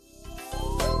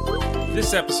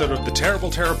This episode of the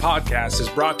Terrible Terror Podcast is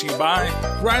brought to you by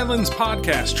Ryland's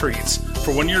Podcast Treats.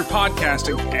 For when you're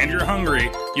podcasting and you're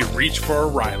hungry, you reach for a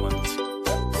Ryland's.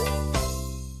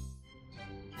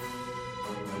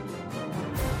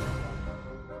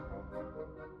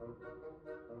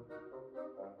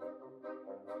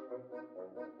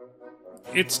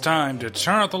 It's time to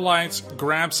turn out the lights,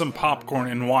 grab some popcorn,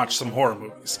 and watch some horror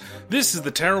movies. This is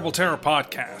the Terrible Terror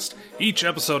Podcast. Each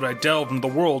episode I delve into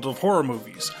the world of horror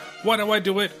movies. Why do I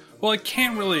do it? Well, I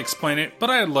can't really explain it, but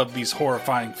I love these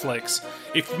horrifying flicks.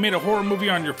 If you made a horror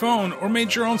movie on your phone, or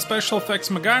made your own special effects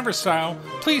MacGyver style,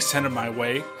 please send it my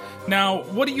way. Now,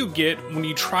 what do you get when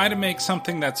you try to make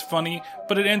something that's funny,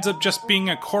 but it ends up just being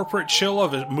a corporate chill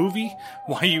of a movie?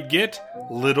 Why, you get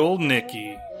Little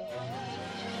Nicky.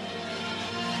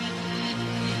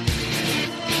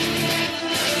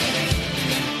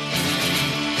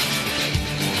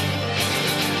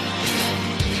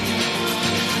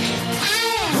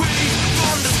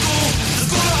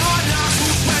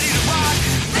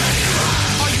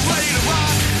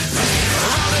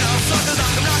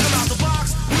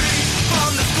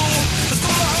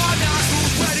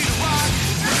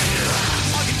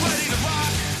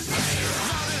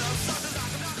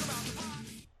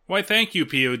 Why, thank you,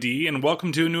 POD, and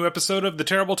welcome to a new episode of the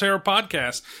Terrible Terror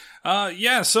Podcast.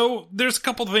 So there's a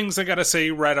couple things I gotta say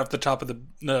right off the top of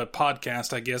the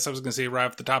podcast, I guess. I was gonna say right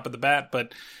off the top of the bat,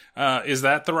 but is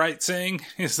that the right saying?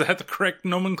 Is that the correct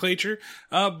nomenclature?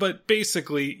 But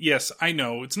basically, yes, I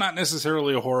know, it's not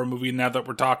necessarily a horror movie now that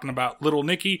we're talking about Little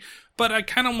Nicky, but I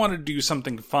kind of want to do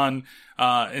something fun,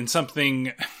 and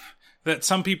something that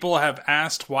some people have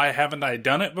asked, why haven't I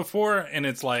done it before? And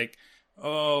it's like,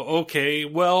 oh, okay,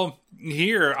 well,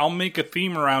 here, I'll make a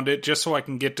theme around it just so I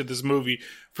can get to this movie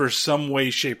for some way,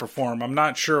 shape, or form. I'm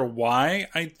not sure why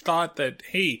I thought that,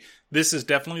 hey, this is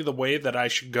definitely the way that I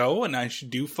should go and I should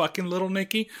do fucking Little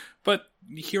Nicky, but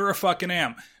here I fucking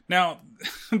am. Now,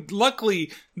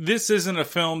 luckily, this isn't a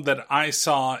film that I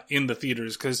saw in the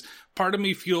theaters, because part of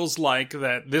me feels like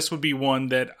that this would be one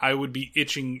that I would be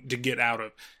itching to get out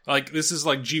of. Like, this is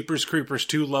like Jeepers Creepers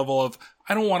 2 level of,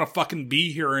 I don't want to fucking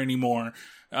be here anymore.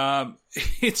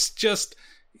 It's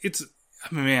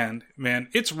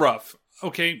rough.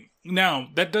 Okay, now,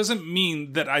 that doesn't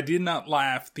mean that I did not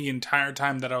laugh the entire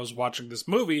time that I was watching this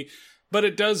movie, but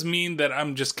it does mean that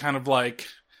I'm just kind of like,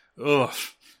 ugh.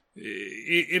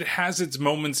 It has its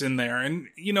moments in there. And,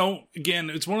 you know, again,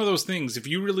 it's one of those things. If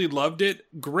you really loved it,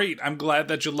 great. I'm glad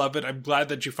that you love it. I'm glad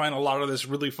that you find a lot of this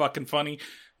really fucking funny.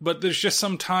 But there's just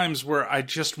some times where I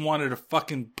just wanted to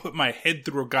fucking put my head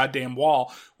through a goddamn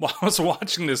wall while I was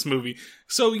watching this movie.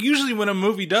 So usually when a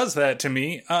movie does that to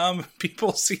me,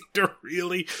 people seem to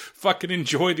really fucking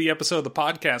enjoy the episode of the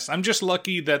podcast. I'm just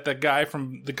lucky that the guy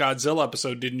from the Godzilla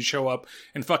episode didn't show up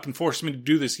and fucking force me to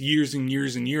do this years and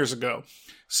years and years ago.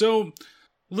 So,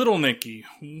 Little Nicky,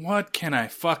 what can I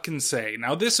fucking say?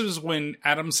 Now, this is when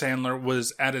Adam Sandler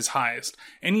was at his highest,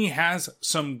 and he has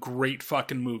some great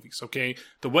fucking movies, okay?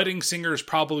 The Wedding Singer is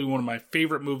probably one of my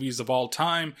favorite movies of all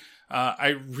time.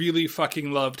 I really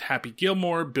fucking loved Happy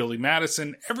Gilmore, Billy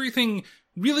Madison, everything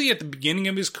really at the beginning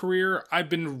of his career, I've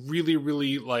been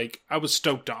really, I was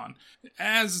stoked on.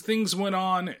 As things went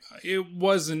on, it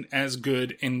wasn't as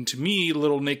good, and to me,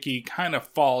 Little Nicky kind of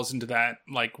falls into that,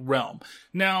 realm.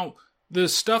 Now, the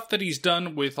stuff that he's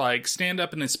done with,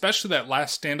 stand-up, and especially that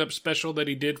last stand-up special that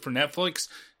he did for Netflix,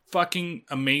 fucking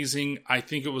amazing. I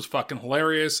think it was fucking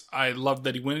hilarious. I love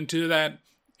that he went into that.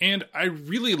 And I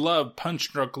really love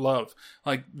Punch Drunk Love.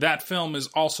 That film is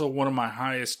also one of my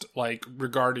highest,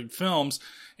 regarded films.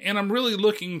 And I'm really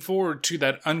looking forward to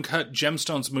that Uncut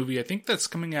Gemstones movie. I think that's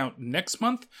coming out next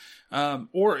month.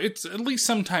 Or it's at least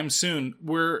sometime soon.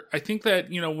 Where I think that,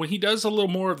 when he does a little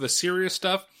more of the serious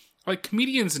stuff,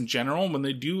 comedians in general, when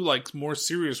they do, more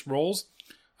serious roles,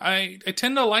 I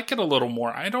tend to like it a little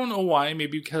more. I don't know why.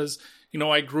 Maybe because,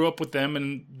 I grew up with them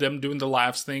and them doing the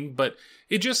laughs thing. But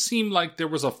it just seemed like there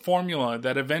was a formula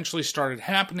that eventually started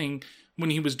happening when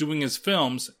he was doing his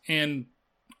films. And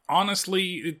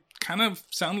honestly, it kind of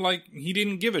sounded like he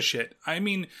didn't give a shit. I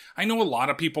mean, I know a lot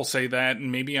of people say that,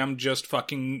 and maybe I'm just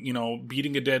fucking,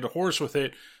 beating a dead horse with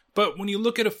it. But when you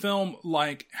look at a film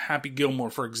like Happy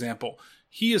Gilmore, for example,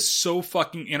 he is so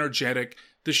fucking energetic.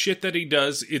 The shit that he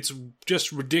does, it's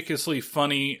just ridiculously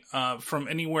funny, from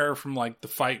anywhere from, the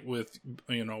fight with,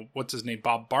 what's his name,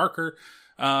 Bob Barker,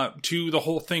 to the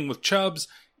whole thing with Chubbs.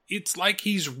 It's like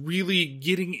he's really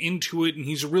getting into it and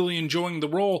he's really enjoying the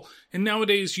role. And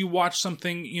nowadays you watch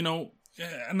something,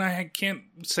 and I can't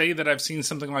say that I've seen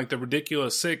something like The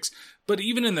Ridiculous Six, but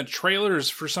even in the trailers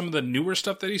for some of the newer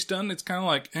stuff that he's done, it's kind of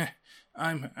like,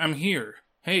 I'm here.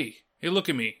 Hey, Hey, look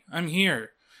at me. I'm here.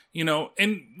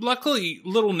 And luckily,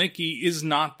 Little Nicky is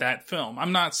not that film.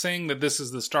 I'm not saying that this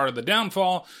is the start of the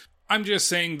downfall. I'm just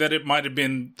saying that it might have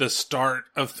been the start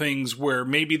of things where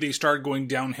maybe they started going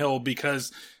downhill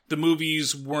because the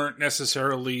movies weren't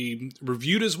necessarily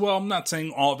reviewed as well. I'm not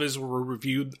saying all of his were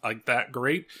reviewed like that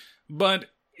great, but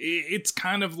it's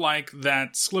kind of like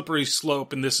that slippery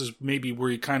slope, and this is maybe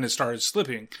where he kind of started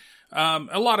slipping.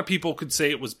 A lot of people could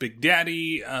say it was Big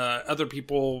Daddy. Other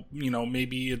people,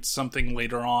 maybe it's something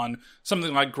later on,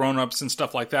 something like Grown Ups and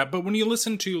stuff like that. But when you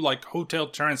listen to like Hotel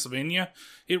Transylvania,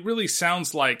 it really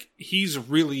sounds like he's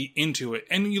really into it.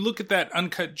 And you look at that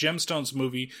Uncut Gemstones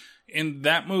movie, and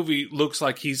that movie looks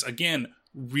like he's, again,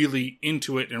 really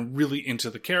into it and really into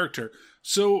the character.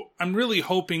 So I'm really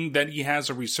hoping that he has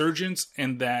a resurgence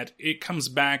and that it comes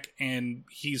back and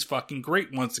he's fucking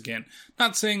great once again.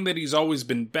 Not saying that he's always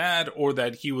been bad or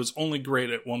that he was only great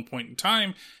at one point in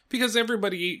time, because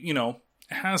everybody,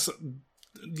 has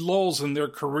lulls in their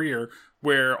career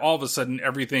where all of a sudden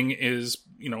everything is,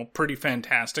 pretty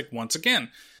fantastic once again.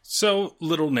 So,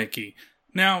 Little Nicky.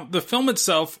 Now, the film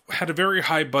itself had a very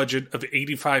high budget of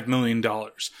 $85 million,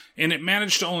 and it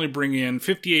managed to only bring in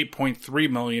 $58.3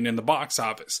 million in the box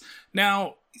office.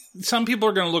 Now, some people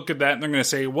are going to look at that and they're going to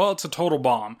say, well, it's a total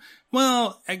bomb.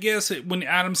 Well, I guess when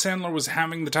Adam Sandler was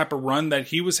having the type of run that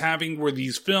he was having where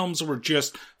these films were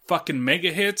just fucking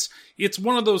mega hits, it's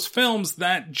one of those films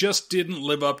that just didn't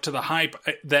live up to the hype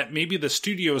that maybe the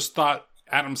studios thought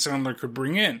Adam Sandler could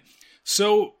bring in.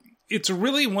 So, it's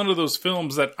really one of those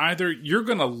films that either you're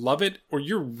going to love it or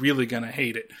you're really going to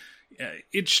hate it.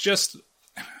 It's just,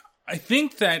 I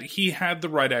think that he had the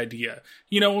right idea.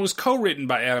 It was co-written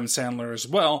by Adam Sandler as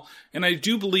well, and I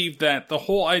do believe that the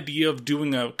whole idea of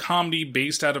doing a comedy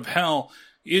based out of hell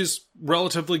is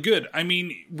relatively good. I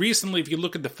mean, recently, if you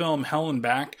look at the film Hell and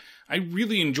Back, I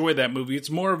really enjoy that movie. It's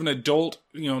more of an adult,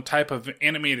 type of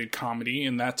animated comedy,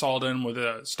 and that's all done with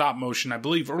a stop motion, I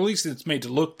believe, or at least it's made to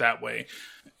look that way.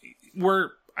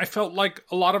 Where I felt like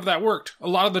a lot of that worked. A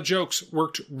lot of the jokes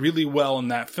worked really well in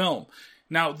that film.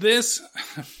 Now this,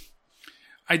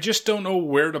 I just don't know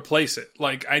where to place it.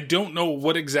 Like, I don't know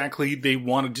what exactly they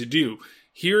wanted to do.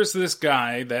 Here's this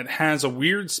guy that has a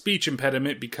weird speech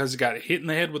impediment because he got hit in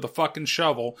the head with a fucking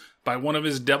shovel by one of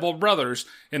his devil brothers,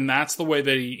 and that's the way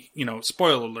that he,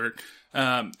 spoiler alert,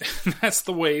 that's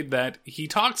the way that he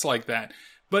talks like that.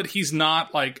 But he's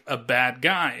not like a bad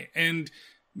guy. And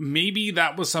maybe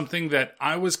that was something that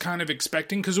I was kind of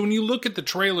expecting, because when you look at the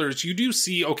trailers, you do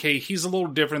see, okay, he's a little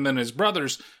different than his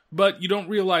brothers, but you don't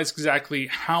realize exactly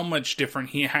how much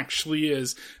different he actually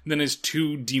is than his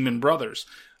two demon brothers.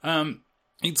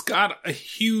 It's got a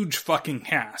huge fucking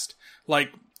cast.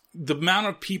 Like, the amount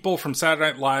of people from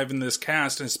Saturday Night Live in this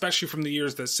cast, and especially from the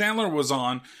years that Sandler was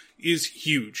on, is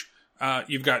huge.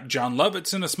 You've got John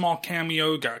Lovitz in a small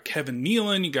cameo, you got Kevin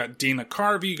Nealon, you got Dana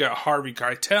Carvey, you got Harvey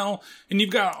Keitel, and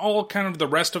you've got all kind of the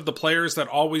rest of the players that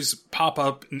always pop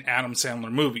up in Adam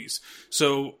Sandler movies.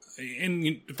 So, and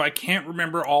if I can't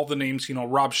remember all the names,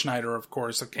 Rob Schneider, of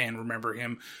course, I can remember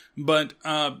him, but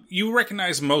you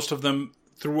recognize most of them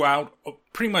throughout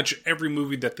pretty much every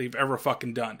movie that they've ever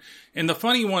fucking done. And the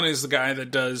funny one is the guy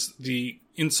that does the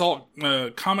insult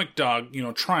comic dog,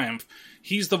 Triumph.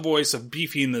 He's the voice of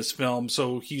Beefy in this film,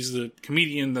 so he's the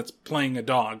comedian that's playing a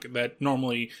dog that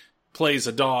normally plays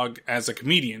a dog as a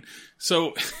comedian.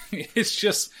 So it's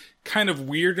just kind of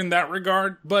weird in that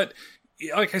regard, but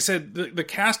like I said, the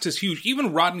cast is huge.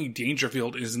 Even Rodney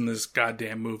Dangerfield is in this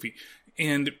goddamn movie,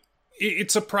 and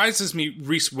it surprises me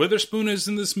Reese Witherspoon is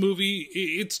in this movie.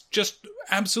 It's just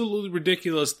absolutely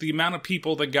ridiculous the amount of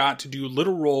people that got to do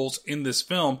little roles in this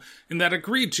film and that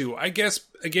agreed to. I guess,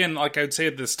 again, like I'd say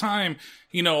at this time,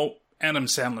 Adam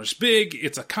Sandler's big,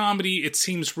 it's a comedy, it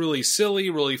seems really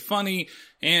silly, really funny,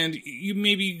 and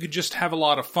you could just have a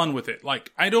lot of fun with it.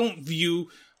 Like, I don't view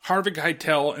Harvey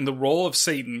Keitel in the role of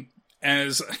Satan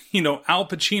as, Al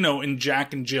Pacino in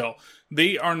Jack and Jill.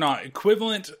 They are not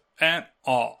equivalent at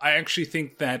all. I actually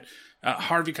think that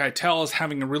Harvey Keitel is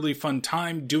having a really fun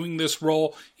time doing this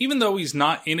role, even though he's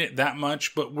not in it that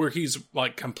much, but where he's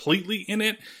like completely in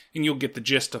it, and you'll get the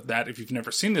gist of that if you've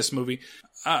never seen this movie.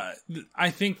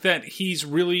 I think that he's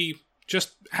really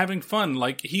just having fun.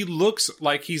 Like, he looks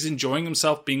like he's enjoying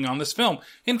himself being on this film.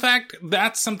 In fact,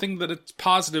 that's something that it's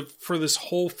positive for this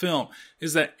whole film,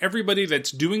 is that everybody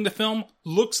that's doing the film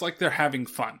looks like they're having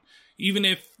fun. Even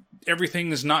if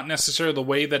everything is not necessarily the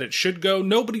way that it should go,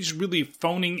 nobody's really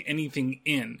phoning anything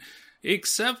in.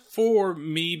 Except for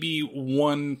maybe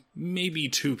one, maybe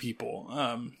two people.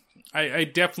 I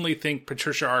definitely think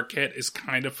Patricia Arquette is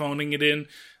kind of phoning it in,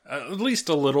 at least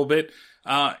a little bit.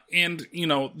 And,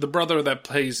 the brother that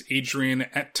plays Adrian,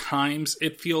 at times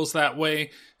it feels that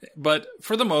way. But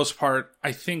for the most part,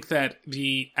 I think that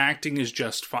the acting is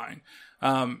just fine.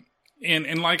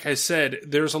 And like I said,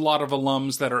 there's a lot of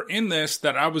alums that are in this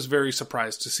that I was very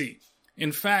surprised to see.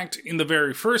 In fact, in the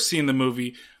very first scene in the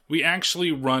movie, we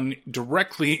actually run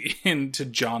directly into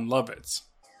Jon Lovitz.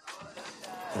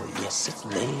 Oh, yes, if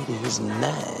ladies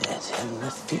night and the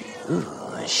feel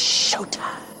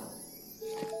showtime.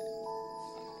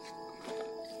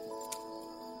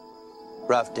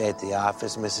 Rough day at the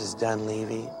office, Mrs.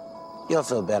 Dunleavy. You'll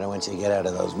feel better once you get out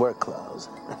of those work clothes.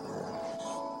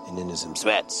 And into some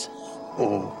sweats.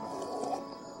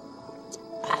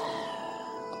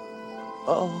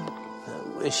 Oh,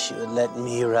 I wish you had let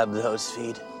me rub those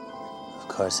feet. Of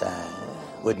course, I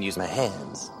wouldn't use my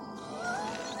hands.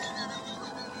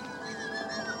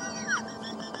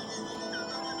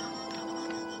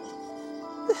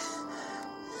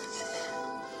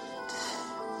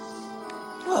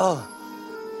 Oh,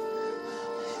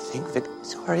 I think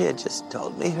Victoria just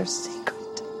told me her secret.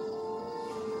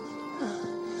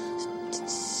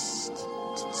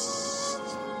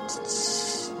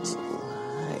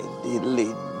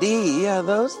 Diddly-dee, are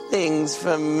those things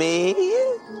from me?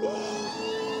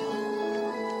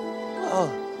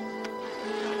 Oh.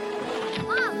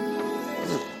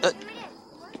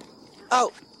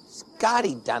 Oh,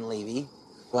 Scotty Dunleavy.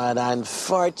 What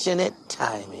unfortunate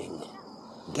timing.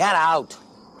 Get out.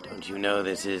 Don't you know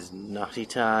this is naughty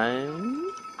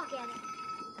time? I'll get it.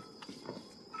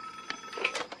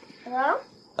 Hello?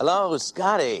 Hello,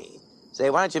 Scotty. Say,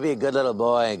 why don't you be a good little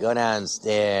boy and go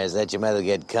downstairs, let your mother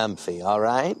get comfy, all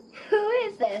right? Who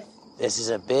is this? This is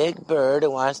a big bird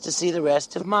who wants to see the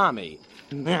rest of Mommy.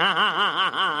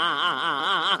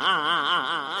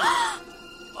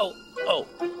 Oh. Oh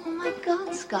my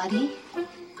God, Scotty.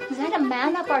 Is that a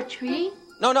man up our tree?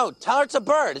 No, tell her it's a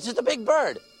bird. It's just a big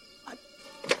bird.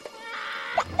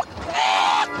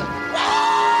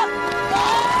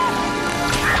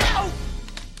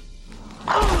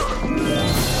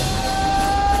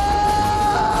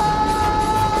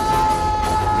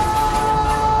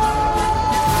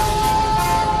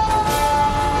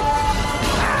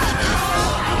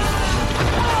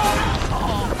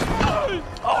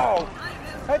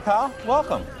 Hey, pal.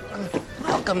 Welcome.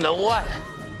 Welcome to what?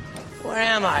 Where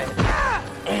am I?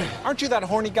 Aren't you that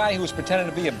horny guy who was pretending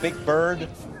to be a big bird?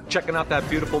 Checking out that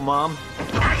beautiful mom?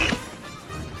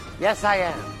 Yes, I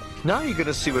am. Now you're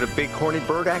gonna see what a big horny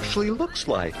bird actually looks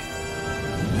like.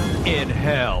 In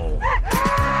hell.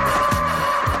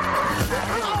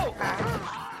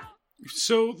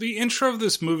 So the intro of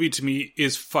this movie to me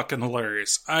is fucking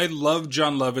hilarious. I love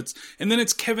Jon Lovitz, and then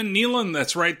it's Kevin Nealon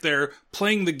that's right there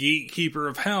playing the gatekeeper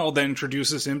of hell that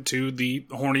introduces him to the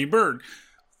horny bird.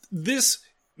 This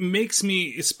makes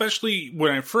me, especially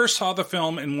when I first saw the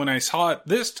film and when I saw it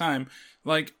this time,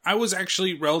 like, I was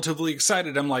actually relatively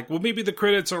excited. I'm like, well, maybe the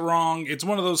credits are wrong. It's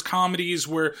one of those comedies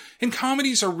and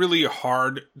comedies are really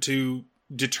hard to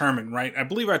determine, right? I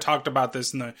believe I talked about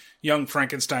this in the Young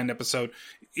Frankenstein episode.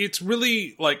 It's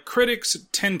really, like, critics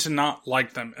tend to not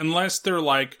like them unless they're,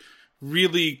 like,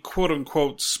 really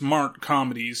quote-unquote smart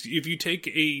comedies. If you take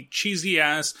a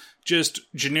cheesy-ass, just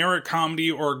generic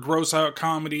comedy or gross-out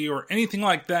comedy or anything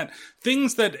like that,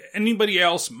 things that anybody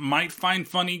else might find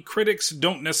funny, critics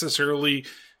don't necessarily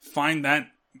find that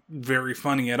very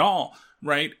funny at all.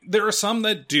 Right? There are some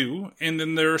that do, and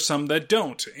then there are some that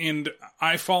don't. And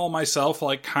I fall myself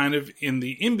like kind of in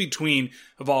the in-between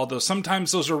of all those.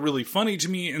 Sometimes those are really funny to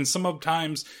me, and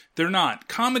sometimes they're not.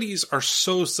 Comedies are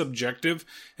so subjective,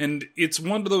 and it's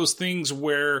one of those things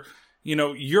where, you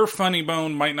know, your funny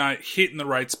bone might not hit in the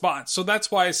right spot. So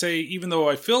that's why I say, even though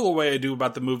I feel the way I do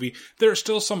about the movie, there are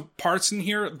still some parts in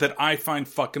here that I find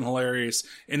fucking hilarious,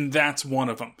 and that's one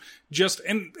of them.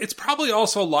 And it's probably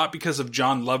also a lot because of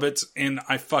Jon Lovitz, and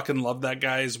I fucking love that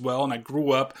guy as well, and I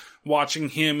grew up watching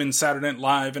him in Saturday Night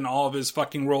Live and all of his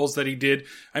fucking roles that he did.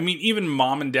 I mean, even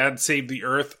Mom and Dad Save the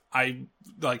Earth, I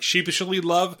like sheepishly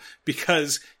love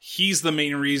because he's the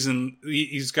main reason.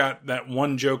 He's got that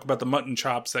one joke about the mutton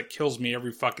chops that kills me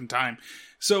every fucking time.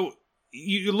 So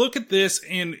you look at this,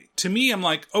 and to me, I'm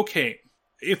like, okay,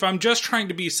 if I'm just trying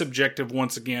to be subjective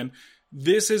once again,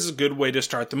 this is a good way to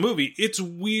start the movie. It's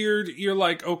weird. You're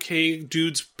like, okay,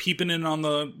 dude's peeping in on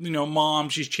the, mom,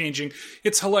 she's changing.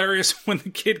 It's hilarious when the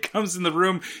kid comes in the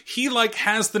room. He like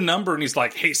has the number and he's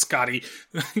like, hey, Scotty,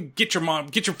 get your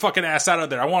fucking ass out of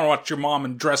there. I want to watch your mom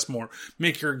and dress more.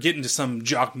 Make her get into some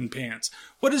jogging pants.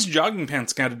 What does jogging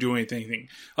pants got to do with anything?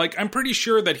 Like, I'm pretty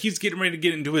sure that he's getting ready to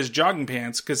get into his jogging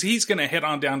pants because he's going to head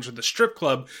on down to the strip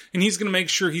club and he's going to make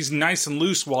sure he's nice and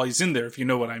loose while he's in there, if you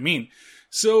know what I mean.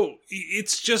 So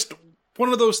it's just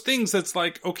one of those things that's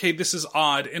like, okay, this is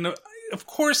odd. And of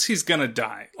course he's gonna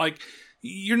die. Like,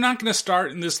 you're not going to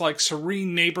start in this, like,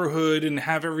 serene neighborhood and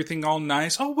have everything all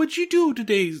nice. Oh, what'd you do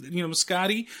today,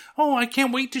 Scotty? Oh, I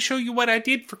can't wait to show you what I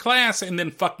did for class. And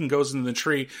then fucking goes into the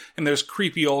tree, and there's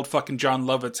creepy old fucking John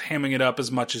Lovitz hamming it up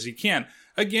as much as he can.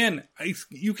 Again,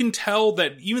 you can tell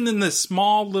that even in this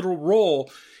small little role,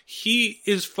 he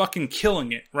is fucking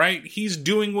killing it, right? He's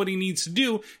doing what he needs to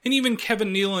do. And even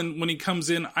Kevin Nealon, when he comes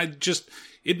in,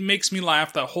 it makes me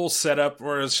laugh, that whole setup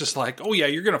where it's just like, oh yeah,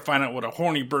 you're going to find out what a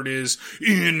horny bird is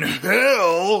in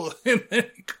hell. And then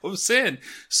it goes in.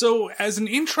 So as an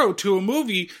intro to a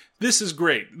movie, this is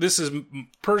great. This is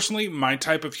personally my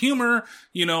type of humor.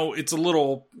 It's a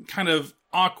little kind of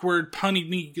awkward,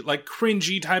 punny, like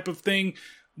cringy type of thing.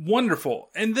 Wonderful.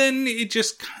 And then it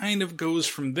just kind of goes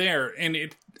from there. And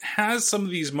it has some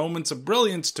of these moments of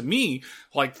brilliance to me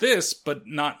like this, but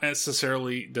not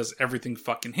necessarily does everything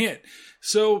fucking hit.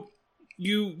 So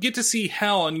you get to see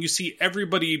hell, and you see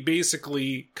everybody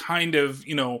basically kind of,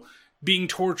 being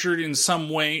tortured in some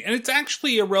way. And it's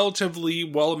actually a relatively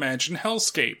well-imagined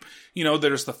hellscape.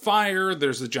 There's the fire,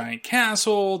 there's the giant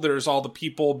castle, there's all the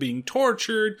people being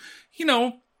tortured.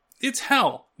 It's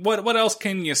hell. What else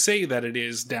can you say that it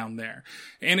is down there?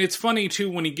 And it's funny,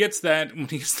 too, when he gets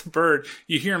the bird,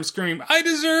 you hear him scream, I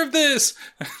deserve this!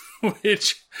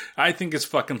 Which I think is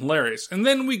fucking hilarious. And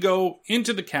then we go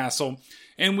into the castle,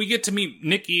 and we get to meet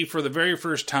Nicky for the very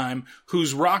first time,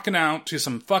 who's rocking out to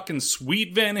some fucking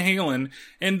sweet Van Halen,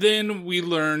 and then we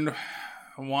learn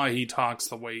why he talks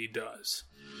the way he does.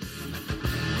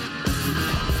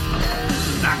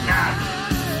 Knock, knock.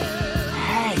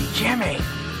 Hey, Jimmy.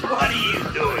 What are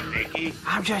you doing, Nicky?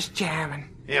 I'm just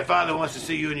jamming. Yeah, Father wants to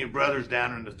see you and your brothers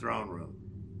down in the throne room.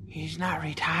 He's not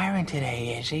retiring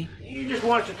today, is he? He just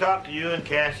wants to talk to you and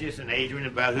Cassius and Adrian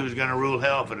about who's going to rule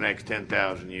hell for the next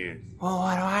 10,000 years. Well,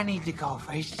 what do I need to go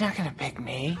for? He's not going to pick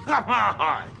me. Come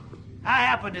on. I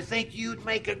happen to think you'd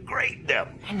make a great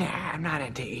devil. Nah, I'm not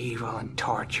into evil and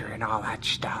torture and all that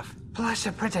stuff. Plus,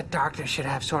 the Prince of Darkness should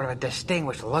have sort of a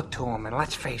distinguished look to him, and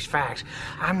let's face facts,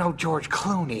 I'm no George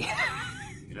Clooney.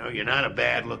 You're not a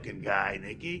bad-looking guy,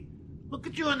 Nicky. Look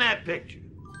at you in that picture.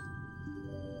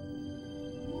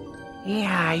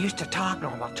 Yeah, I used to talk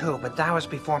normal, too, but that was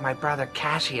before my brother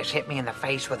Cassius hit me in the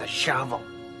face with a shovel.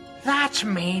 That's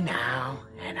me now,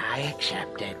 and I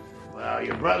accept it. Well,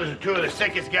 your brothers are two of the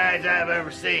sickest guys I've ever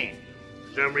seen.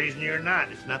 For some reason you're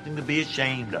not. It's nothing to be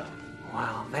ashamed of.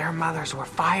 Well, their mothers were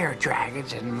fire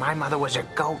dragons, and my mother was a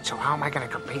goat, so how am I going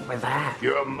to compete with that?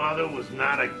 Your mother was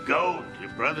not a goat.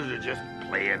 Your brothers are just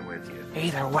playing with you.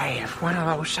 Either way, if one of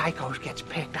those psychos gets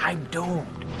picked, I'm doomed.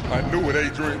 I knew it,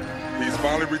 Adrian. He's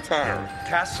finally retiring.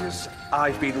 Cassius,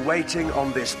 I've been waiting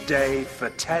on this day for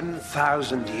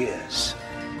 10,000 years.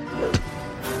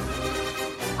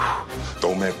 The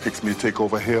old man picks me to take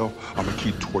over hell. I'm gonna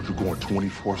keep torture going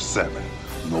 24/7.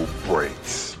 No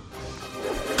breaks.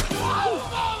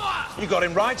 You got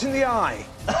him right in the eye.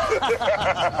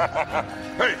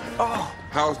 Hey, Oh,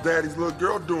 how's Daddy's little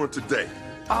girl doing today?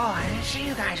 Oh, I didn't see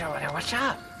you guys over there. What's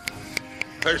up?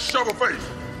 Hey, Shovelface,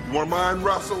 you wanna mind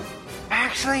wrestle?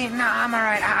 Actually, no, I'm all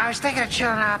right. I was thinking of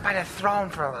chilling out by the throne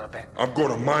for a little bit. I'm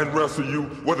gonna mind wrestle you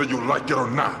whether you like it or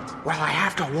not. Well, I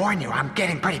have to warn you, I'm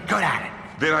getting pretty good at it.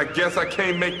 Then I guess I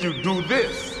can't make you do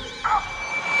this.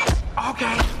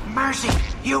 Okay, mercy.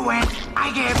 You win.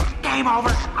 I give. Game over.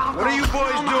 What are you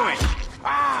boys doing?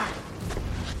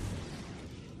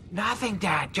 Nothing,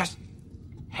 Dad. Just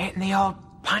hitting the old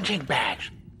punching bags.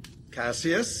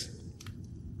 Cassius,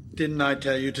 didn't I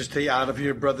tell you to stay out of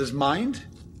your brother's mind?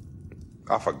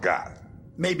 I forgot.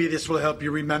 Maybe this will help you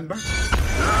remember.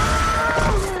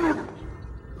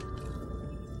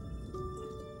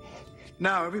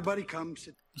 Now, everybody come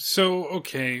sit. So,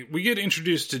 okay, we get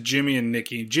introduced to Jimmy and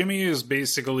Nicky. Jimmy is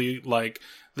basically like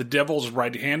the devil's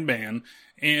right-hand man,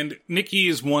 and Nicky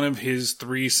is one of his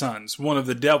three sons, one of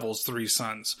the devil's three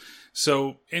sons.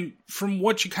 So, and from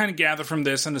what you kind of gather from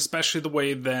this, and especially the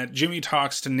way that Jimmy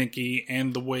talks to Nicky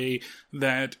and the way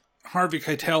that Harvey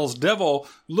Keitel's devil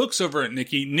looks over at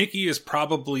Nicky, Nicky is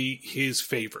probably his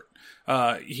favorite.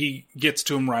 He gets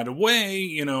to him right away.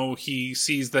 He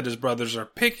sees that his brothers are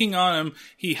picking on him.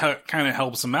 He kind of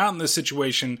helps him out in this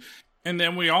situation. And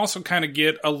then we also kind of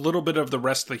get a little bit of the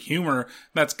rest of the humor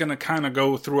that's going to kind of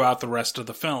go throughout the rest of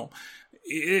the film.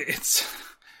 It's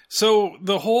So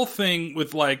the whole thing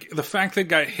with like the fact that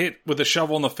got hit with a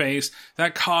shovel in the face,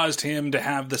 that caused him to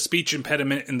have the speech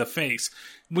impediment in the face.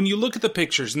 When you look at the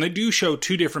pictures, and they do show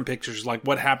two different pictures, like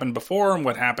what happened before and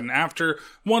what happened after,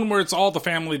 one where it's all the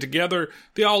family together,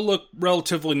 they all look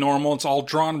relatively normal, it's all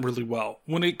drawn really well.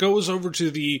 When it goes over to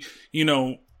the,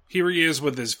 here he is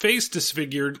with his face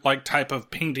disfigured, like type of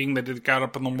painting that it got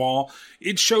up on the wall,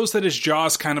 it shows that his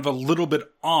jaw's kind of a little bit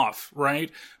off,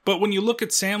 right? But when you look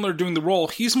at Sandler doing the role,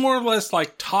 he's more or less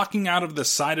like talking out of the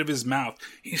side of his mouth.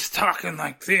 He's talking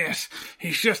like this.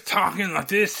 He's just talking like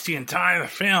this the entire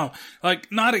film.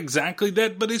 Like, not exactly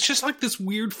that, but it's just like this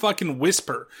weird fucking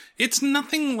whisper. It's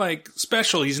nothing like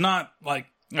special. He's not like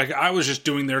I was just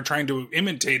doing there trying to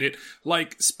imitate it,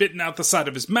 like spitting out the side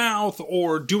of his mouth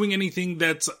or doing anything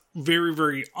that's very,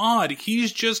 very odd.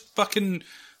 He's just fucking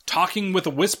talking with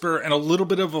a whisper and a little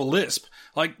bit of a lisp.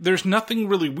 Like, there's nothing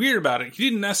really weird about it. He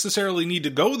didn't necessarily need to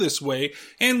go this way,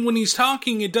 and when he's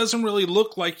talking, it doesn't really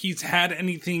look like he's had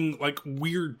anything, like,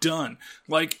 weird done.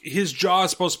 Like, his jaw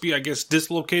is supposed to be, I guess,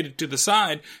 dislocated to the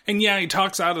side, and yeah, he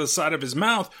talks out of the side of his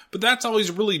mouth, but that's all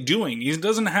he's really doing. He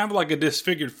doesn't have, like, a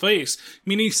disfigured face. I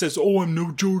mean, he says, "Oh, I'm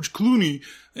no George Clooney,"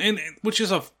 and which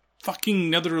is a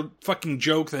another fucking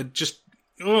joke that just,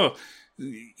 ugh.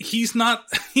 He's not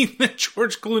even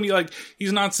George Clooney, like,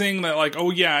 he's not saying that, like, oh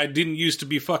yeah, I didn't used to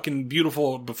be fucking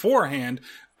beautiful beforehand,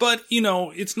 but,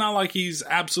 it's not like he's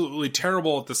absolutely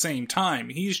terrible at the same time.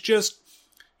 He's just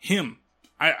him.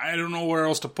 I don't know where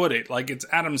else to put it. Like, it's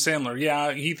Adam Sandler.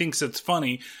 Yeah, he thinks it's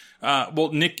funny. Well,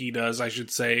 Nicky does, I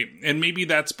should say. And maybe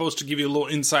that's supposed to give you a little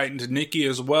insight into Nicky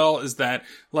as well, is that,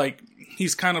 like,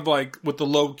 he's kind of like with the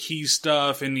low-key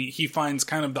stuff, and he finds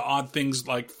kind of the odd things,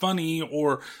 like, funny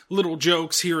or little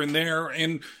jokes here and there,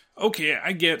 and okay,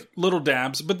 I get little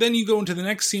dabs, but then you go into the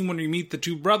next scene when you meet the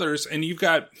two brothers, and you've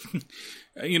got...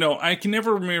 I can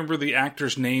never remember the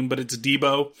actor's name, but it's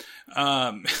Debo,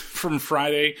 from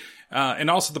Friday, and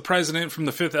also the president from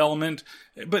The Fifth Element.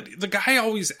 But the guy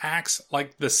always acts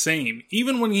like the same.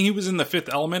 Even when he was in The Fifth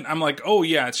Element, I'm like, oh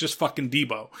yeah, it's just fucking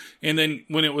Debo. And then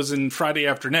when it was in Friday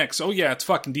After Next, oh yeah, it's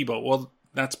fucking Debo. Well,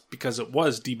 that's because it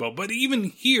was Debo. But even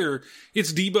here,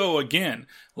 it's Debo again.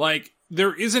 Like,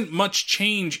 there isn't much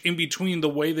change in between the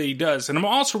way that he does. And I'm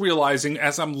also realizing,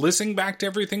 as I'm listening back to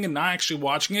everything and not actually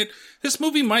watching it, this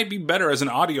movie might be better as an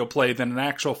audio play than an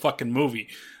actual fucking movie.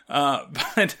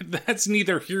 But that's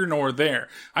neither here nor there.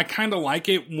 I kind of like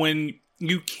it when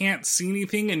you can't see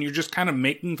anything and you're just kind of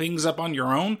making things up on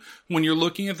your own when you're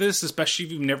looking at this, especially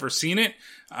if you've never seen it.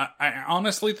 I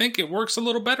honestly think it works a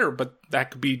little better, but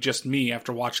that could be just me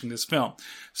after watching this film.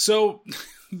 So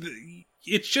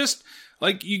it's just...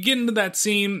 like, you get into that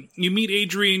scene, you meet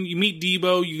Adrian, you meet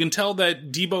Debo, you can tell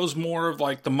that Debo's more of,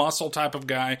 like, the muscle type of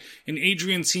guy, and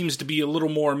Adrian seems to be a little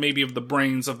more, maybe, of the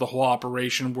brains of the whole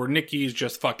operation, where Nicky is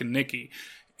just fucking Nicky.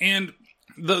 And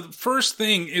the first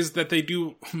thing is that they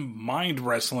do mind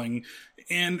wrestling,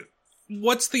 and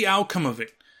what's the outcome of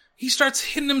it? He starts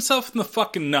hitting himself in the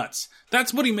fucking nuts.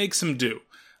 That's what he makes him do.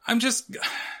 I'm just...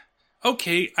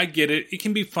 okay, I get it. It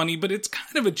can be funny, but it's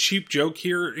kind of a cheap joke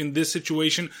here in this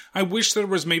situation. I wish there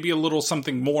was maybe a little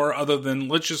something more other than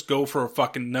let's just go for a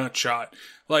fucking nut shot.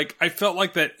 Like, I felt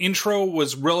like that intro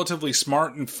was relatively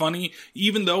smart and funny,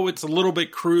 even though it's a little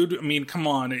bit crude. I mean, come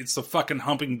on, it's the fucking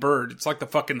humping bird. It's like the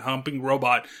fucking humping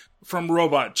robot from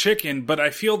Robot Chicken, but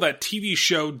I feel that TV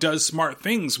show does smart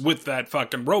things with that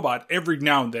fucking robot every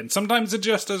now and then. Sometimes it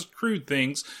just does crude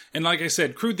things, and like I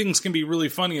said, crude things can be really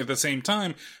funny at the same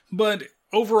time, but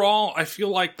overall, I feel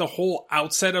like the whole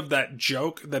outset of that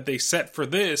joke that they set for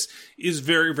this is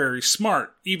very, very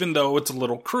smart, even though it's a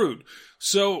little crude.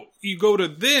 So you go to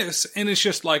this, and it's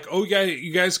just like, oh yeah,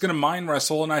 you guys gonna mind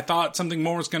wrestle, and I thought something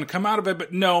more was gonna come out of it,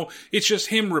 but no, it's just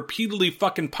him repeatedly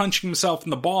fucking punching himself in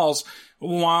the balls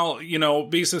while,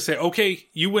 basically say, okay,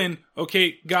 you win,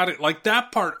 okay, got it. Like,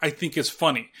 that part I think is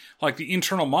funny, like the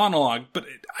internal monologue, but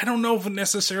I don't know if it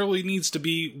necessarily needs to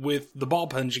be with the ball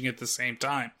punching at the same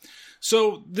time.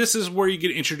 So this is where you get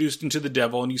introduced into the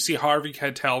devil, and you see Harvey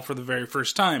Keitel for the very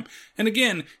first time. And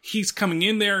again, he's coming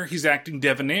in there, he's acting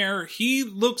debonair, he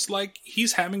looks like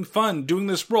he's having fun doing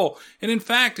this role. And in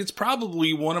fact, it's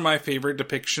probably one of my favorite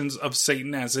depictions of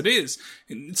Satan as it is.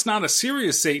 It's not a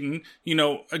serious Satan,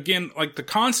 again, like the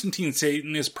Constantine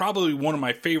Satan is probably one of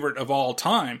my favorite of all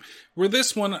time. Where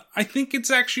this one, I think it's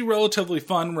actually relatively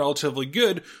fun, relatively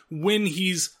good when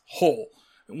he's whole.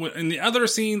 In the other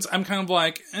scenes, I'm kind of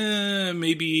like,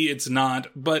 maybe it's not.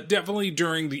 But definitely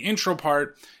during the intro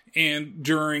part and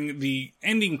during the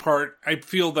ending part, I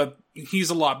feel that he's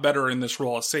a lot better in this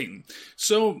role as Satan.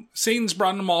 So Satan's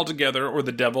brought them all together, or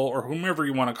the devil, or whomever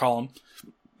you want to call him.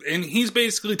 And he's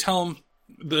basically telling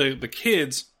the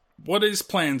kids what his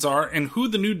plans are and who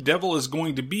the new devil is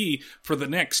going to be for the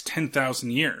next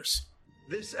 10,000 years.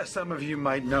 This, as some of you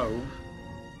might know,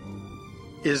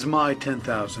 is my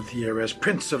 10,000th year as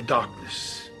Prince of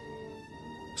Darkness.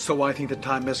 So I think the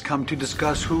time has come to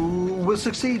discuss who will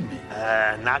succeed me.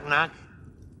 Knock knock?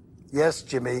 Yes,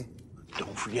 Jimmy.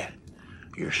 Don't forget,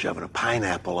 you're shoving a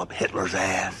pineapple up Hitler's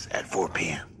ass at 4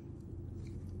 p.m.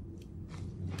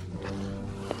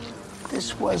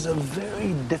 This was a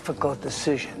very difficult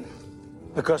decision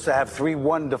because I have 3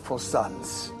 wonderful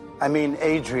sons. I mean,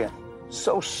 Adrian,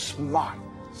 so smart,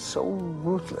 so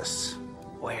ruthless.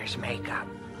 Wears makeup.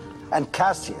 And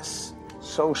Cassius,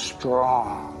 so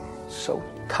strong, so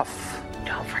tough.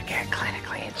 Don't forget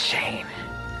clinically insane.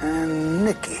 And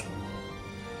Nicky,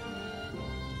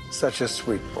 such a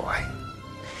sweet boy.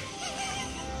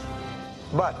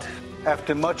 But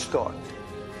after much thought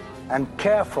and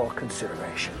careful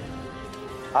consideration,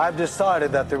 I've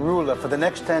decided that the ruler for the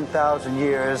next 10,000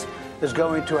 years is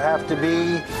going to have to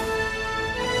be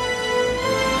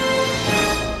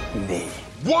me.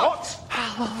 What?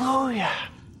 Hallelujah.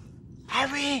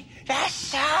 That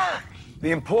sucks.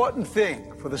 The important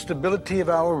thing for the stability of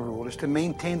our rule is to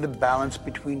maintain the balance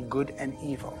between good and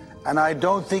evil. And I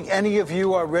don't think any of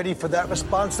you are ready for that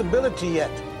responsibility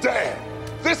yet. Dad,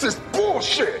 this is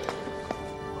bullshit.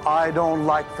 I don't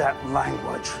like that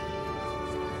language.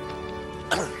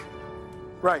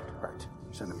 Right.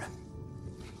 Send him in.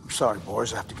 I'm sorry,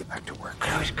 boys. I have to get back to work.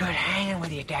 It was good hanging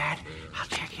with you, Dad. I'll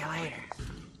check you later.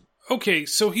 Okay,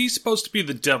 so he's supposed to be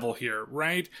the devil here,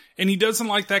 right? And he doesn't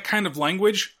like that kind of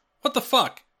language? What the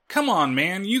fuck? Come on,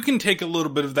 man. You can take a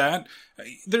little bit of that.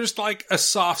 There's like a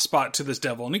soft spot to this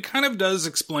devil, and he kind of does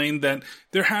explain that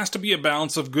there has to be a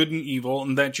balance of good and evil,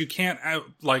 and that you can't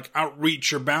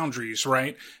outreach your boundaries,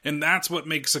 right? And that's what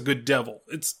makes a good devil.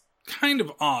 It's kind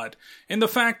of odd. And the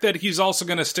fact that he's also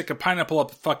going to stick a pineapple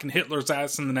up fucking Hitler's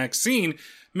ass in the next scene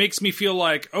makes me feel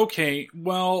like, okay,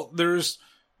 well, there's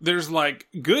like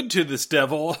good to this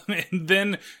devil, and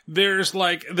then there's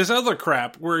like this other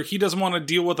crap where he doesn't want to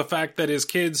deal with the fact that his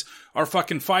kids are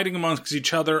fucking fighting amongst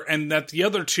each other, and that the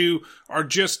other two are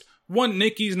just, one,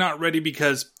 Nicky's not ready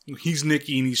because he's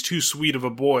Nicky and he's too sweet of a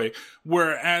boy,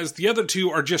 whereas the other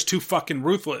two are just too fucking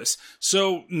ruthless.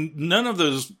 So none of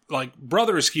those like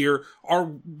brothers here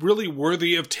are really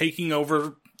worthy of taking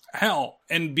over hell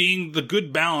and being the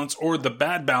good balance or the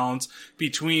bad balance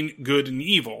between good and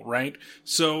evil, right?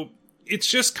 So it's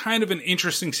just kind of an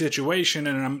interesting situation,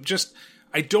 and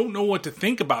I don't know what to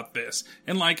think about this.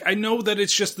 And like, I know that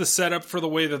it's just the setup for the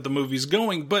way that the movie's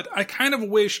going, but I kind of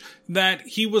wish that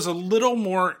he was a little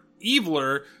more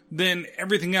eviler than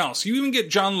everything else. You even get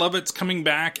John Lovitz coming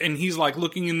back, and he's like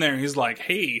looking in there, he's like,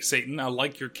 "Hey, Satan, I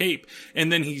like your cape." And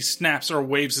then he snaps or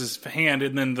waves his hand,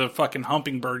 and then the fucking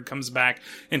humping bird comes back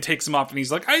and takes him off, and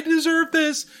he's like, "I deserve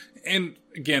this." And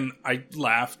again, I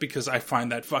laugh because I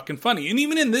find that fucking funny. And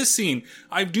even in this scene,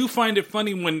 I do find it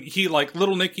funny when he, like,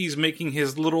 little Nicky's making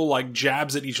his little, like,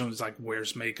 jabs at each one. He's like,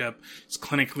 wears makeup. It's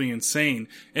clinically insane.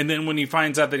 And then when he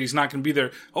finds out that he's not going to be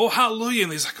there, oh, hallelujah.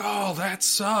 And he's like, oh, that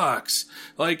sucks.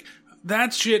 Like,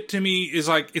 that shit to me is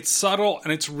like, it's subtle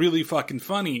and it's really fucking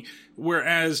funny.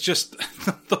 Whereas just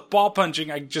the ball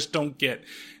punching, I just don't get.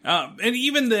 And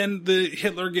even then, the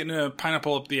Hitler getting a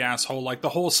pineapple up the asshole, like the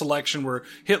whole selection where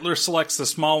Hitler selects the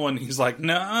small one, he's like,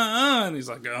 nah, and he's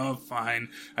like, oh, fine.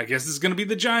 I guess it's gonna be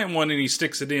the giant one, and he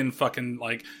sticks it in fucking,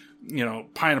 like, you know,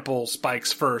 pineapple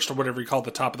spikes first, or whatever you call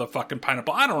the top of the fucking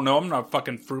pineapple. I don't know, I'm not a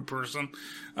fucking fruit person.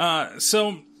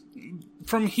 So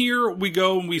from here, we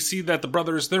go and we see that the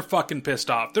brothers, they're fucking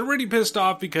pissed off. They're already pissed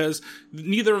off because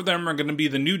neither of them are going to be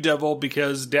the new devil,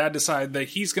 because Dad decided that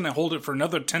he's going to hold it for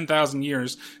another 10,000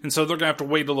 years, and so they're going to have to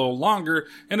wait a little longer.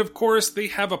 And of course, they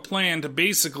have a plan to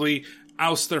basically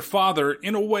oust their father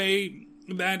in a way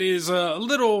that is a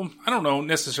little, I don't know,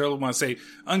 necessarily want to say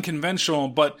unconventional,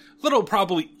 but a little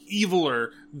probably eviler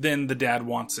than the dad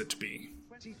wants it to be.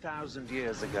 20,000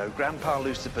 years ago, Grandpa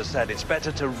Lucifer said it's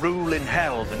better to rule in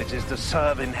hell than it is to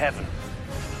serve in heaven.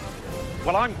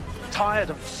 Well, I'm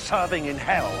tired of serving in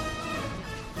hell.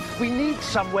 We need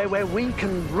somewhere where we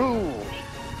can rule.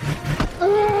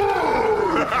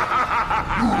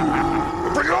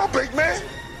 Bring it on, big man.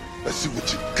 Let's see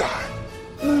what you got.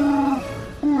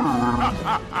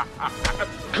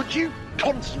 Could you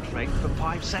concentrate for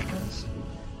 5 seconds?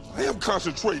 I am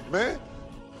concentrating, man.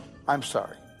 I'm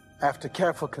sorry. After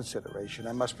careful consideration,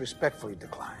 I must respectfully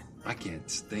decline. I can't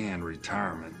stand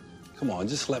retirement. Come on,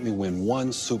 just let me win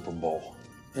one Super Bowl.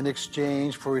 In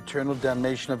exchange for eternal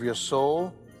damnation of your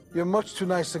soul? You're much too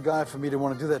nice a guy for me to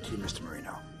want to do that to you, Mr.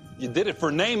 Marino. You did it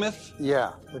for Namath.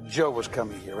 Yeah, but Joe was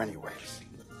coming here anyways.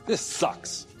 This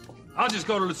sucks. I'll just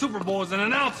go to the Super Bowl as an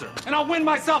announcer, and I'll win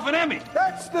myself an Emmy.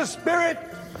 That's the spirit.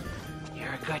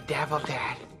 You're a good devil,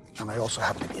 Dad. And I also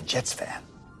happen to be a Jets fan.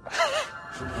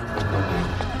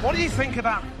 What do you think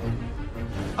about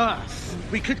Earth?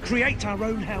 We could create our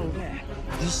own hell there.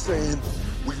 You saying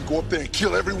we can go up there and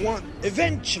kill everyone?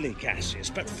 Eventually, Cassius,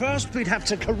 but first we'd have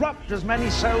to corrupt as many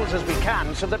souls as we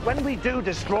can so that when we do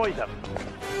destroy them,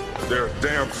 Their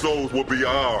damn souls will be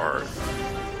ours.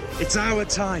 it's our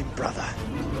time, brother.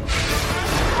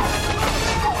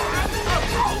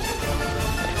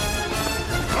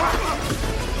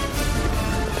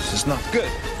 This is not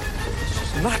good.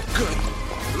 This is not good.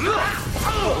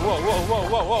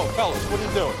 Whoa, fellas, what are you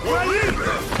doing?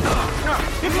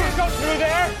 You can't go through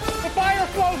there! The fire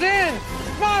flows in!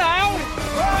 Not out!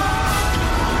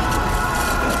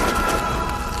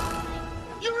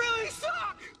 You really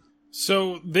suck!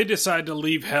 So they decide to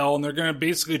leave hell, and they're going to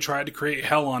basically try to create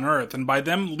hell on Earth. And by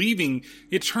them leaving,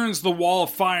 it turns the wall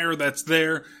of fire that's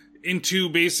there into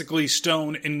basically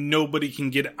stone, and nobody can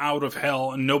get out of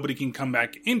hell, and nobody can come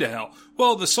back into hell.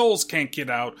 Well, the souls can't get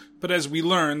out, but as we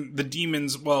learn, the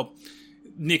demons, well,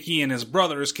 Nicky and his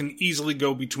brothers can easily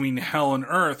go between hell and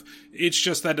Earth. It's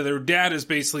just that their dad is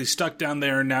basically stuck down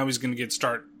there, and now he's going to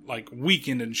start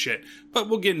weakened and shit. But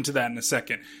we'll get into that in a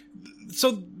second.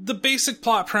 So the basic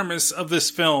plot premise of this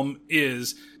film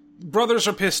is brothers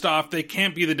are pissed off, they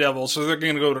can't be the devil, so they're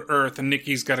going to go to Earth, and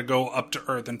Nicky's got to go up to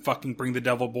Earth and fucking bring the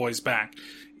devil boys back.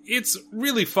 It's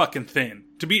really fucking thin,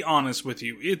 to be honest with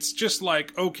you. It's just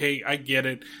like, okay, I get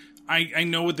it. I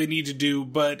know what they need to do,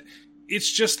 but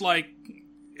it's just like,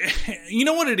 you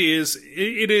know what it is?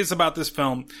 It is about this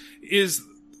film, it's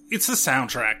the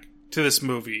soundtrack to this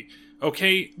movie.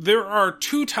 Okay? There are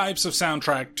two types of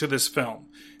soundtrack to this film.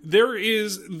 There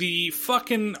is the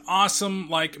fucking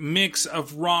awesome, mix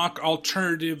of rock,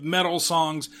 alternative, metal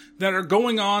songs that are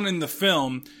going on in the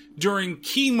film during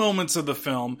key moments of the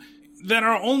film that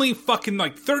are only fucking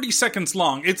 30 seconds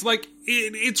long. It's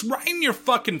it's right in your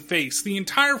fucking face the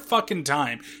entire fucking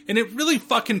time. And it really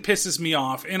fucking pisses me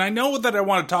off. And I know that I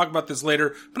want to talk about this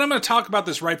later, but I'm going to talk about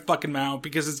this right fucking now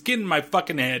because it's getting in my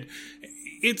fucking head.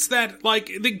 It's that,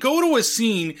 they go to a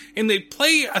scene and they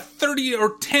play a 30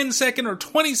 or 10 second or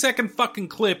 20 second fucking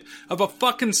clip of a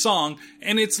fucking song,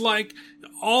 and it's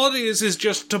all it is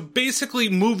just to basically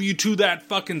move you to that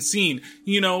fucking scene.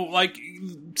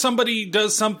 Somebody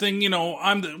does something,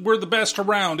 we're the best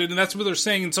around, and that's what they're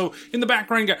saying. And so in the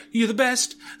background, you go, you're the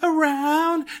best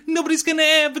around, nobody's gonna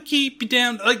ever keep you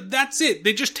down. That's it.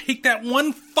 They just take that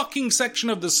one fucking section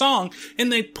of the song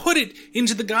and they put it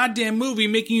into the goddamn movie,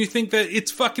 making you think that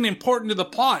it's fucking important to the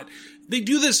plot. They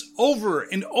do this over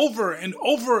and over and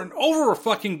over and over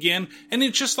fucking again, and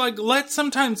it's just let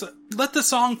the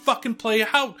song fucking play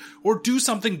out, or do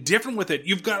something different with it.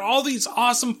 You've got all these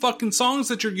awesome fucking songs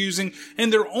that you're using,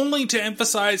 and they're only to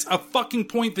emphasize a fucking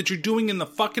point that you're doing in the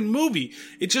fucking movie.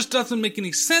 It just doesn't make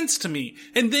any sense to me.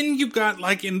 And then you've got,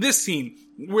 in this scene,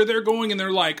 where they're going and they're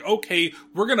okay,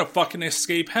 we're gonna fucking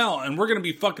escape hell, and we're gonna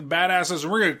be fucking badasses,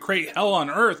 and we're gonna create hell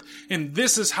on Earth, and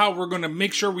this is how we're gonna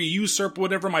make sure we usurp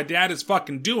whatever my dad is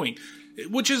fucking doing.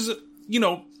 Which is,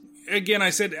 again, I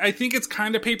said, I think it's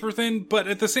kind of paper thin, but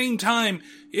at the same time,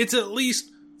 it's at least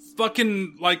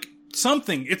fucking,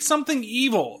 something. It's something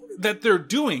evil that they're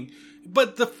doing.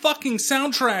 But the fucking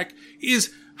soundtrack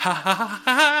is ha ha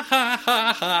ha ha ha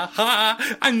ha ha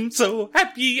ha. I'm so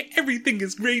happy, everything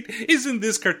is great. Isn't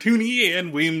this cartoony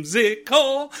and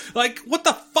whimsical? What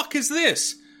the fuck is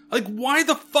this? Why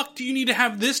the fuck do you need to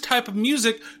have this type of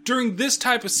music during this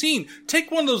type of scene? Take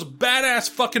one of those badass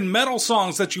fucking metal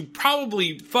songs that you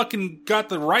probably fucking got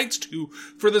the rights to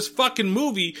for this fucking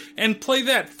movie and play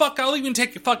that. Fuck, I'll even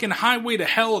take a fucking Highway to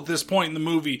Hell at this point in the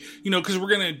movie, because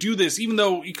we're gonna do this, even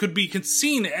though it could be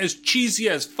seen as cheesy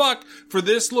as fuck for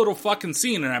this little fucking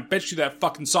scene, and I bet you that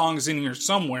fucking song is in here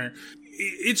somewhere.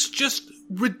 It's just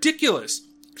ridiculous.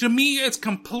 To me, it's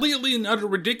completely and utter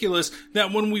ridiculous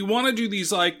that when we want to do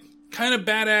these, kind of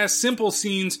badass, simple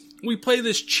scenes, we play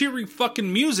this cheery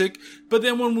fucking music, but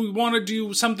then when we want to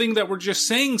do something that we're just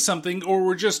saying something, or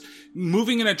we're just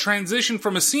moving in a transition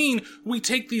from a scene, we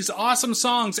take these awesome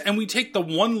songs and we take the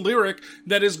one lyric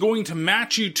that is going to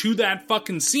match you to that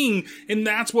fucking scene, and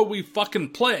that's what we fucking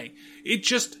play.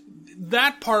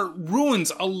 That part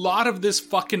ruins a lot of this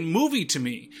fucking movie to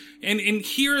me. And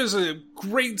here is a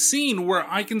great scene where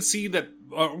I can see that,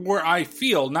 where I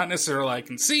feel, not necessarily I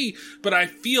can see, but I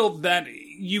feel that,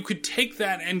 you could take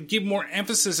that and give more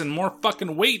emphasis and more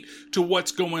fucking weight to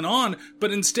what's going on,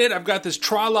 but instead I've got this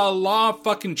tra-la-la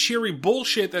fucking cheery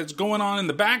bullshit that's going on in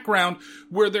the background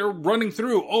where they're running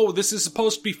through, oh, this is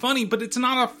supposed to be funny, but it's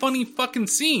not a funny fucking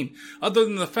scene, other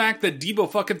than the fact that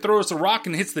Debo fucking throws a rock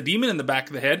and hits the demon in the back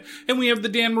of the head, and we have the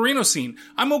Dan Marino scene.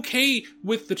 I'm okay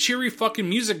with the cheery fucking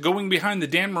music going behind the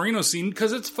Dan Marino scene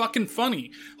because it's fucking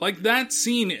funny. Like, that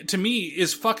scene, to me,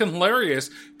 is fucking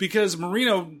hilarious because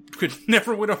Marino could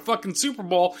never win a fucking Super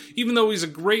Bowl, even though he's a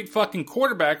great fucking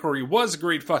quarterback, or he was a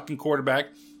great fucking quarterback.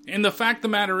 And the fact of the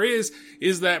matter is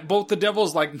that both the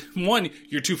Devils, like, one,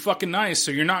 you're too fucking nice,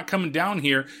 so you're not coming down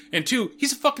here, and two,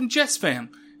 he's a fucking Jets fan.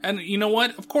 And you know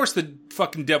what? Of course the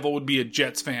fucking Devil would be a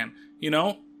Jets fan, you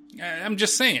know? I'm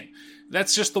just saying.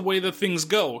 That's just the way that things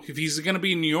go. If he's going to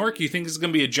be in New York, you think he's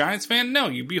going to be a Giants fan? No,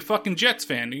 you'd be a fucking Jets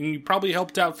fan. And you probably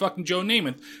helped out fucking Joe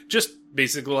Namath. Just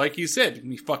basically like he said.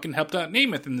 He fucking helped out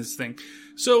Namath in this thing.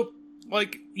 So,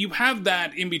 like, you have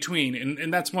that in between.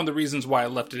 And that's one of the reasons why I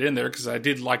left it in there, because I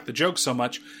did like the joke so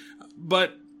much.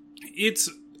 But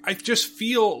I just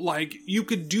feel like you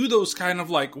could do those kind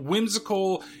of like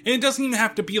whimsical, and it doesn't even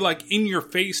have to be like in your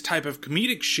face type of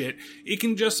comedic shit. It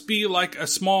can just be like a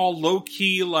small low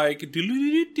key like I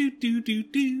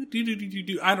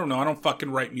don't know. I don't fucking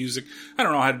write music. I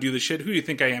don't know how to do this shit. Who do you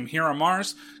think I am? Here on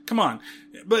Mars? Come on.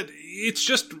 But it's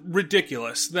just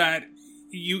ridiculous that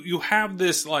you have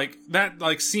this, like, that,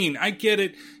 like, scene. I get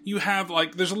it. You have,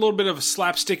 like, there's a little bit of a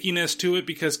slapstickiness to it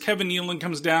because Kevin Nealon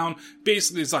comes down.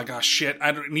 Basically, it's like, oh, shit,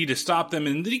 I don't need to stop them.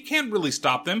 And he can't really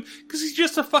stop them because he's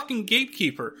just a fucking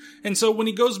gatekeeper. And so when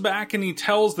he goes back and he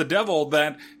tells the Devil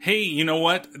that, hey, you know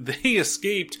what? They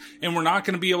escaped and we're not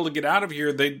going to be able to get out of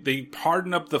here. They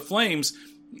harden up the flames.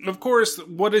 Of course,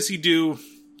 what does he do?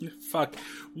 Fuck.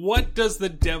 What does the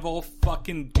Devil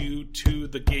fucking do to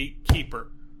the gatekeeper?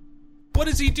 What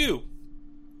does he do?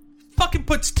 Fucking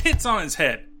puts tits on his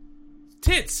head.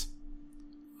 Tits.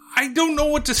 I don't know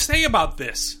what to say about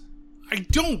this. I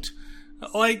don't.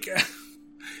 Like,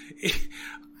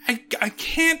 I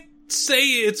can't say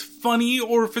it's funny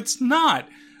or if it's not.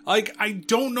 Like, I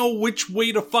don't know which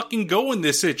way to fucking go in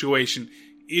this situation.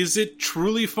 Is it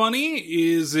truly funny?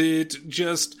 Is it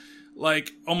just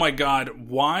like, oh my god,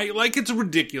 why? Like, it's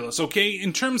ridiculous, okay?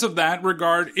 In terms of that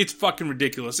regard, it's fucking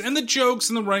ridiculous. And the jokes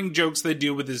and the running jokes they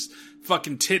do with his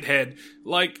fucking tit head,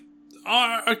 like,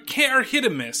 are hit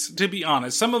and miss, to be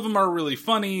honest. Some of them are really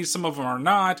funny, some of them are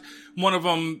not. One of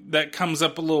them that comes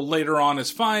up a little later on is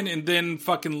fine, and then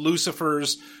fucking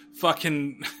Lucifer's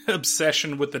fucking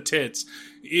obsession with the tits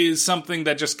is something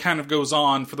that just kind of goes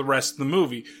on for the rest of the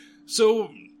movie.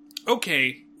 So,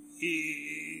 okay,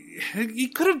 he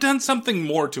could have done something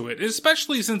more to it,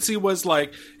 especially since he was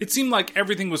like, it seemed like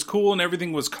everything was cool and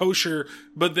everything was kosher,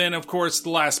 but then, of course, the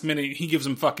last minute, he gives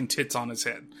him fucking tits on his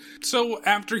head. So,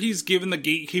 after he's given the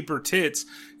gatekeeper tits,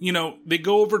 you know, they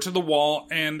go over to the wall,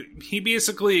 and he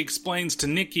basically explains to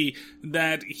Nicky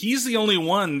that he's the only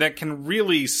one that can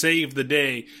really save the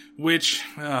day, which,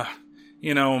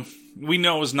 you know, we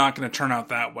know is not going to turn out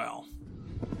that well.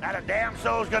 Not a damn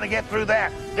soul's gonna get through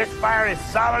that. This fire is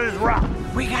solid as rock.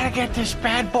 We gotta get this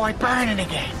bad boy burning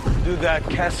again. To do that,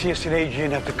 Cassius and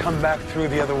Adrian have to come back through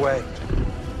the other way.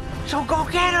 So go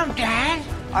get him, Dad.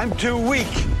 I'm too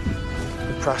weak.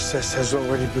 The process has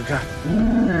already begun.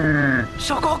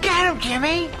 So go get him,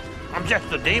 Jimmy. I'm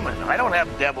just a demon. I don't have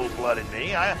devil blood in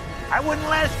me. I wouldn't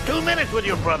last 2 minutes with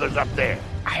your brothers up there.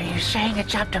 Are you saying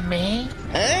it's up to me?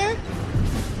 Huh?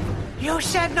 You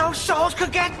said no souls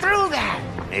could get through that.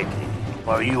 Nicky,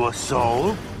 are you a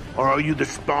soul, or are you the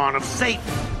spawn of Satan?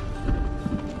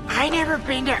 I never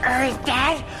been to Earth,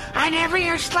 Dad. I never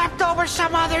even slept over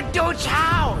some other dude's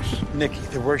house. Nicky,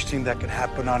 the worst thing that can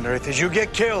happen on Earth is you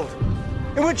get killed.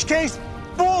 In which case,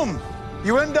 boom,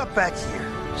 you end up back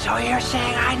here. So you're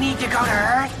saying I need to go to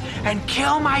Earth and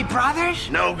kill my brothers?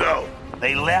 No go.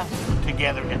 They left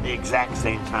together at the exact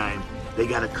same time. They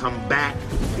gotta come back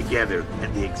together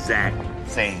at the exact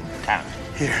same time.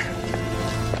 Here.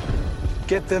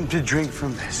 Get them to drink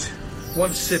from this.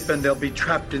 One sip and they'll be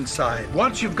trapped inside.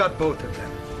 Once you've got both of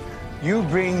them, you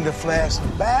bring the flask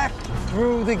back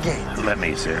through the gate. Let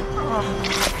me, sir.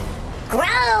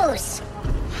 Gross!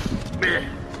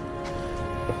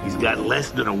 He's got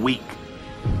less than a week.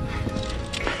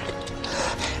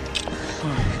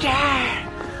 Dad,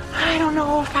 I don't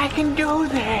know if I can do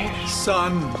this.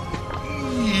 Son,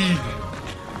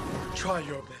 try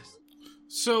your best.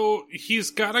 So, he's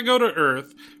gotta go to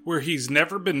Earth, where he's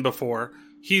never been before.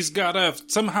 He's gotta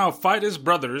somehow fight his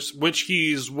brothers, which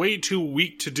he's way too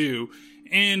weak to do.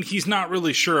 and he's not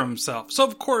really sure himself. So,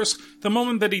 of course, the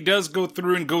moment that he does go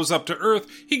through and goes up to Earth,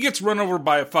 he gets run over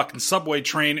by a fucking subway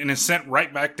train and is sent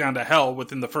right back down to hell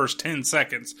within the first 10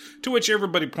 seconds, to which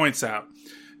everybody points out.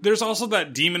 There's also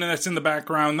that demon that's in the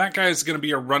background. That guy is going to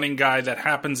be a running guy that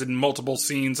happens in multiple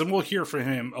scenes, and we'll hear from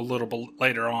him a little bit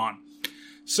later on.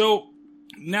 So,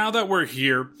 now that we're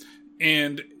here,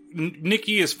 and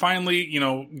Nicky has finally,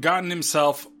 gotten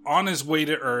himself on his way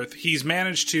to Earth, he's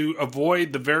managed to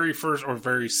avoid the very first or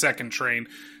very second train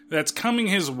that's coming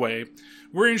his way.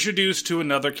 We're introduced to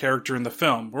another character in the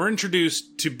film. We're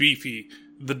introduced to Beefy,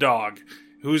 the dog,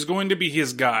 who's going to be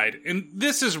his guide. And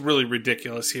this is really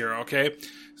ridiculous here, okay?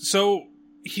 So,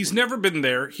 he's never been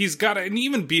there. He's got to, and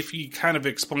even Beefy kind of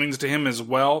explains to him as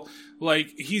well,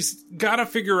 like, he's got to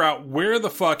figure out where the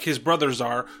fuck his brothers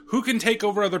are, who can take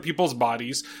over other people's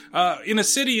bodies, in a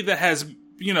city that has,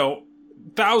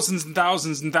 thousands and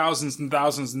thousands and thousands and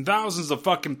thousands and thousands of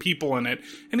fucking people in it,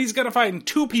 and he's got to find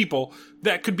two people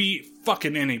that could be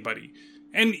fucking anybody.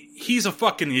 And he's a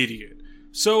fucking idiot.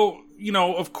 So,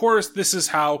 of course, this is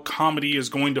how comedy is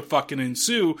going to fucking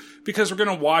ensue, because we're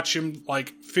going to watch him,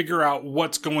 figure out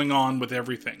what's going on with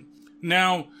everything.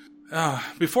 Now,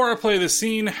 before I play this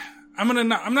scene, I'm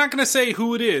not gonna say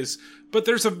who it is, but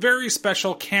there's a very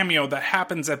special cameo that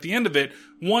happens at the end of it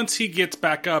once he gets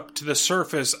back up to the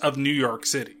surface of New York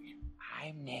City.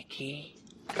 I'm Nicky.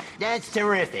 That's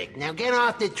terrific. Now get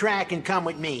off the track and come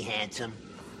with me, handsome.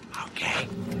 Okay.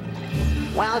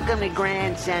 Welcome to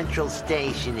Grand Central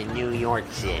Station in New York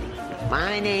City.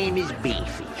 My name is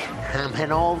Beefy. I'm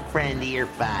an old friend of your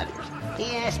father's.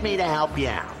 He asked me to help you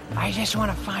out. I just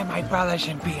want to find my brothers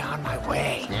and be on my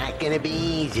way. Not gonna be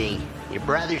easy. Your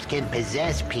brothers can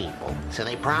possess people, so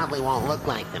they probably won't look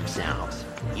like themselves.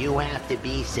 You have to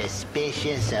be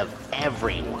suspicious of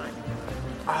everyone.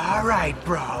 All right,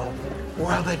 bro.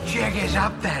 Well, the jig is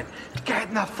up then. Get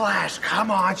in the flask.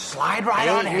 Come on, slide right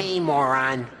on in. Ain't me,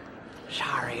 moron.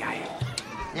 Sorry,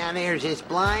 Now there's this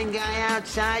blind guy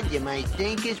outside you might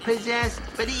think is possessed,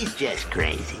 but he's just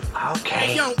crazy.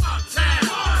 Okay. Yo,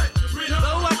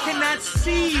 though I cannot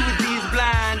see with these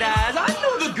blind eyes, I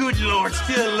know the good Lord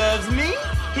still loves me.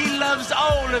 He loves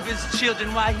all of his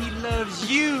children while he loves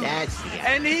you. That's the guy.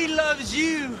 And he loves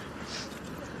you.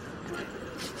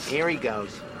 Here he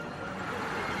goes.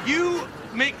 You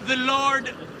make the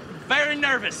Lord very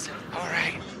nervous. All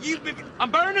right.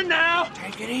 I'm burning now.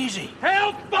 Take it easy.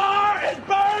 Hellfire is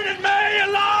burning me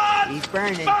alive. He's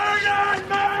burning. Burning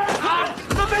me.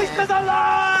 The beast is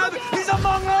alive. He's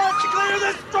among us. Clear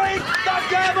the street. The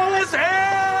devil is here.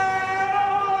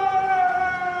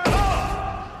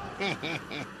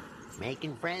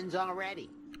 Making friends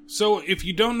already. So, if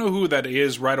you don't know who that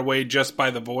is right away just by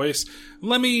the voice,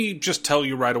 let me just tell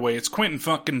you right away, it's Quentin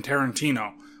fucking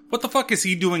Tarantino. What the fuck is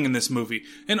he doing in this movie?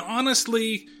 And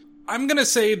honestly, I'm gonna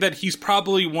say that he's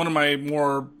probably one of my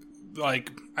more, I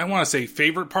want to say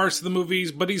favorite parts of the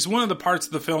movies, but he's one of the parts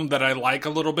of the film that I like a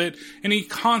little bit, and he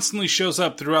constantly shows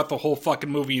up throughout the whole fucking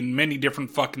movie in many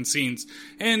different fucking scenes.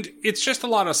 And it's just a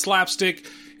lot of slapstick,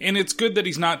 and it's good that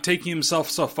he's not taking himself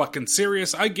so fucking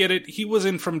serious. I get it. He was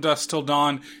in From Dusk Till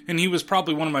Dawn, and he was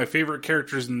probably one of my favorite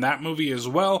characters in that movie as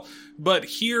well. But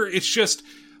here, it's just,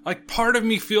 part of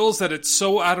me feels that it's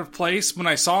so out of place. When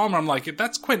I saw him, I'm like,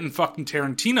 that's Quentin fucking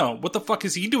Tarantino. What the fuck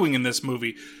is he doing in this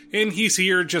movie? And he's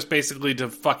here just basically to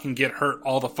fucking get hurt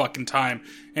all the fucking time,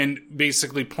 and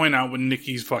basically point out when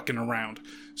Nicky's fucking around.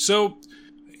 So,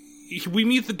 we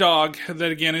meet the dog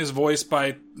that again is voiced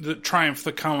by the Triumph,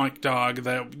 the comic dog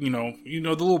that, the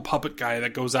little puppet guy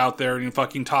that goes out there and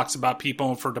fucking talks about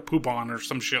people for to poop on or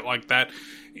some shit like that.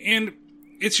 And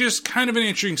it's just kind of an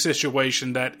interesting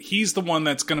situation that he's the one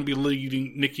that's going to be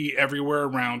leading Nicky everywhere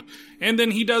around. And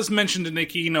then he does mention to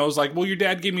Nicky, well, your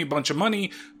dad gave me a bunch of money,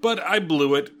 but I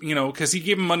blew it, because he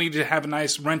gave him money to have a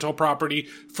nice rental property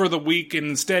for the week, and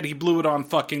instead he blew it on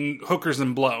fucking hookers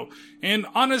and blow. And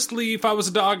honestly, if I was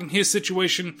a dog in his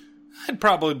situation, I'd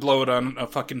probably blow it on a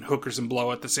fucking hookers and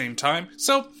blow at the same time.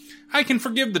 So, I can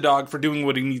forgive the dog for doing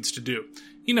what he needs to do.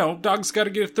 Dogs gotta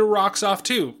get their rocks off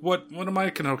too. What am I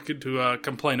to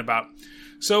complain about?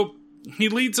 So, he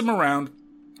leads them around.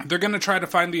 They're gonna try to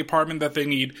find the apartment that they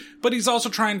need, but he's also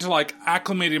trying to,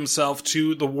 acclimate himself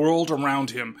to the world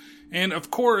around him. And, of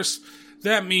course,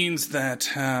 that means that,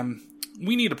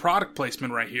 we need a product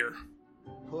placement right here.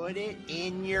 Put it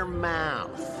in your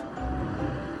mouth.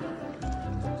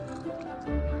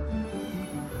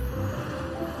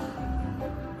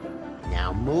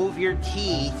 Now move your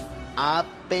teeth up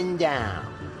and down.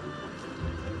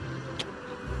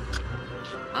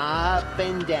 Up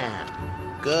and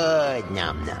down. Good,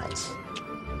 numbnuts.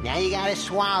 Now you gotta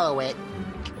swallow it.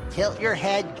 tilt your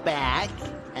head back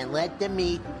and let the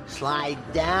meat slide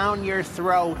down your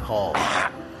throat hole.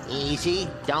 Easy,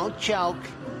 don't choke.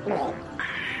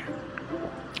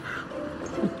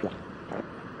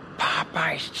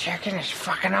 Popeye's chicken is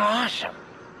fucking awesome.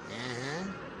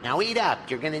 Now eat up.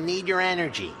 You're gonna need your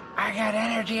energy. I got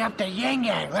energy up to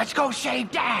yin-yang. Let's go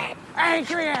save Dad.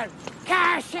 Adrian,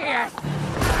 Cassius.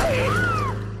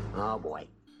 Oh, boy.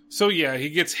 So yeah, he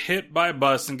gets hit by a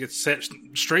bus and gets set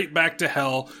straight back to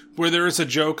hell, where there is a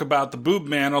joke about the boob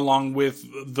man along with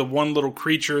the one little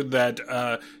creature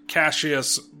that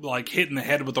Cassius like hit in the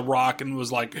head with a rock and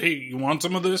was like, hey, you want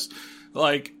some of this?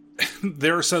 Like,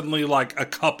 they're suddenly like a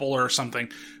couple or something.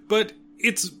 But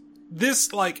it's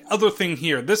this like other thing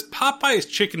here, this Popeye's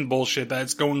chicken bullshit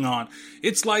that's going on.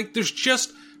 It's like there's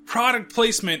just product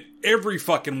placement every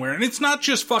fucking where. And it's not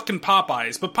just fucking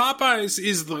Popeyes, but Popeyes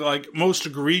is the like most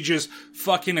egregious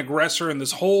fucking aggressor in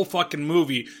this whole fucking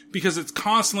movie because it's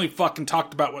constantly fucking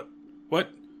talked about what?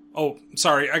 Oh,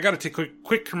 sorry, I gotta take a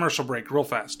quick commercial break real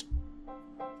fast.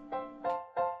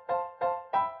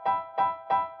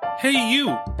 Hey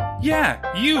you!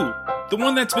 Yeah, you! The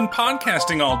one that's been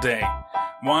podcasting all day.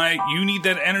 Why, you need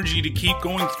that energy to keep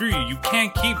going through you. You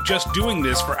can't keep just doing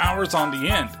this for hours on the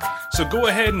end. So go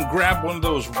ahead and grab one of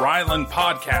those Ryland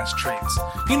podcast treats.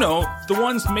 You know, the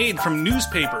ones made from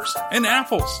newspapers and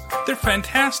apples. They're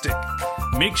fantastic.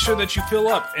 Make sure that you fill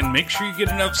up and make sure you get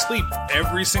enough sleep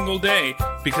every single day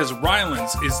because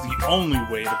Ryland's is the only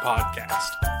way to podcast.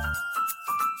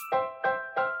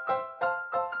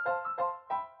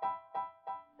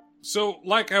 So,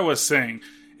 like I was saying,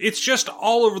 it's just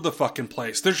all over the fucking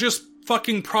place. There's just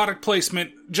fucking product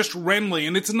placement just randomly,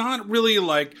 and it's not really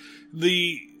like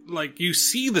you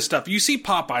see the stuff. You see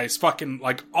Popeyes fucking,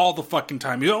 like, all the fucking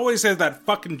time. He always has that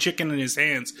fucking chicken in his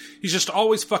hands. He's just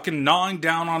always fucking gnawing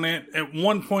down on it at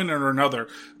one point or another.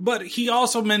 But he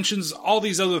also mentions all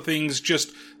these other things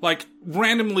just, like,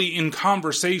 randomly in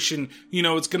conversation. You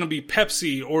know, it's gonna be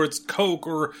Pepsi, or it's Coke,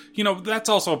 or, you know, that's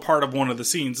also a part of one of the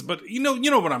scenes. But, you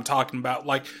know what I'm talking about.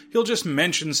 Like, he'll just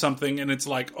mention something, and it's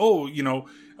like, oh, you know,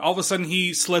 all of a sudden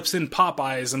he slips in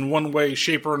Popeyes in one way,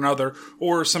 shape, or another,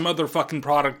 or some other fucking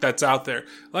product that's out there.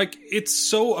 Like, it's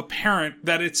so apparent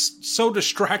that it's so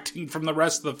distracting from the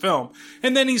rest of the film.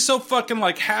 And then he's so fucking,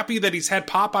 like, happy that he's had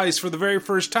Popeyes for the very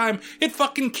first time, it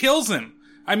fucking kills him.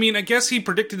 I mean, I guess he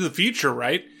predicted the future,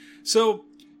 right? So,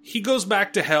 he goes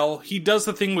back to hell, he does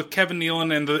the thing with Kevin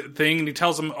Nealon and the thing, and he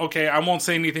tells him, okay, I won't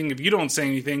say anything if you don't say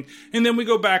anything, and then we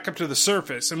go back up to the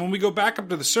surface, and when we go back up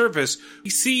to the surface, we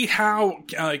see how,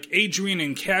 like, Adrian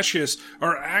and Cassius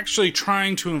are actually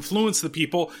trying to influence the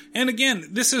people, and again,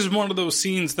 this is one of those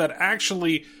scenes that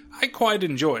actually I quite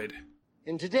enjoyed.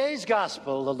 In today's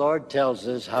gospel, the Lord tells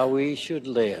us how we should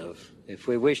live if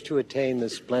we wish to attain the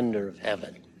splendor of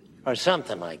heaven, or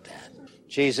something like that.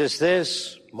 Jesus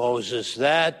this, Moses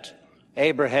that,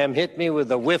 Abraham hit me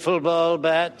with a wiffle ball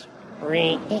bat.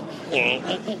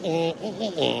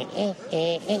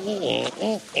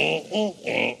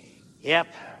 Yep,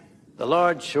 the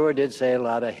Lord sure did say a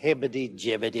lot of hibbity,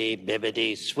 jibbity,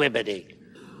 bibbity, swibbity.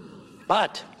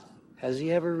 But has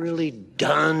he ever really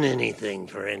done anything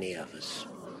for any of us?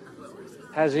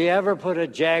 Has he ever put a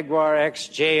Jaguar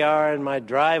XJR in my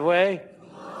driveway?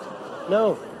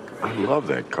 No. I love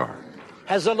that car.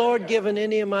 Has the Lord given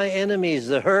any of my enemies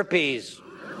the herpes?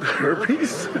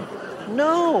 Herpes?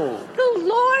 No. The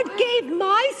Lord gave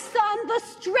my son the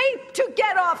strength to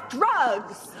get off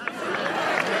drugs.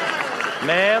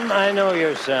 Ma'am, I know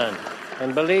your son.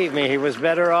 And believe me, he was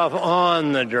better off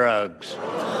on the drugs.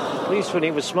 At least when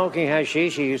he was smoking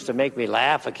hashish, he used to make me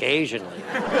laugh occasionally.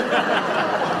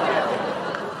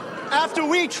 After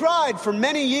we tried for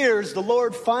many years, the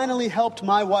Lord finally helped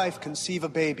my wife conceive a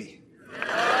baby.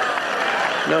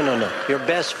 No. Your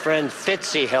best friend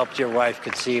Fitzy helped your wife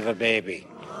conceive a baby.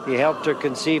 He helped her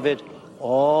conceive it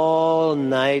all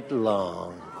night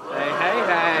long.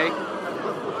 Hey.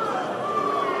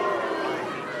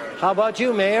 How about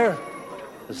you, Mayor?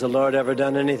 Has the Lord ever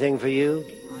done anything for you?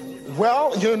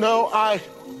 Well, you know, I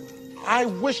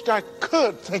wished I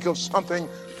could think of something,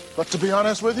 but to be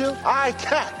honest with you, I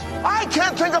can't. I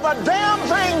can't think of a damn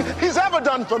thing he's ever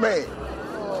done for me.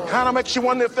 Kind of makes you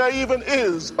wonder if there even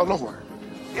is a Lord.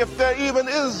 If there even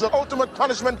is the ultimate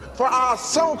punishment for our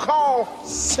so-called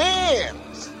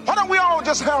sins. Why don't we all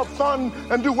just have fun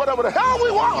and do whatever the hell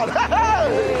we want?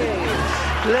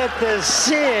 Hey! Let the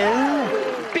sin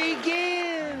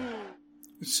begin.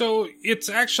 So it's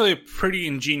actually a pretty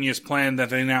ingenious plan that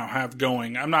they now have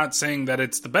going. I'm not saying that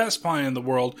it's the best plan in the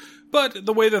world, but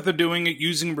the way that they're doing it,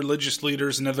 using religious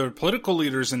leaders and other political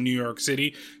leaders in New York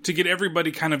City to get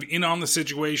everybody kind of in on the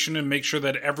situation and make sure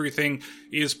that everything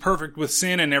is perfect with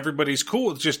sin and everybody's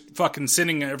cool with just fucking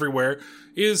sinning everywhere,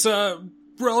 is a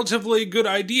relatively good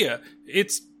idea.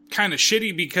 It's kind of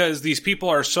shitty because these people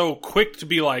are so quick to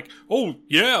be like, oh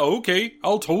yeah, okay,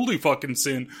 I'll totally fucking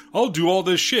sin. I'll do all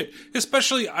this shit.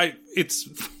 Especially, it's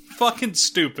fucking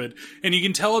stupid, and you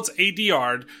can tell it's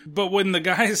ADR'd, but when the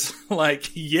guy's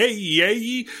like,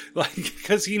 yay, like,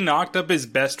 because he knocked up his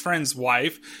best friend's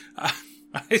wife,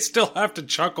 I still have to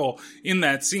chuckle in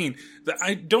that scene.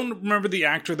 I don't remember the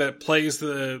actor that plays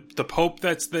the Pope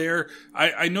that's there.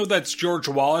 I know that's George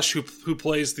Wallace, who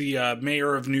plays the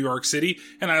mayor of New York City,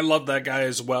 and I love that guy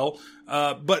as well.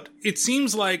 But it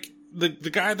seems like the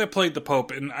guy that played the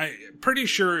Pope, and I'm pretty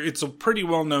sure it's a pretty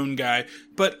well-known guy,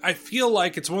 but I feel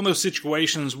like it's one of those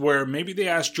situations where maybe they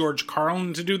asked George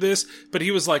Carlin to do this, but he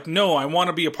was like, no, I want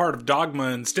to be a part of Dogma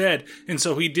instead, and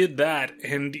so he did that,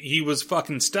 and he was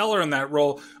fucking stellar in that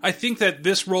role. I think that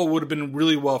this role would have been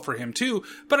really well for him too,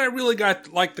 but I really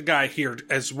got like the guy here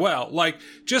as well. Like,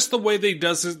 just the way that he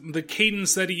does it, the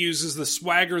cadence that he uses, the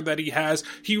swagger that he has,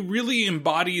 he really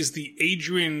embodies the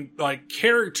Adrian, like,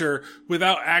 character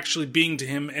without actually being to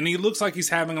him, and he looks like he's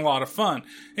having a lot of fun.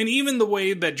 And even the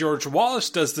way that George Wallace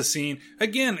does the scene,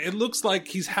 again, it looks like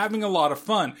he's having a lot of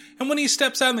fun. And when he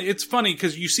steps out, it's funny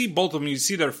because you see both of them, you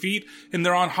see their feet, and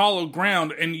they're on hollow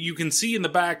ground, and you can see in the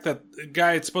back that the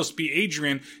guy it's supposed to be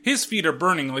Adrian, his feet are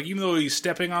burning. Like, even though he's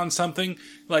stepping on something,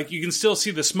 like, you can still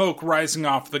see the smoke rising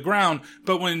off the ground.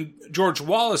 But when George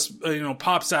Wallace,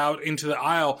 pops out into the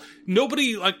aisle,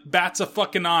 nobody, like, bats a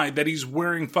fucking eye that he's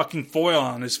wearing fucking foil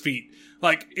on his feet.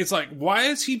 Like, it's like, why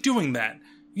is he doing that?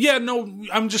 Yeah, no,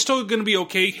 I'm just still gonna be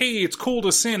okay. Hey, it's cool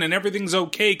to sin and everything's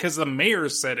okay because the mayor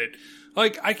said it.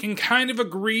 Like, I can kind of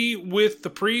agree with the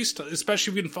priest,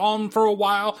 especially if you've been following him for a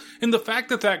while, and the fact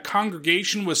that that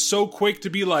congregation was so quick to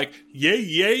be like,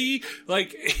 yay,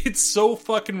 like, it's so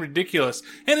fucking ridiculous.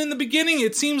 And in the beginning,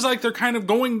 it seems like they're kind of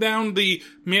going down the,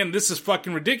 man, this is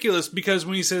fucking ridiculous, because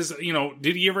when he says,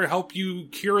 did he ever help you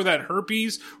cure that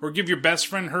herpes, or give your best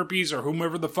friend herpes, or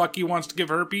whomever the fuck he wants to give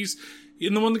herpes,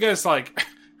 and the one the guy's like,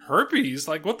 herpes?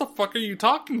 Like, what the fuck are you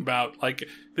talking about? Like,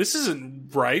 this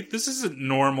isn't right. This isn't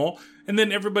normal. And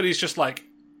then everybody's just like,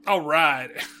 all right.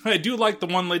 I do like the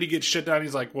one lady gets shit down.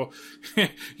 He's like, well,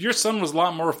 your son was a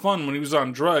lot more fun when he was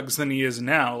on drugs than he is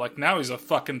now. Like, now he's a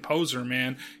fucking poser,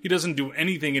 man. He doesn't do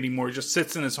anything anymore. He just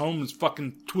sits in his home and is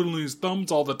fucking twiddling his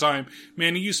thumbs all the time.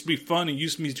 Man, he used to be fun. He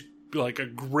used to be like a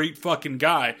great fucking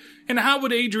guy. And how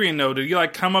would Adrian know? Did he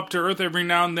like come up to Earth every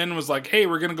now and then and was like, hey,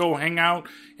 we're gonna go hang out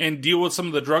and deal with some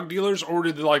of the drug dealers? Or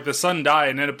did like the son die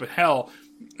and end up in hell?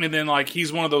 And then like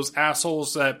he's one of those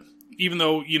assholes that even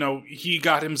though, he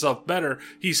got himself better,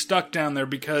 he's stuck down there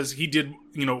because he did,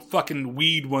 fucking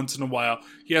weed once in a while.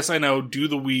 Yes, I know, do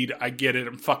the weed. I get it.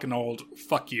 I'm fucking old.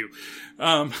 Fuck you.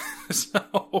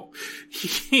 So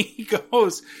he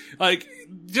goes, like,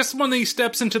 just when he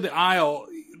steps into the aisle,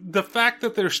 the fact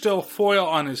that there's still foil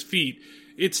on his feet,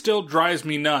 it still drives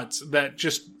me nuts that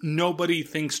just nobody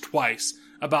thinks twice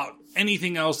about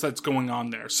anything else that's going on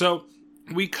there. So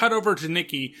we cut over to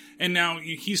Nicky, and now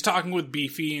he's talking with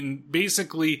Beefy, and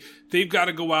basically they've got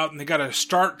to go out and they got to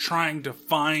start trying to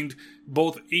find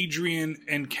both Adrian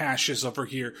and Cassius over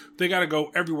here. They got to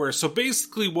go everywhere. So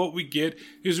basically what we get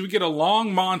is we get a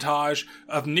long montage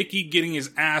of Nicky getting his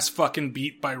ass fucking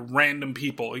beat by random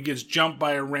people. He gets jumped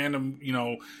by a random,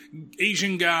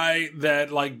 Asian guy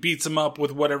that like beats him up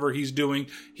with whatever he's doing.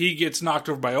 He gets knocked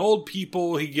over by old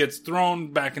people. He gets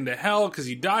thrown back into hell because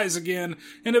he dies again.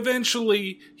 And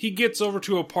eventually he gets over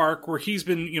to a park where he's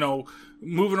been,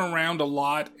 moving around a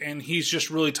lot, and he's just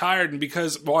really tired. And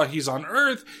because while he's on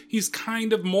Earth, he's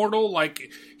kind of mortal.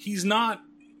 Like, he's not,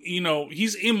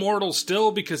 he's immortal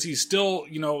still because he's still,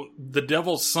 the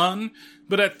devil's son.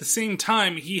 But at the same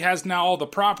time, he has now all the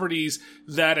properties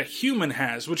that a human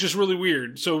has, which is really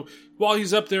weird. So while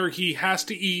he's up there, he has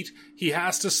to eat, he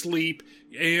has to sleep,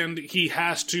 and he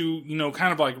has to,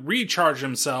 kind of like recharge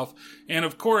himself. And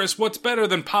of course, what's better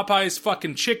than Popeye's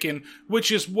fucking chicken,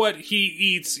 which is what he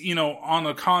eats, on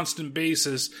a constant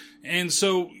basis. And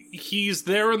so he's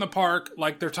there in the park,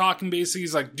 like they're talking basically.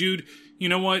 He's like, dude, you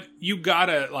know what? You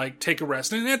gotta like take a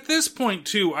rest. And at this point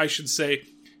too, I should say,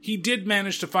 he did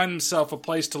manage to find himself a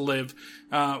place to live,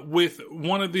 with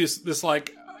one of this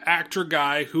like actor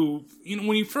guy who,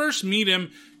 when you first meet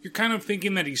him, you're kind of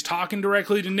thinking that he's talking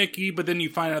directly to Nicky, but then you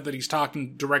find out that he's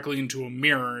talking directly into a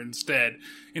mirror instead,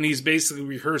 and he's basically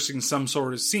rehearsing some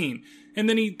sort of scene. And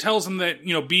then he tells him that,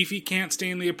 you know, Beefy can't stay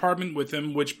in the apartment with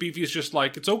him, which Beefy is just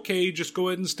like, it's okay, just go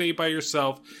ahead and stay by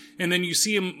yourself. And then you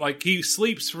see him, like, he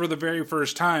sleeps for the very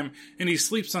first time, and he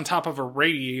sleeps on top of a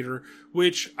radiator,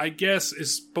 which I guess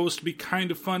is supposed to be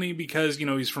kind of funny because, you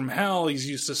know, he's from hell, he's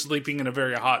used to sleeping in a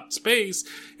very hot space,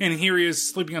 and here he is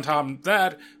sleeping on top of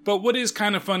that. But what is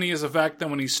kind of funny is the fact that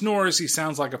when he snores, he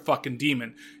sounds like a fucking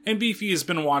demon. And Beefy has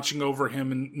been watching over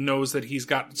him and knows that he's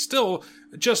got still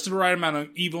just the right amount of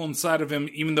evil inside of him,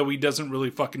 even though he doesn't really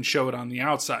fucking show it on the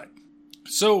outside.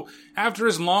 So, after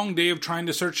his long day of trying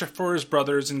to search for his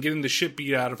brothers and getting the shit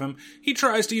beat out of him, he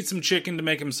tries to eat some chicken to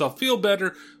make himself feel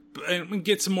better and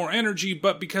get some more energy,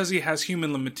 but because he has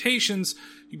human limitations,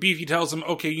 Beefy tells him,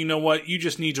 okay, you know what, you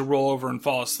just need to roll over and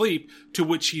fall asleep, to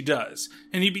which he does.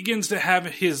 And he begins to have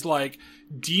his, like,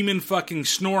 demon fucking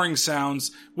snoring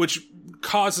sounds, which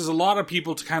causes a lot of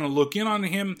people to kind of look in on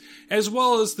him, as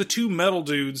well as the two metal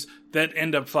dudes that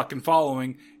end up fucking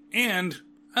following, and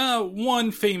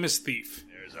one famous thief.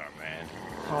 There's our man.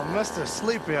 Oh, Mr.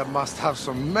 Sleepyhead must have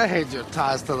some major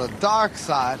ties to the dark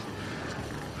side.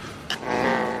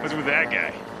 What's with that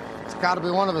guy? It's got to be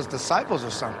one of his disciples or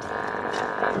something.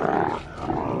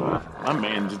 My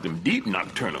man's them deep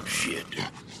nocturnal shit.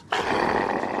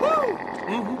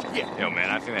 Mm-hmm. Yeah. Yo, man,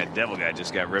 I think that devil guy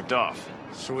just got ripped off.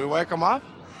 Should we wake him up?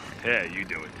 Yeah, you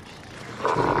do it.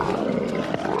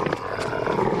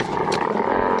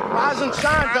 Rise and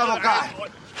shine, devil guy.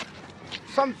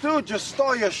 Some dude just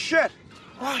stole your shit.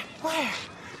 What? Where?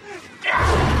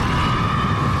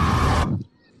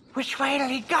 Which way did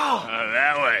he go?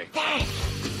 That way. Thanks.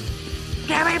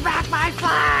 Give me back my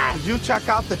flag! Did you check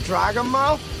out the dragon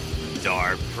mouth?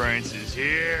 Dark Prince is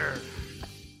here.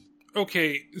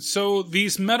 Okay, so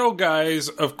these metal guys,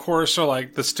 of course, are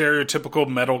like the stereotypical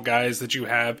metal guys that you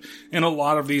have in a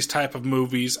lot of these type of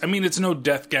movies. I mean, it's no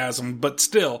Deathgasm, but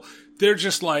still, they're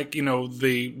just like, you know,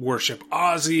 they worship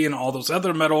Ozzy and all those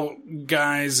other metal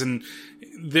guys, and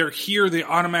they're here, they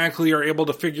automatically are able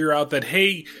to figure out that,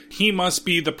 hey, he must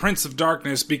be the Prince of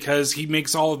Darkness because he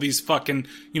makes all of these fucking,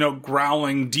 you know,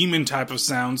 growling demon type of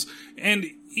sounds. And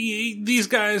these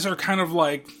guys are kind of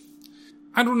like,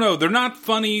 I don't know, they're not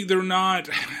funny, they're not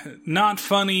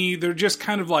funny, they're just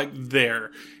kind of like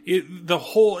there.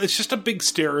 It's just a big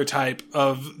stereotype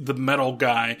of the metal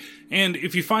guy. And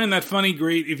if you find that funny,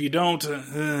 great. If you don't,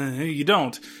 you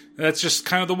don't. That's just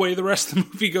kind of the way the rest of the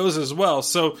movie goes as well.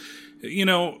 So, you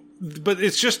know, but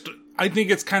it's just, I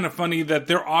think it's kind of funny that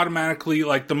they're automatically,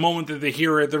 like, the moment that they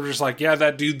hear it, they're just like, yeah,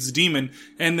 that dude's a demon.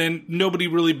 And then nobody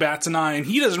really bats an eye. And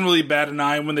he doesn't really bat an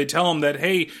eye when they tell him that,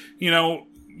 hey, you know,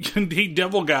 hey,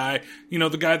 devil guy, you know,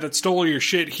 the guy that stole your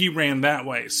shit, he ran that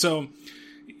way. So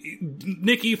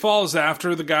Nicky follows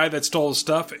after the guy that stole his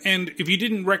stuff, and if you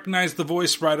didn't recognize the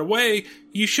voice right away,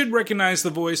 you should recognize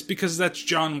the voice because that's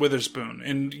John Witherspoon,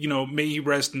 and, you know, may he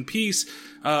rest in peace.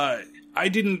 I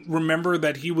didn't remember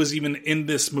that he was even in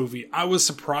this movie. I was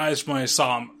surprised when I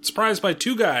saw him. Surprised by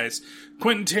two guys,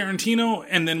 Quentin Tarantino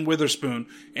and then Witherspoon.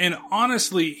 And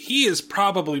honestly, he is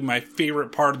probably my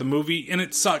favorite part of the movie, and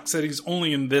it sucks that he's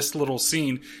only in this little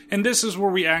scene. And this is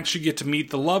where we actually get to meet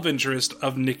the love interest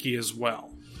of Nicky as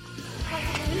well.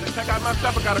 Check out my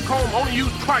stuff. I got a comb only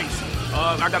used twice.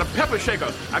 I got a pepper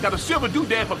shaker. I got a silver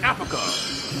doodad from Africa.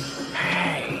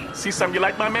 Hey. See something you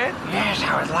like, my man? Yes,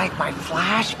 I would like my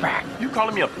flashback. You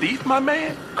calling me a thief, my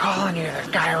man? Calling you the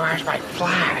guy who has my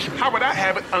flash. How would I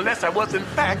have it unless I was in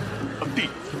fact a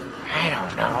thief? I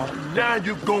don't know. Now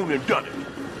you've gone and done it.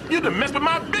 You done messed with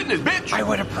my business, bitch. I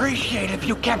would appreciate if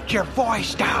you kept your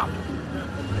voice down.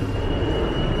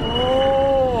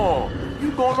 Oh, you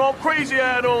going all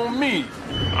crazy-eyed on me.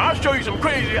 I'll show you some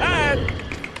crazy-eyed.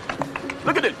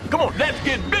 Look at this. Come on, let's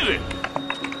get busy.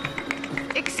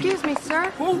 Excuse me,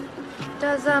 sir. Who?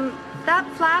 Does, that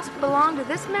flask belong to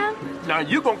this man? Now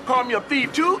you gonna call me a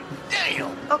thief, too?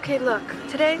 Damn. Okay, look.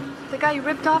 Today, the guy you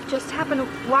ripped off just happened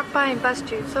to walk by and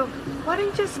bust you, so why don't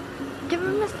you just give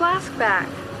him his flask back?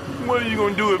 What are you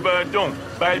gonna do if I don't?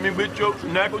 Bite me with your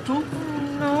knuckle, too?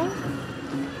 No.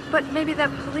 But maybe that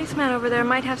policeman over there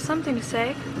might have something to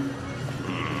say.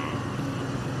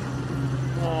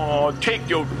 Oh, take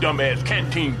your dumb-ass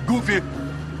canteen, goofy.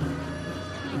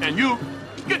 And you,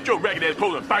 get your ragged-ass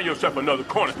clothes and find yourself another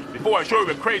corner before I show you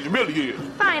what crazy really is.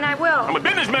 Fine, I will. I'm a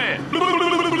businessman.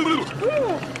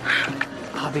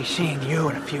 I'll be seeing you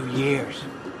in a few years.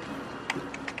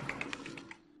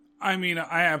 I mean,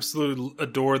 I absolutely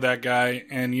adore that guy.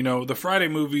 And, you know, the Friday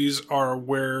movies are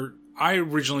where I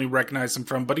originally recognized him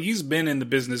from, but he's been in the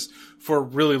business for a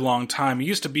really long time. He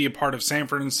used to be a part of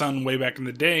Sanford & Son way back in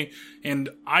the day, and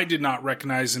I did not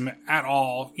recognize him at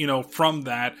all, from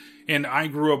that. And I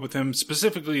grew up with him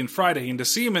specifically in Friday, and to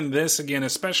see him in this again,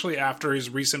 especially after his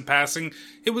recent passing,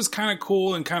 it was kind of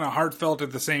cool and kind of heartfelt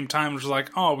at the same time. It was like,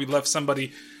 oh, we left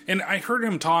somebody. And I heard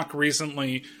him talk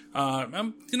recently,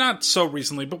 not so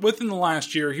recently, but within the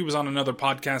last year, he was on another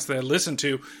podcast that I listened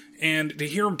to, and to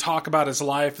hear him talk about his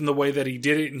life and the way that he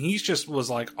did it, and he just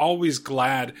was like always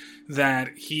glad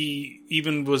that he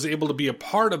even was able to be a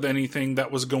part of anything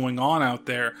that was going on out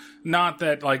there. Not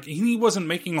that like he wasn't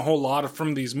making a whole lot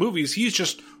from these movies, he's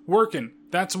just working.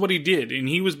 That's what he did, and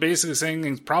he was basically saying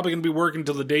he's probably going to be working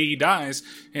till the day he dies,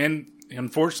 and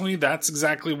unfortunately, that's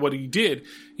exactly what he did,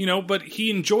 but he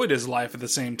enjoyed his life at the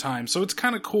same time. So it's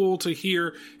kind of cool to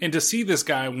hear and to see this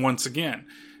guy once again.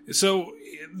 So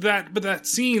that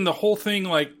scene, the whole thing,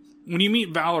 like when you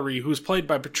meet Valerie, who's played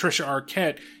by Patricia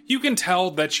Arquette, you can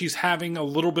tell that she's having a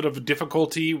little bit of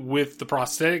difficulty with the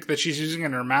prosthetic that she's using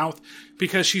in her mouth,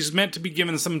 because she's meant to be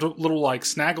given some little like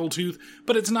snaggletooth,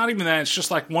 but it's not even that. It's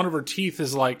just like one of her teeth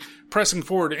is like pressing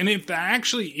forward. And if that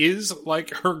actually is like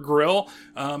her grill,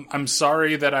 I'm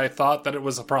sorry that I thought that it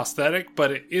was a prosthetic,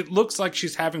 but it looks like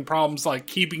she's having problems like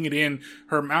keeping it in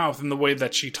her mouth in the way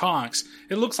that she talks.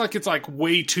 It looks like it's like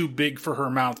way too big for her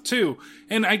mouth too.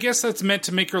 And I guess that's meant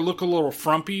to make her look a little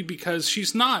frumpy, because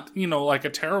she's not, like a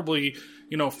terribly,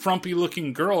 frumpy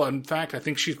looking girl. In fact, I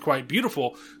think she's quite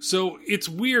beautiful. So it's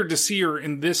weird to see her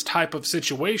in this type of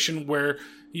situation where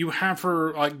you have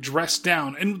her like dressed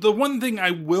down. And the one thing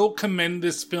I will commend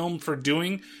this film for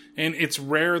doing, and it's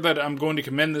rare that I'm going to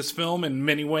commend this film in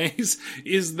many ways,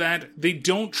 is that they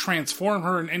don't transform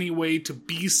her in any way to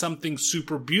be something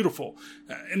super beautiful.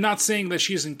 And not saying that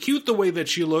she isn't cute the way that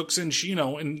she looks, and she, in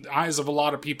the eyes of a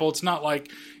lot of people, it's not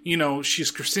like,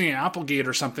 she's Christina Applegate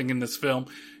or something in this film,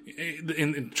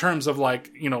 in terms of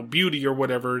like, beauty or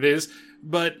whatever it is.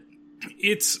 But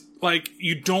it's like,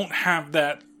 you don't have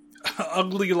that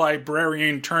ugly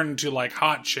librarian turn into like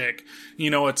hot chick,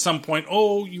 at some point,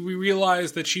 we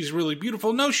realize that she's really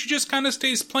beautiful. No, she just kind of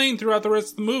stays plain throughout the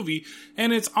rest of the movie,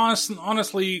 and it's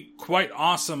honestly quite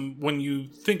awesome when you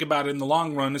think about it in the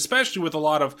long run, especially with a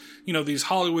lot of, these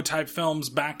Hollywood type films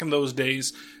back in those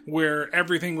days where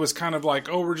everything was kind of like,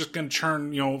 we're just going to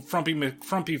turn,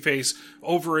 frumpy face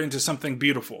over into something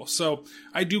beautiful. So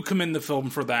I do commend the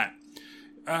film for that.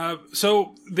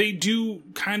 So they do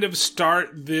kind of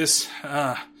start this,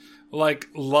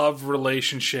 love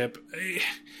relationship.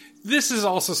 This is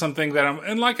also something that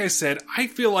and like I said, I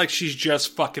feel like she's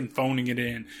just fucking phoning it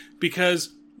in,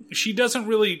 because she doesn't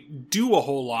really do a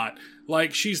whole lot.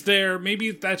 Like, she's there,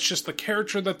 maybe that's just the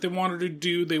character that they wanted to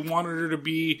do. They wanted her to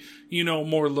be,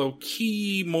 more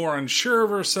low-key, more unsure of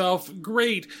herself.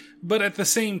 Great. But at the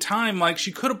same time, like,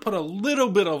 she could have put a little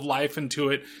bit of life into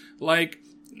it. Like,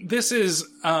 this is,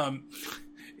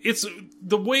 it's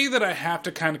the way that I have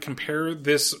to kind of compare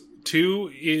this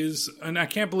to is, and I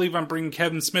can't believe I'm bringing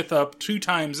Kevin Smith up 2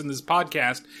 times in this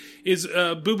podcast, is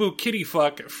Boo Boo Kitty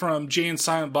Fuck from Jay and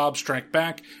Silent Bob Strike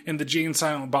Back and the Jay and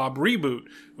Silent Bob reboot.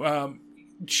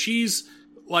 She's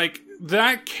like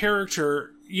that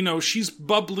character, she's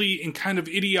bubbly and kind of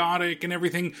idiotic and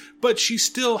everything, but she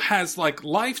still has like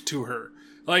life to her.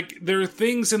 Like, there are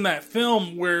things in that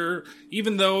film where,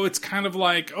 even though it's kind of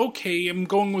like, okay, I'm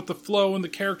going with the flow and the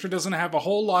character doesn't have a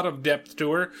whole lot of depth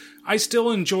to her, I still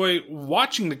enjoy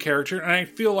watching the character, and I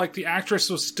feel like the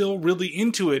actress was still really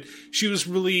into it. She was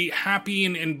really happy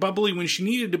and bubbly when she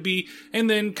needed to be, and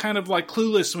then kind of like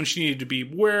clueless when she needed to be.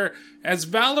 Where, as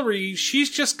Valerie, she's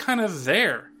just kind of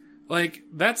there. Like,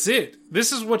 that's it.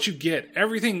 This is what you get.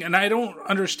 Everything. And I don't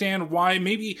understand why.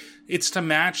 Maybe it's to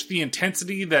match the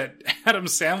intensity that Adam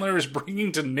Sandler is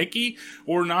bringing to Nicky,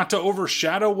 or not to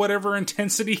overshadow whatever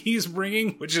intensity he's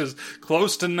bringing, which is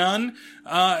close to none.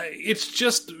 It's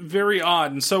just very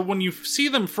odd. And so when you see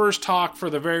them first talk for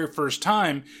the very first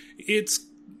time, it's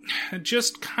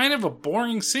just kind of a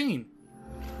boring scene.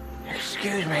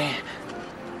 Excuse me.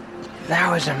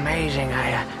 That was amazing.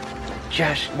 I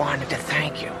just wanted to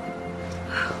thank you.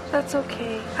 That's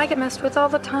okay. I get messed with all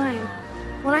the time.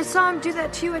 When I saw him do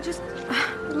that to you, I just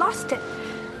lost it.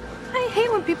 I hate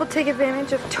when people take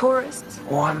advantage of tourists.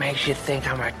 What makes you think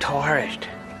I'm a tourist?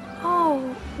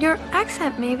 Oh, your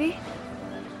accent, maybe.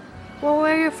 Well,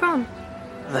 where are you from?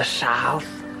 The South.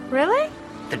 Really?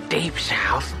 The deep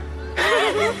South.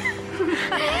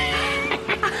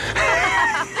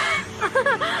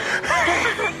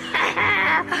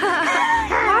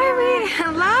 Why are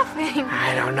we laughing?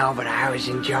 I don't know, but I was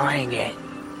enjoying it.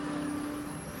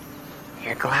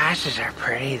 Your glasses are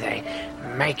pretty. They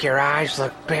Make your eyes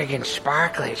look big and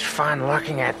sparkly. It's fun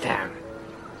looking at them.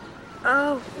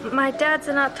 Oh, my dad's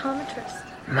an optometrist.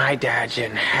 My dad's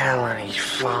in hell and he's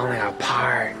falling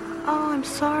apart. Oh, I'm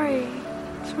sorry.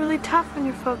 It's really tough when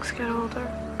your folks get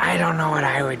older. I don't know what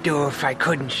I would do if I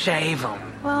couldn't save him.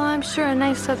 Well, I'm sure a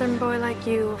nice southern boy like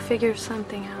you will figure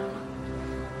something out.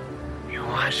 You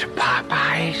want some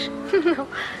Popeyes? No,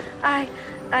 I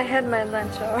had my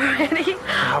lunch already.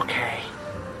 Okay.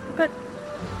 But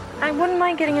I wouldn't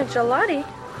mind getting a gelati.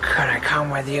 Could I come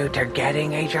with you to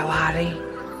getting a gelati?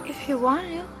 If you want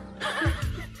to.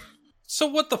 So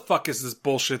what the fuck is this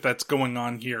bullshit that's going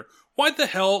on here? Why the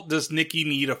hell does Nicky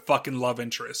need a fucking love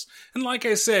interest? And like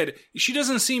I said, she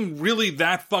doesn't seem really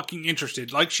that fucking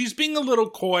interested. Like, she's being a little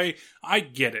coy. I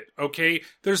get it, okay?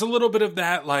 There's a little bit of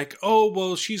that, like, oh,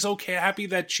 well, she's okay, happy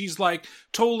that she's, like,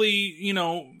 totally, you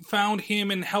know, found him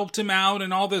and helped him out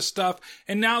and all this stuff.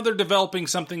 And now they're developing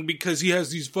something because he has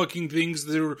these fucking things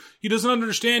that he doesn't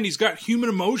understand. He's got human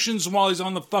emotions while he's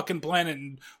on the fucking planet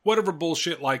and whatever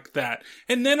bullshit like that.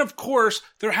 And then, of course,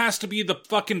 there has to be the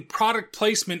fucking product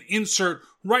placement insert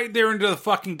right there into the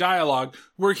fucking dialogue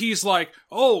where he's like,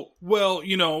 oh, well,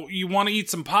 you know, you want to eat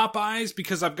some Popeyes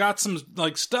because I've got some,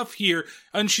 like, stuff here.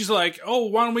 And she's like, oh,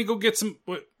 why don't we go get some,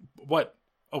 what?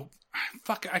 Oh,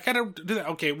 fuck, I gotta do that.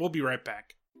 Okay, we'll be right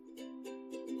back.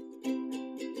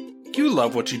 You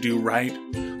love what you do, right?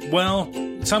 Well,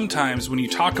 sometimes when you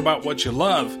talk about what you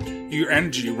love, your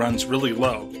energy runs really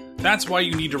low. That's why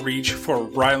you need to reach for a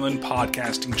Ryland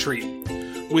podcasting treat.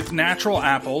 With natural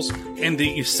apples and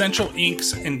the essential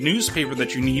inks and newspaper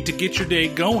that you need to get your day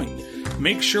going.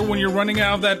 Make sure when you're running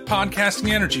out of that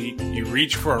podcasting energy, you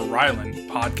reach for a Ryland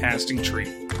podcasting treat.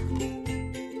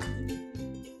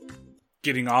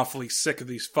 Getting awfully sick of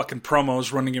these fucking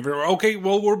promos running everywhere. Okay,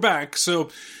 well, we're back. So,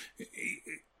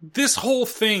 this whole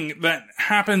thing that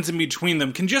happens in between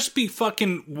them can just be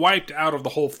fucking wiped out of the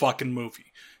whole fucking movie.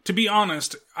 To be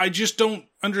honest, I just don't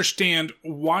understand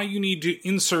why you need to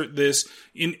insert this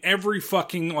in every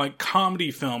fucking, like,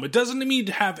 comedy film. It doesn't need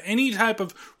to have any type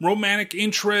of romantic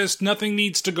interest. Nothing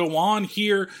needs to go on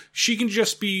here. She can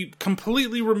just be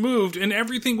completely removed and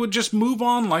everything would just move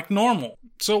on like normal.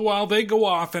 So while they go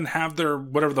off and have their,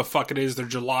 whatever the fuck it is, their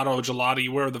gelati,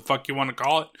 whatever the fuck you want to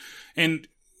call it, and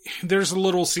there's a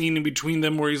little scene in between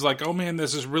them where he's like, oh man,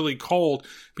 this is really cold,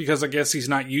 because I guess he's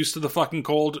not used to the fucking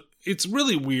cold. It's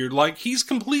really weird. Like, he's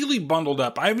completely bundled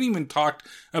up. I haven't even talked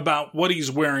about what he's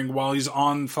wearing while he's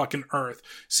on fucking Earth.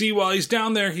 See, while he's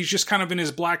down there, he's just kind of in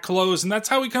his black clothes, and that's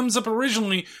how he comes up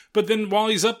originally, but then while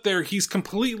he's up there, he's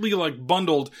completely, like,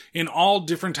 bundled in all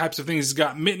different types of things. He's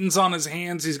got mittens on his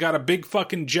hands, he's got a big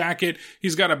fucking jacket,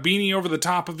 he's got a beanie over the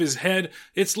top of his head.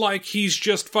 It's like he's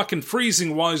just fucking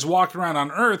freezing while he's walking around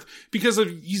on Earth, because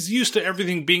he's used to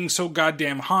everything being so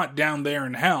goddamn hot down there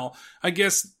in hell. I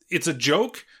guess it's a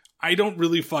joke? I don't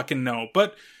really fucking know.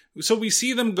 But, so we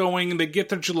see them going, and they get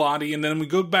their gelati, and then we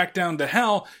go back down to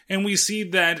hell, and we see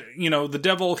that, you know, the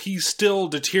devil, he's still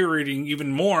deteriorating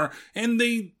even more, and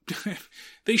they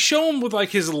show him with, like,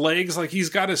 his legs, like, he's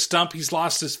got his stump, he's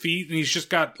lost his feet, and he's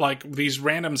just got, like, these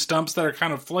random stumps that are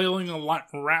kind of flailing a lot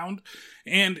around,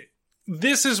 and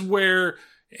this is where,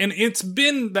 and it's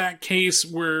been that case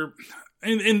where,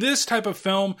 in this type of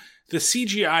film, the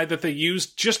CGI that they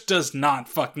used just does not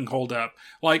fucking hold up.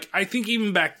 Like, I think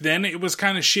even back then it was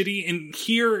kind of shitty, and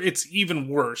here it's even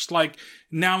worse. Like,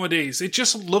 nowadays, it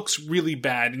just looks really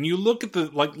bad, and you look at the,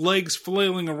 like, legs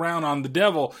flailing around on the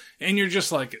devil, and you're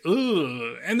just like,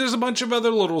 ugh. And there's a bunch of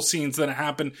other little scenes that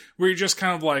happen where you're just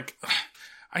kind of like, ugh.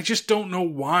 I just don't know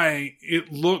why it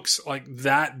looks like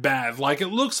that bad. Like, it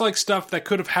looks like stuff that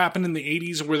could have happened in the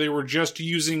 80s where they were just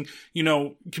using, you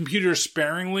know, computers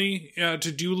sparingly to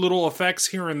do little effects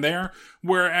here and there.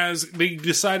 Whereas they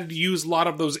decided to use a lot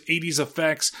of those 80s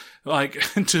effects, like,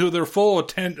 to their full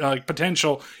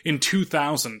potential in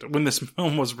 2000 when this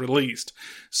film was released.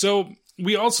 So,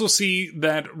 we also see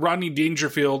that Rodney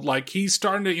Dangerfield, like, he's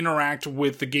starting to interact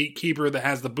with the gatekeeper that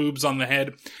has the boobs on the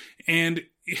head. And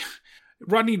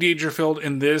Rodney Dangerfield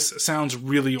in this sounds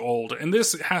really old, and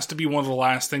this has to be one of the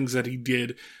last things that he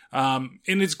did. And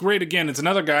it's great, again, it's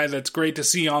another guy that's great to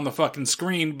see on the fucking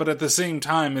screen, but at the same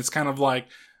time, it's kind of like,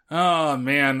 oh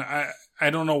man,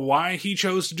 I don't know why he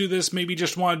chose to do this, maybe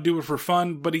just wanted to do it for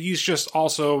fun, but he's just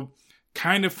also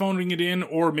kind of phoning it in,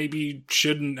 or maybe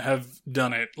shouldn't have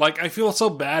done it. Like, I feel so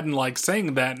bad in, like,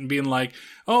 saying that and being like,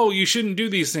 oh, you shouldn't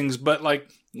do these things, but, like,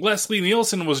 Leslie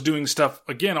Nielsen was doing stuff,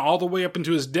 again, all the way up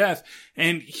into his death,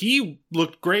 and he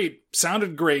looked great,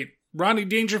 sounded great. Rodney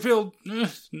Dangerfield,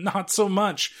 not so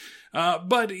much.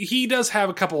 But he does have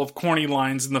a couple of corny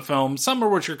lines in the film, some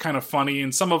of which are kind of funny,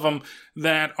 and some of them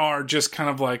that are just kind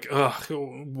of like, ugh,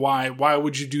 why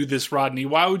would you do this, Rodney?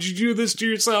 Why would you do this to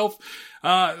yourself?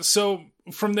 So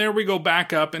from there we go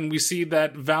back up and we see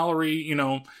that Valerie,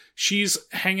 she's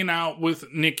hanging out with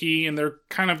Nicky and they're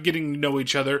kind of getting to know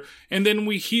each other. And then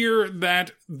we hear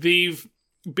that they've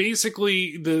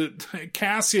basically, the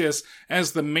Cassius,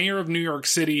 as the mayor of New York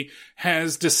City,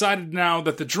 has decided now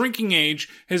that the drinking age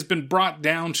has been brought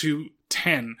down to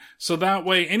 10. So that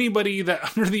way, anybody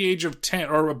that under the age of 10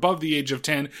 or above the age of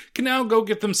 10 can now go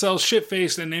get themselves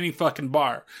shit-faced in any fucking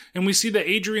bar. And we see that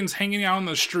Adrian's hanging out on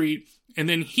the street, and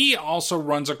then he also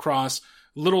runs across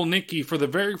little Nicky for the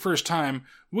very first time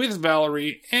with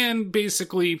Valerie and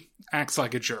basically acts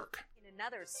like a jerk.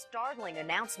 Another startling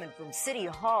announcement from City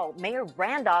Hall. Mayor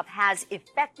Randolph has,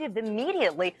 effective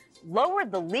immediately,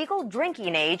 lowered the legal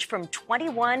drinking age from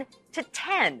 21 to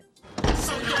 10.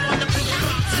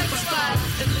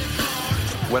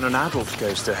 When an adult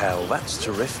goes to hell, that's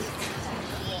terrific.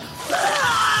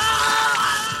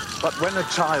 But when a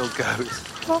child goes...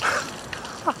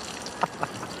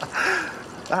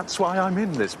 That's why I'm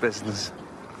in this business.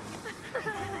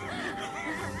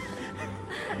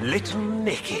 Little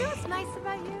Nicky. You know what's nice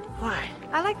about you? Why?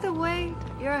 I like the way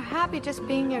you're happy just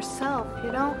being yourself.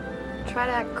 You don't try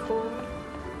to act cool.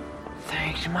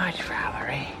 Thanks much,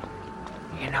 Valerie.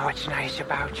 You know what's nice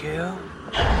about you?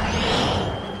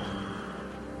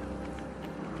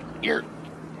 Your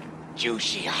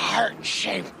juicy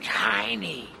heart-shaped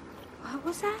tiny. What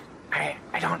was that?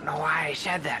 I don't know why I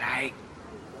said that.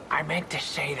 I meant to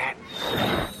say that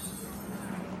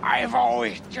I've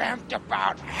always dreamt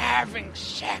about having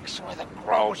sex with a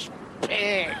gross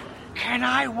pig. Can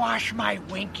I wash my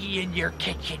winky in your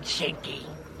kitchen sinky?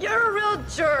 You're a real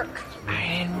jerk.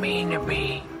 I didn't mean to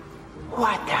be.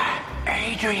 What the?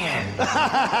 Adrian!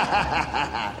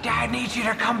 Dad needs you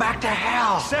to come back to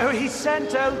hell. So he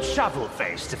sent old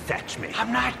Shovelface to fetch me.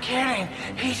 I'm not kidding.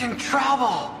 He's in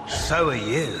trouble. So are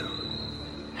you.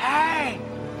 Hey,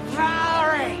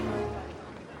 Valerie!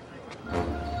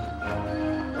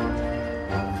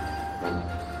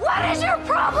 What is your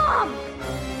problem?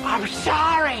 I'm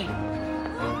sorry.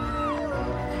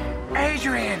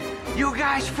 Adrian, you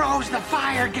guys froze the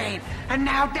fire gate, and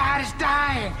now Dad is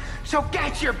dying. So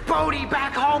get your booty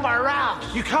back home or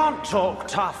else. You can't talk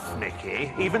tough,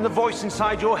 Nicky. Even the voice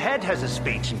inside your head has a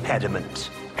speech impediment.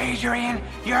 Adrian,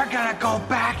 you're gonna go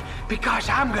back because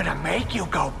I'm gonna make you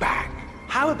go back.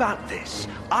 How about this?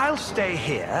 I'll stay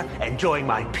here, enjoying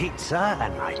my pizza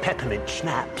and my peppermint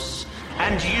schnapps,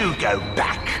 and you go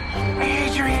back.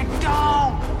 Adrian,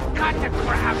 don't! Cut the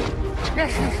crap!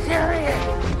 This is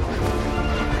serious!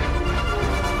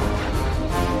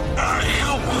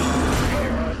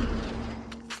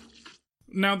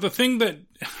 Now, the thing that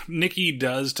Nicky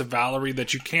does to Valerie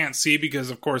that you can't see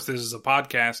because, of course, this is a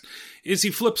podcast, is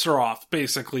he flips her off,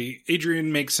 basically.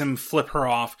 Adrian makes him flip her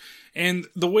off. And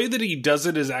the way that he does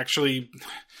it is actually...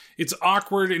 It's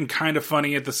awkward and kind of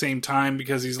funny at the same time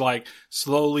because he's like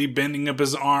slowly bending up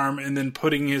his arm and then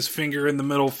putting his finger in the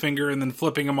middle finger and then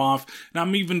flipping him off. And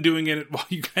I'm even doing it while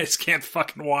you guys can't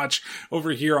fucking watch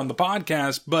over here on the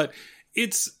podcast, but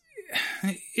it's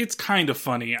kind of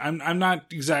funny. I'm not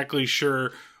exactly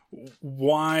sure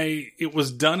why it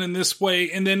was done in this way.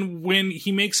 And then when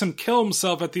he makes him kill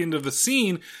himself at the end of the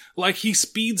scene, like he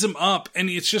speeds him up and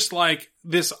it's just like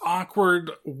this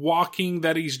awkward walking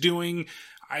that he's doing.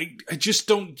 I just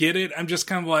don't get it. I'm just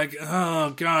kind of like, oh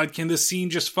God, can this scene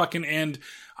just fucking end?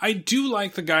 I do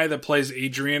like the guy that plays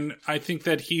Adrian. I think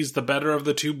that he's the better of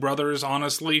the two brothers,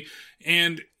 honestly.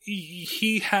 And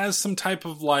he has some type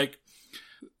of like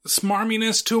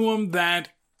smarminess to him that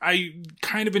I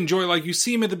kind of enjoy. Like you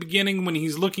see him at the beginning when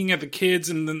he's looking at the kids,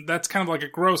 and then that's kind of like a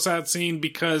gross out scene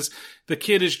because the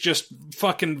kid is just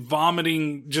fucking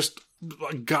vomiting just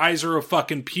a geyser of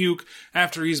fucking puke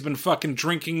after he's been fucking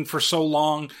drinking for so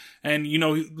long. And, you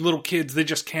know, little kids, they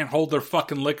just can't hold their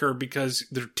fucking liquor because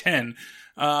they're 10.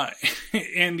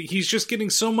 And he's just getting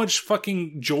so much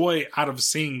fucking joy out of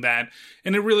seeing that.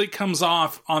 And it really comes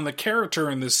off on the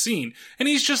character in this scene. And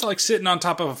he's just like sitting on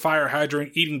top of a fire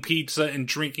hydrant, eating pizza and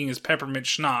drinking his peppermint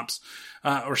schnapps,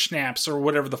 or schnaps, or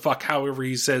whatever the fuck, however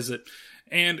he says it.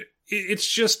 And it's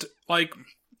just like,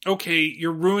 okay,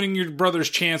 you're ruining your brother's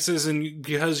chances and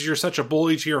because you're such a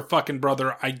bully to your fucking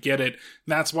brother, I get it.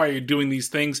 That's why you're doing these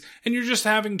things. And you're just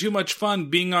having too much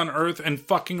fun being on Earth and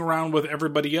fucking around with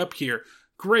everybody up here.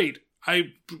 Great.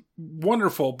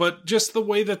 Wonderful. But just the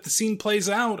way that the scene plays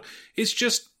out, it's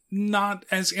just not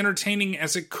as entertaining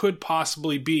as it could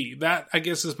possibly be. That, I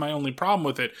guess, is my only problem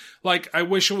with it. Like, I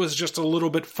wish it was just a little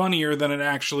bit funnier than it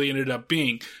actually ended up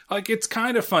being. Like, it's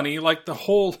kind of funny, like, the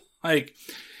whole, like,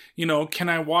 you know, can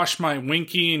I wash my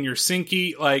winky in your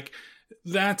sinky? Like,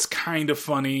 that's kind of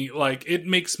funny. Like, it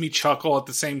makes me chuckle at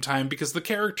the same time, because the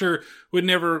character would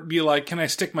never be like, can I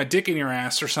stick my dick in your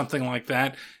ass or something like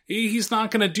that. He's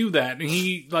not going to do that. And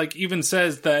he, like, even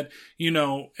says that, you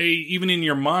know, even in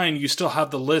your mind, you still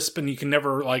have the lisp and you can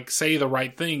never, like, say the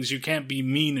right things. You can't be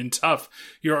mean and tough.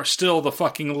 You're still the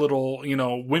fucking little, you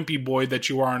know, wimpy boy that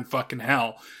you are in fucking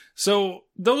hell. So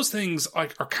those things,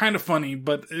 like, are kind of funny,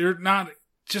 but they're not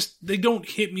just, they don't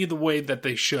hit me the way that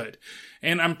they should.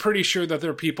 And I'm pretty sure that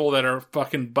there are people that are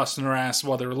fucking busting their ass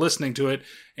while they're listening to it.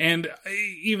 And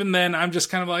even then, I'm just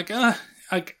kind of like,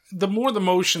 the more the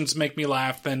motions make me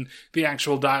laugh than the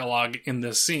actual dialogue in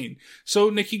this scene. So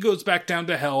Nicky goes back down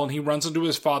to hell and he runs into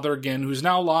his father again, who's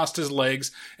now lost his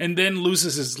legs and then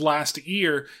loses his last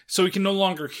ear, so he can no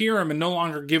longer hear him and no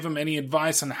longer give him any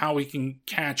advice on how he can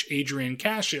catch Adrian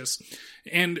Cassius.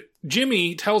 And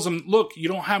Jimmy tells him, look, you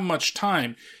don't have much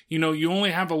time. You know, you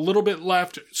only have a little bit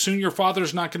left. Soon your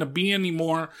father's not going to be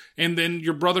anymore. And then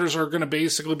your brothers are going to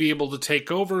basically be able to take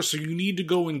over. So you need to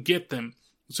go and get them.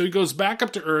 So he goes back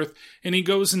up to Earth and he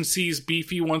goes and sees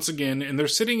Beefy once again. And they're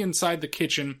sitting inside the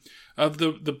kitchen of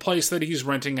the place that he's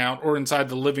renting out, or inside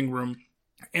the living room.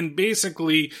 And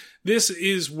basically, this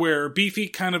is where Beefy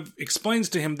kind of explains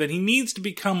to him that he needs to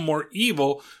become more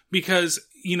evil because,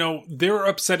 you know, they're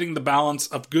upsetting the balance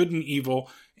of good and evil,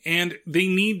 and they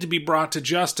need to be brought to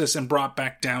justice and brought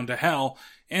back down to hell.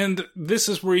 And this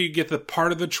is where you get the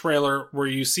part of the trailer where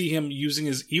you see him using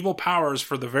his evil powers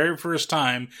for the very first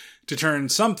time to turn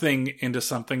something into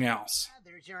something else.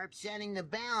 Others are upsetting the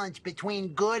balance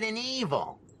between good and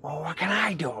evil. Well, what can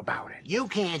I do about it? You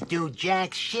can't do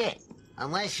jack shit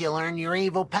unless you learn your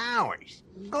evil powers.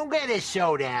 Go get a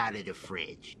soda out of the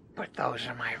fridge. But those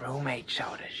are my roommate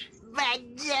sodas. But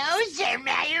those are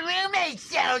my roommate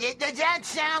sodas. Does that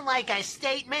sound like a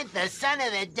statement the son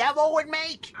of the devil would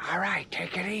make? All right,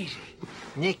 take it easy.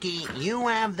 Nicky, you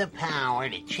have the power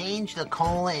to change the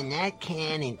cola in that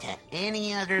can into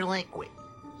any other liquid.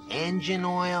 Engine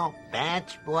oil,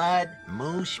 bat's blood,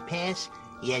 moose piss.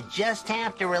 You just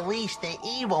have to release the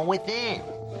evil within.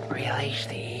 Release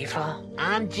the evil?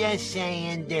 I'm just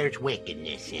saying there's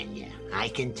wickedness in you. I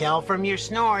can tell from your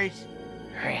snores.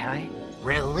 Really?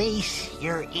 Release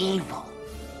your evil.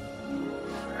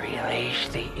 Release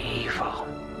the evil.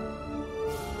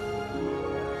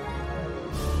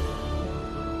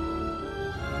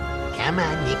 Come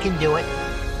on, you can do it.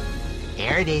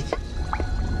 There it is.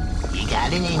 You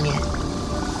got it in you.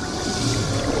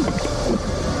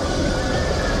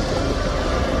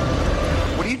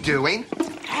 What are you doing?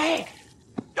 Hey!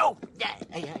 No!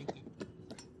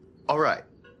 All right.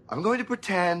 I'm going to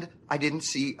pretend I didn't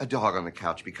see a dog on the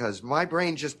couch because my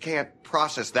brain just can't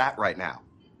process that right now.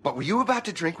 But were you about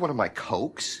to drink one of my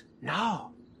Cokes?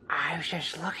 No. I was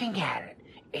just looking at it.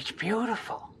 It's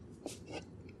beautiful.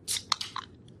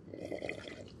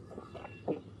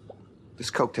 This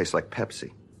Coke tastes like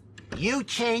Pepsi. You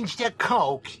changed a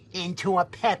Coke into a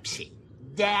Pepsi.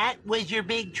 That was your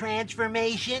big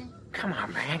transformation? Come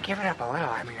on, man, give it up a little.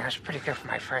 I mean, that was pretty good for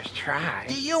my first try.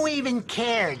 Do you even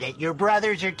care that your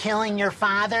brothers are killing your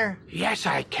father? Yes,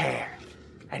 I care.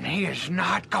 And he is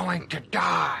not going to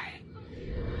die.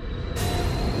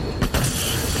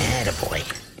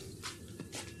 Attaboy.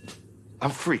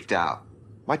 I'm freaked out.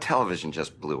 My television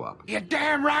just blew up. You're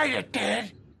damn right it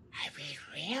did.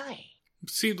 Really?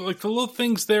 See, like, the little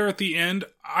things there at the end,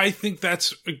 I think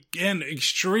that's, again,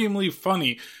 extremely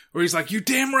funny. Where he's like, you're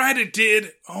damn right it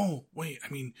did. Oh, wait, I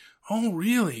mean, oh,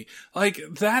 really? Like,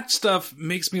 that stuff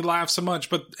makes me laugh so much.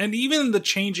 And even the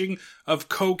changing of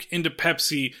Coke into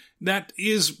Pepsi, that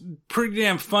is pretty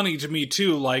damn funny to me,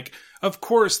 too. Like, of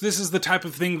course, this is the type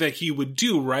of thing that he would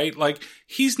do, right? Like,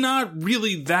 he's not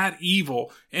really that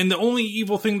evil. And the only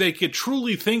evil thing they could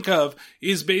truly think of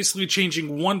is basically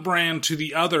changing one brand to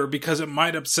the other because it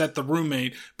might upset the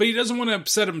roommate. But he doesn't want to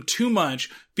upset him too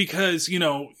much because, you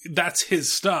know, that's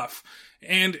his stuff.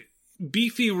 And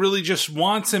Beefy really just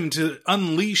wants him to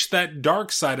unleash that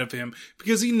dark side of him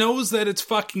because he knows that it's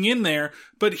fucking in there.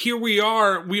 But here we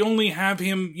are, we only have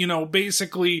him, you know,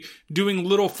 basically doing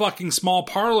little fucking small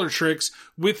parlor tricks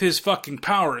with his fucking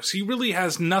powers. He really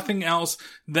has nothing else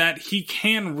that he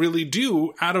can really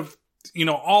do out of, you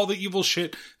know, all the evil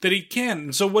shit that he can.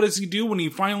 And so what does he do when he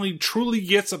finally truly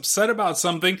gets upset about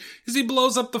something is he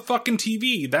blows up the fucking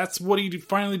TV. That's what he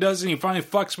finally does, and he finally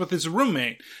fucks with his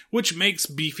roommate, which makes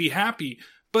Beefy happy.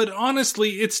 But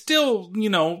honestly, it's still, you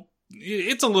know,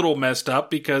 it's a little messed up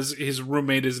because his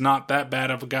roommate is not that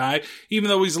bad of a guy, even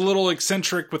though he's a little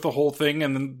eccentric with the whole thing,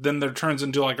 and then there turns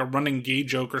into like a running gay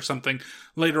joke or something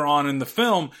later on in the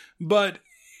film. But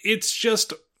it's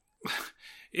just,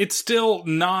 it's still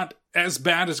not as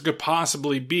bad as it could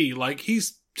possibly be. Like,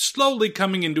 he's slowly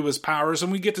coming into his powers,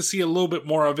 and we get to see a little bit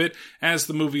more of it as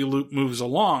the movie moves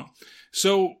along.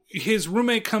 So his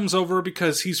roommate comes over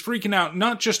because he's freaking out,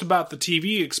 not just about the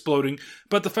TV exploding,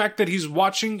 but the fact that he's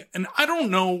watching, and I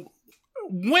don't know,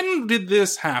 when did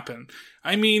this happen?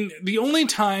 I mean, the only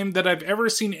time that I've ever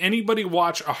seen anybody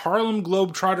watch a Harlem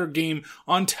Globetrotter game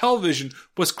on television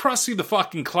was Krusty the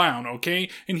fucking Clown, okay?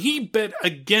 And he bet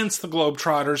against the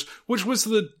Globetrotters, which was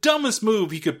the dumbest move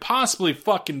he could possibly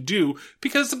fucking do,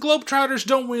 because the Globetrotters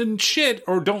don't win shit,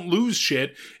 or don't lose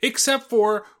shit, except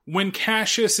for when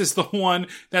Cassius is the one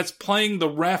that's playing the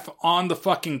ref on the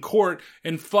fucking court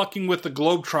and fucking with the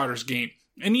Globetrotters game.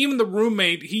 And even the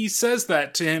roommate, he says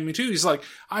that to him too. He's like,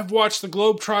 I've watched the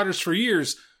Globetrotters for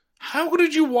years. How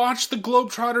did you watch the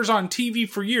Globetrotters on TV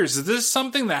for years? Is this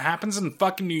something that happens in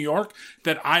fucking New York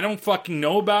that I don't fucking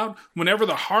know about whenever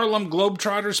the Harlem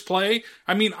Globetrotters play?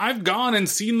 I mean, I've gone and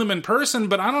seen them in person,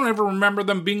 but I don't ever remember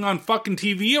them being on fucking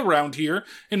TV around here.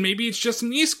 And maybe it's just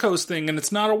an East Coast thing and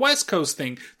it's not a West Coast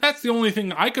thing. That's the only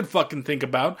thing I could fucking think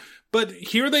about. But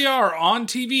here they are on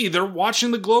TV. They're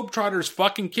watching the Globetrotters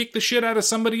fucking kick the shit out of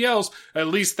somebody else. At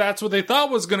least that's what they thought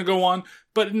was going to go on.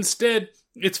 But instead,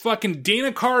 it's fucking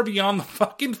Dana Carvey on the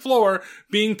fucking floor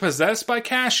being possessed by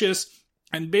Cassius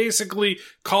and basically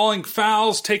calling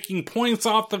fouls, taking points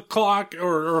off the clock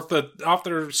or off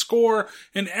their score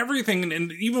and everything.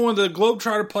 And even one of the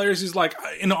Globetrotter players, he's like,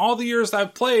 in all the years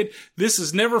I've played, this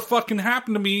has never fucking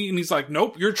happened to me. And he's like,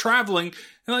 nope, you're traveling.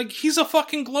 And like, he's a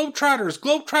fucking Globetrotters.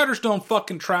 Globetrotters don't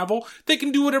fucking travel. They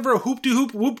can do whatever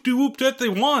hoop-de-hoop, whoop-de-whoop that they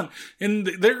want. And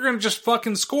they're gonna just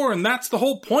fucking score. And that's the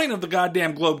whole point of the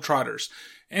goddamn Globetrotters.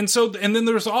 And then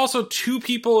there's also two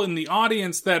people in the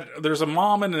audience that there's a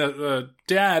mom and a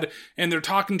dad, and they're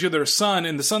talking to their son,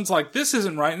 and the son's like, this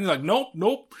isn't right. And he's like,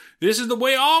 nope. This is the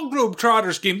way all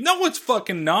Globetrotters game. No, it's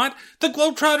fucking not. The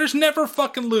Globetrotters never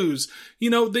fucking lose.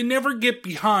 You know, they never get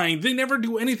behind. They never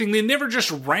do anything. They never just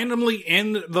randomly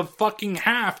end the fucking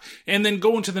half and then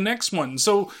go into the next one.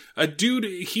 So a dude,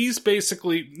 he's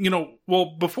basically,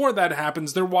 before that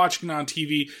happens, they're watching on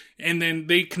TV, and then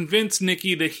they convince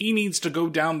Nicky that he needs to go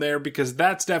down there because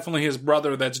that's definitely his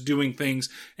brother that's doing things.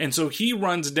 And so he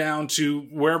runs down to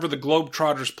wherever the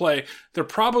Globetrotters play. They're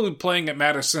probably playing at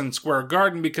Madison Square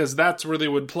Garden because that's where they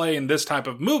would play in this type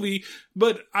of movie,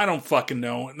 but I don't fucking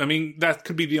know. I mean, that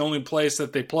could be the only place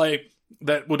that they play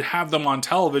that would have them on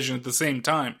television at the same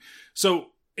time. So,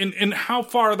 and how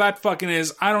far that fucking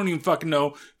is, I don't even fucking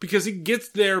know, because he gets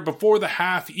there before the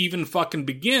half even fucking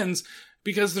begins,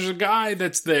 because there's a guy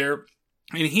that's there,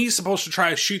 and he's supposed to try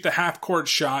to shoot the half-court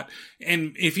shot,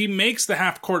 and if he makes the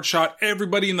half-court shot,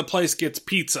 everybody in the place gets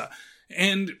pizza.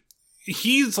 And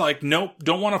he's like, nope,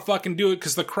 don't want to fucking do it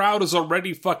because the crowd is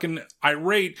already fucking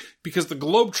irate because the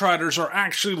Globetrotters are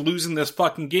actually losing this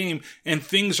fucking game and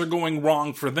things are going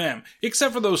wrong for them.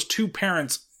 Except for those two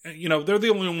parents. They're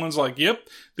the only ones like, yep,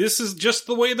 this is just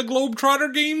the way the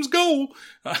Globetrotter games go.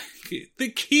 They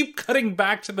keep cutting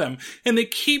back to them, and they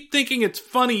keep thinking it's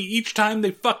funny each time they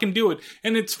fucking do it.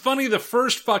 And it's funny the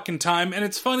first fucking time, and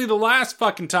it's funny the last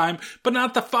fucking time, but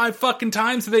not the 5 fucking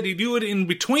times that they do it in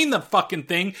between the fucking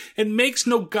thing. It makes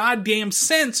no goddamn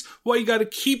sense why you gotta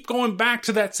keep going back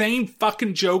to that same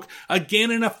fucking joke again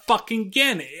and a fucking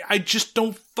again. I just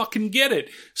don't fucking get it.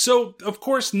 So, of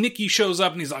course, Nicky shows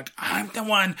up and he's like, I'm the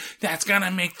one that's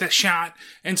gonna make the shot.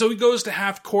 And so he goes to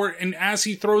half court, and as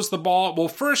he throws the ball, well,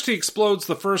 first he explodes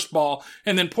the first ball,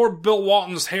 and then poor Bill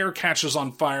Walton's hair catches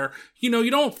on fire. You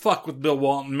don't fuck with Bill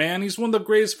Walton, man. He's one of the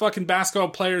greatest fucking basketball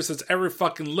players that's ever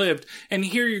fucking lived. And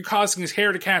here you're causing his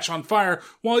hair to catch on fire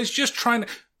while he's just trying to...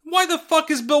 Why the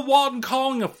fuck is Bill Walton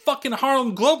calling a fucking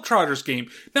Harlem Globetrotters game?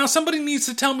 Now somebody needs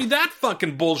to tell me that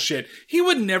fucking bullshit. He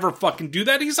would never fucking do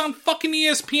that. He's on fucking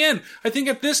ESPN. I think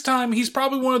at this time, he's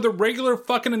probably one of the regular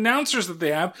fucking announcers that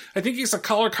they have. I think he's a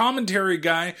color commentary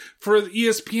guy for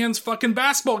ESPN's fucking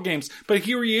basketball games. But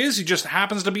here he is. He just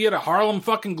happens to be at a Harlem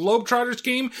fucking Globetrotters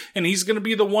game, and he's gonna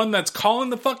be the one that's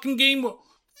calling the fucking game.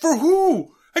 For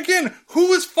who? Again,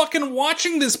 who is fucking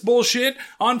watching this bullshit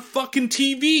on fucking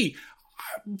TV?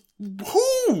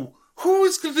 Who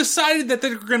has decided that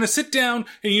they're going to sit down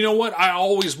and, you know what, I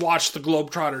always watch the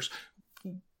Globetrotters.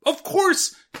 Of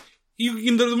course,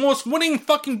 they're the most winning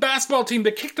fucking basketball team.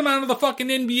 They kicked them out of the fucking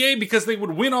NBA because they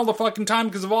would win all the fucking time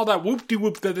because of all that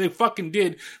whoop-de-whoop that they fucking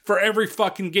did for every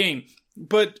fucking game.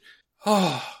 But,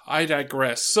 I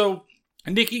digress. So,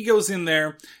 Nicky goes in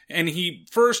there, and he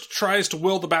first tries to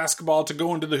will the basketball to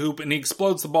go into the hoop, and he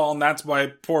explodes the ball, and that's why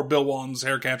poor Bill Walton's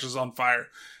hair catches on fire.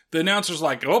 The announcer's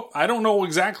like, oh, I don't know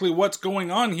exactly what's going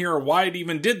on here or why it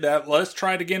even did that. Let's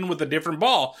try it again with a different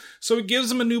ball. So he gives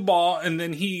him a new ball, and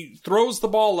then he throws the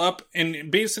ball up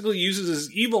and basically uses his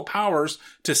evil powers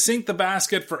to sink the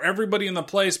basket for everybody in the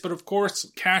place. But of course,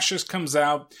 Cassius comes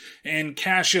out, and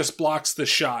Cassius blocks the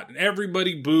shot. And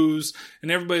everybody boos,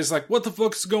 and everybody's like, what the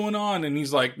fuck's going on? And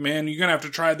he's like, man, you're gonna have to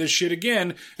try this shit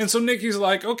again. And so Nicky's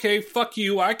like, okay, fuck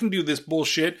you, I can do this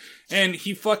bullshit. And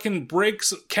he fucking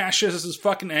breaks Cassius's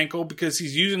fucking ankle because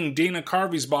he's using Dana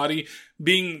Carvey's body,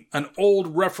 being an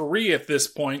old referee at this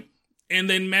point, and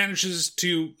then manages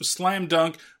to slam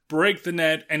dunk, break the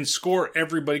net, and score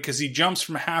everybody because he jumps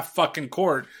from half fucking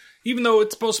court. Even though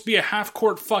it's supposed to be a half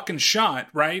court fucking shot,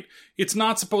 right? It's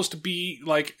not supposed to be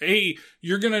like, hey,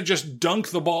 you're gonna just dunk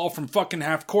the ball from fucking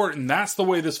half court and that's the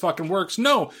way this fucking works.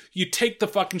 No, you take the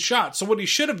fucking shot. So what he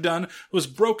should have done was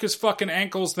broke his fucking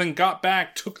ankles, then got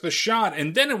back, took the shot,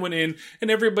 and then it went in, and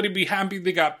everybody be happy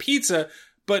they got pizza.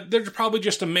 But they're probably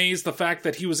just amazed the fact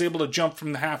that he was able to jump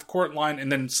from the half court line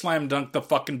and then slam dunk the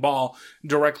fucking ball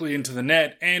directly into the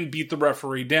net and beat the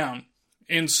referee down.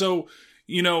 And so,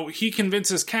 you know, he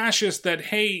convinces Cassius that,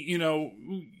 hey, you know,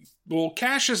 well,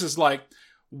 Cassius is like,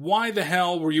 why the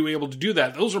hell were you able to do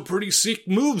that? Those are pretty sick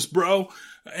moves, bro.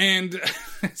 And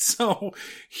so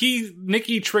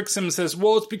Nicky tricks him and says,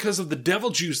 well, it's because of the devil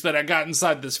juice that I got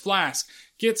inside this flask.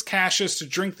 Gets Cassius to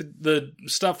drink the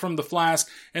stuff from the flask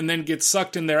and then gets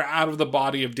sucked in there out of the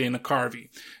body of Dana Carvey.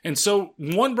 And so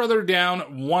one brother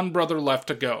down, one brother left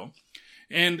to go.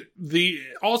 And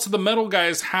also the metal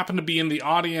guys happen to be in the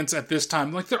audience at this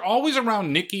time. Like, they're always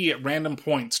around Nicky at random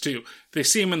points, too. They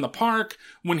see him in the park.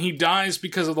 When he dies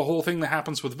because of the whole thing that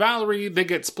happens with Valerie, they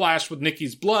get splashed with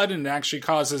Nicky's blood, and it actually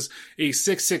causes a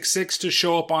 666 to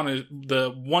show up on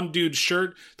the one dude's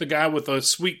shirt, the guy with a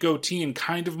sweet goatee and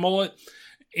kind of mullet.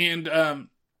 And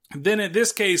then in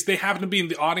this case, they happen to be in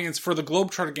the audience for the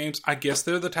Globetrotter games. I guess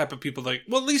they're the type of people that,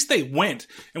 well, at least they went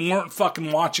and weren't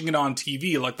fucking watching it on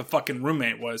TV like the fucking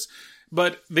roommate was.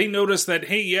 But they noticed that,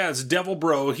 hey, yeah, it's Devil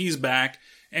Bro, he's back.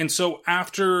 And so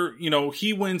after, you know,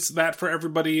 he wins that for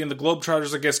everybody, and the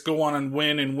Globetrotters, I guess, go on and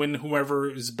win whoever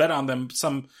is bet on them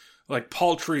some, like,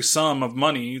 paltry sum of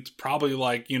money. It's probably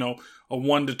like, you know, a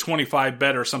 1 to 25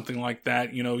 bet or something like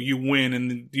that. You know, you win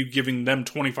and you giving them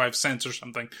 25 cents or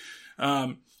something.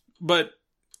 But,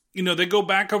 you know, they go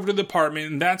back over to the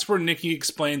apartment, and that's where Nicky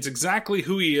explains exactly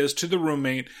who he is to the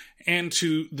roommate and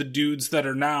to the dudes that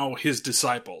are now his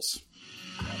disciples.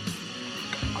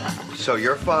 So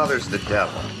your father's the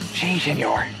devil? Si,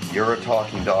 senor. You're a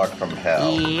talking dog from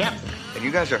hell? Yep. And you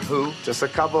guys are who? Just a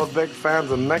couple of big fans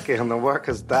of Nicky and the work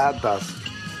his dad does.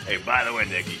 Hey, by the way,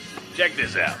 Nicky, check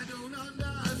this out.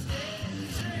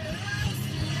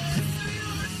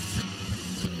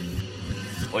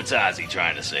 What's Ozzy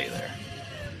trying to say there?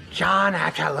 John,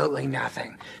 absolutely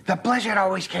nothing. The Blizzard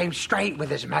always came straight with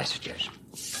his messages.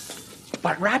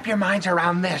 But wrap your minds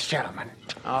around this, gentlemen.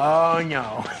 Oh,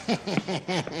 no.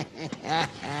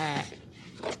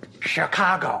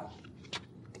 Chicago.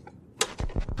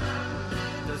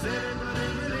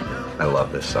 I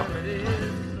love this song.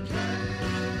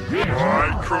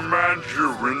 I command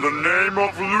you in the name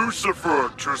of Lucifer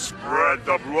to spread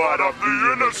the blood of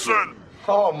the innocent.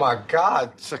 Oh my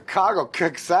God, Chicago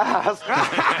kicks ass.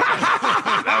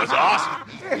 That was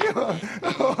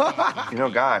awesome. You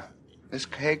know, Guy, this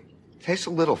cake tastes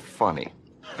a little funny.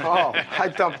 Oh, I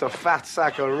dumped a fat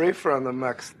sack of reefer in the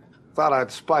mix. Thought I'd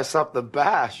spice up the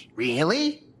bash.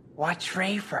 Really? What's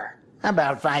reefer?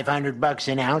 About $500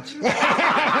 an ounce.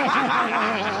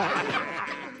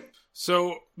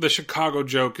 So the Chicago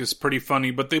joke is pretty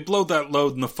funny, but they blow that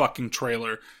load in the fucking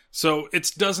trailer. So it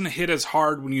doesn't hit as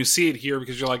hard when you see it here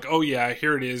because you're like, oh yeah,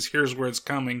 here it is, here's where it's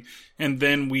coming. And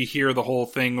then we hear the whole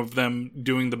thing of them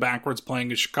doing the backwards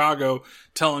playing in Chicago,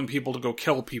 telling people to go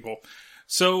kill people.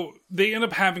 So they end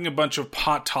up having a bunch of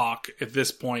pot talk at this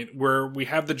point where we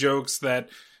have the jokes that,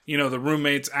 you know, the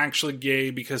roommate's actually gay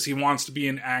because he wants to be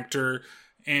an actor.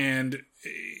 And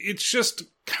it's just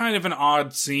kind of an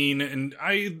odd scene. And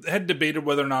I had debated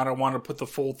whether or not I want to put the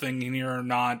full thing in here or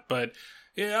not, but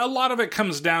a lot of it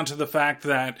comes down to the fact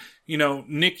that, you know,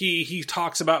 Nicky, he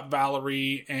talks about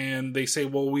Valerie and they say,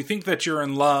 well, we think that you're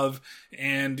in love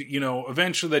and, you know,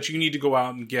 eventually that you need to go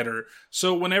out and get her.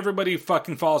 So when everybody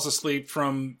fucking falls asleep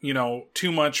from, you know,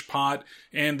 too much pot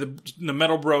and the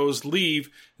metal bros leave,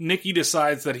 Nicky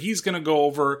decides that he's going to go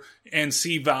over and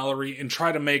see Valerie and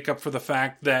try to make up for the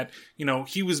fact that, you know,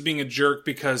 he was being a jerk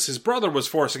because his brother was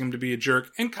forcing him to be a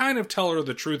jerk and kind of tell her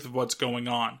the truth of what's going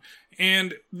on.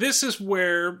 And this is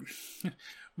where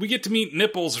we get to meet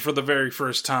Nipples for the very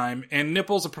first time, and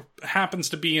Nipples happens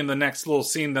to be in the next little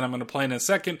scene that I'm going to play in a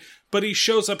second, but he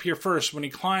shows up here first when he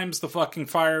climbs the fucking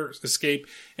fire escape,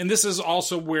 and this is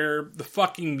also where the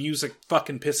fucking music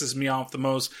fucking pisses me off the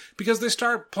most, because they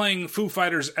start playing Foo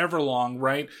Fighters Everlong,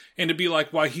 right? And to be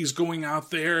like, why he's going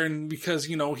out there, and because,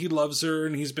 you know, he loves her,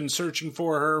 and he's been searching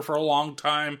for her for a long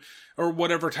time, or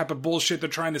whatever type of bullshit they're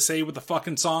trying to say with the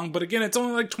fucking song. But again, it's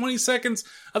only like 20 seconds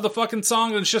of the fucking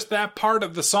song, and it's just that part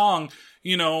of the song,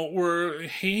 you know, where,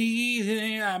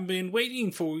 hey, I've been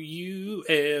waiting for you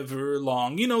ever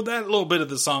long. You know, that little bit of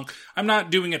the song. I'm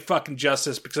not doing it fucking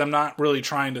justice because I'm not really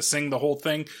trying to sing the whole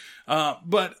thing.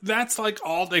 But that's like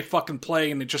all they fucking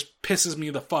play, and it just pisses me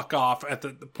the fuck off at the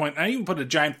point. I even put a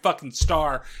giant fucking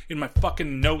star in my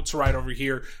fucking notes right over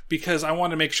here because I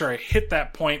want to make sure I hit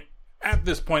that point at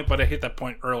this point, but I hit that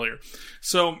point earlier.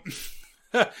 So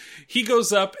he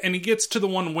goes up and he gets to the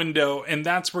one window, and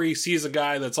that's where he sees a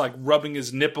guy that's like rubbing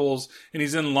his nipples, and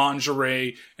he's in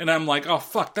lingerie, and I'm like, oh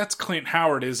fuck, that's Clint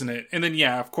Howard, isn't it? And then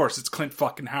yeah, of course it's Clint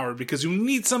fucking Howard, because you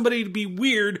need somebody to be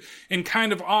weird and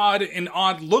kind of odd and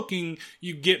odd looking,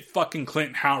 you get fucking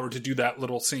Clint Howard to do that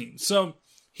little scene. So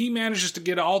he manages to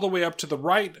get all the way up to the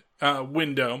right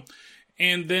window,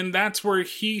 and then that's where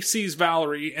he sees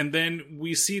Valerie, and then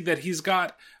we see that he's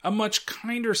got a much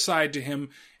kinder side to him,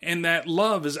 and that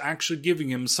love is actually giving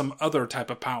him some other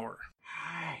type of power.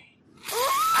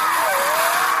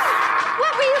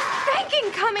 What were you thinking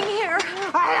coming here?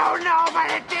 I don't know, but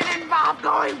it did involve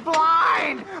going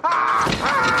blind. Oh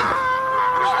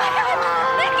my God!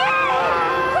 Nicky!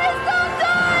 Please don't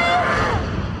die!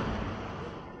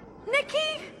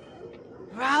 Nicky!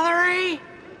 Valerie?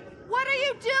 What are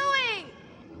you doing?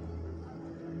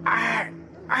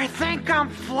 I think I'm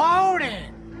floating.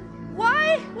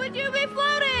 Why would you be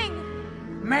floating?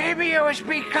 Maybe it was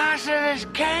because of this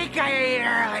cake I ate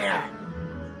earlier.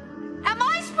 Am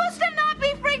I supposed to not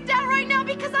be freaked out right now?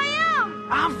 Because I am.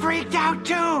 I'm freaked out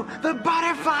too. The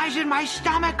butterflies in my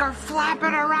stomach are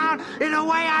flapping around in a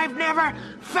way I've never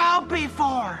felt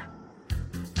before.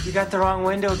 You got the wrong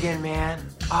window again, man.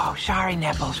 Oh, sorry,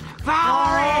 Nipples.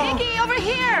 Valerie! Nicky, over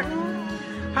here!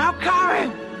 I'm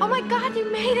coming! Oh my God,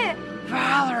 you made it!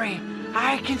 Valerie,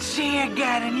 I can see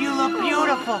again, and you look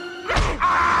beautiful.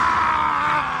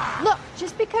 Look,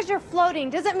 just because you're floating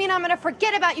doesn't mean I'm gonna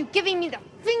forget about you giving me the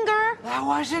finger. That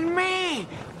wasn't me.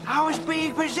 I was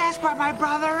being possessed by my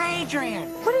brother Adrian.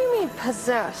 What do you mean,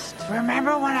 possessed?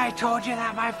 Remember when I told you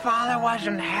that my father was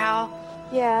in hell?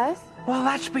 Yes. Well,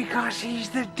 that's because he's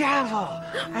the devil,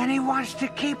 and he wants to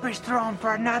keep his throne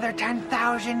for another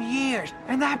 10,000 years,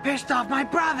 and that pissed off my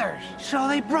brothers. So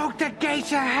they broke the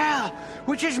gates of hell,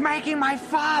 which is making my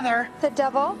father, the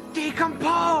devil,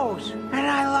 decompose. And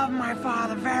I love my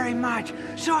father very much,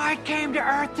 so I came to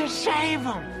Earth to save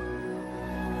him.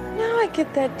 Now I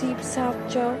get that deep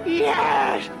South joke.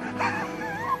 Yes!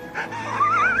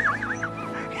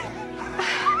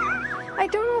 I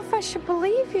don't know if I should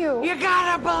believe you. You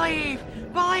gotta believe!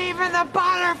 Believe in the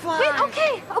butterflies! Wait,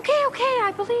 okay,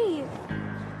 I believe.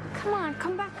 Come on,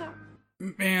 come back up.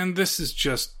 Man, this is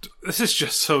just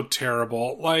so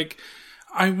terrible. Like,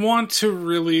 I want to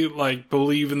really, like,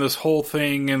 believe in this whole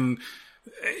thing, and,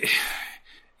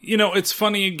 you know, it's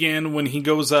funny again when he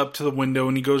goes up to the window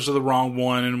and he goes to the wrong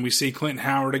one, and we see Clint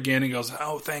Howard again, he goes,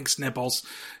 oh, thanks, Nipples.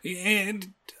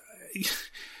 And...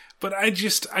 But I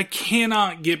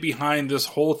cannot get behind this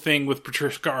whole thing with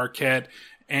Patricia Arquette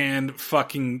and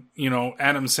fucking, you know,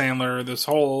 Adam Sandler, this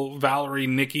whole Valerie,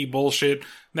 Nicky bullshit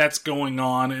that's going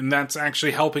on. And that's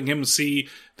actually helping him see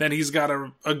that he's got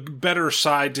a better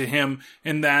side to him,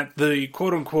 and that the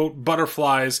quote unquote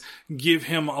butterflies give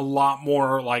him a lot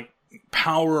more like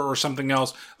power or something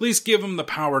else. At least give him the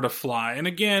power to fly. And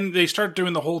again, they start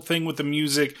doing the whole thing with the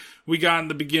music. We got in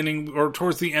the beginning, or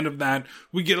towards the end of that,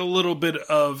 we get a little bit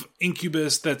of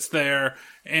Incubus that's there,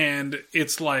 and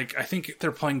it's like, I think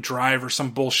they're playing Drive or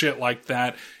some bullshit like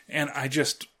that, and I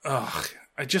just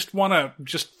want to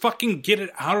just fucking get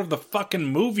it out of the fucking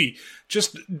movie.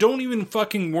 Just don't even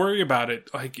fucking worry about it.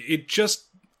 Like,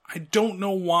 I don't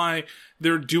know why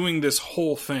they're doing this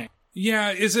whole thing.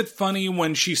 Yeah, is it funny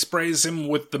when she sprays him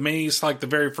with the mace, like the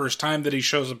very first time that he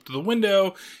shows up to the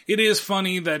window? It is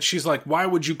funny that she's like, why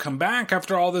would you come back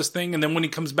after all this thing? And then when he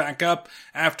comes back up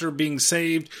after being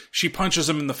saved, she punches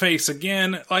him in the face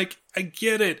again. Like, I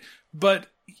get it, but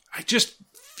I just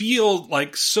feel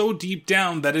like so deep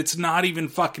down that it's not even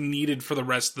fucking needed for the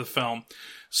rest of the film.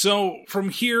 So from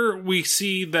here, we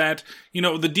see that,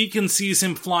 the deacon sees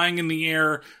him flying in the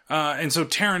air, and so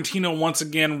Tarantino once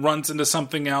again runs into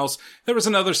something else. There was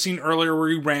another scene earlier where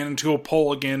he ran into a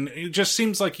pole again. It just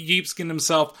seems like he keeps getting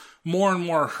himself more and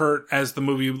more hurt as the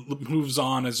movie moves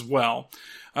on as well.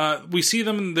 We see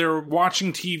them, they're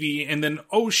watching TV, and then,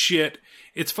 oh shit,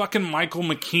 it's fucking Michael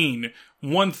McKean,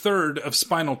 1/3 of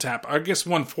Spinal Tap. I guess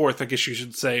 1/4, I guess you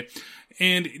should say.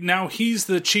 And now he's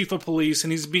the chief of police,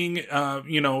 and he's being,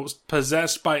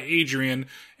 possessed by Adrian.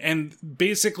 And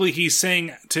basically he's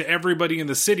saying to everybody in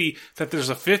the city that there's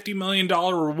a $50 million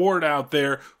reward out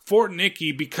there for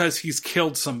Nicky because he's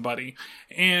killed somebody.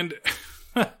 And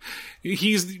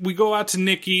we go out to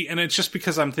Nicky, and it's just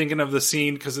because I'm thinking of the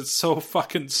scene because it's so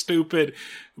fucking stupid,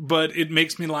 but it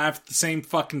makes me laugh at the same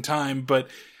fucking time. But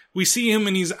we see him,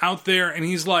 and he's out there, and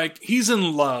he's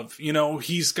in love.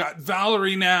 He's got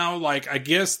Valerie now. I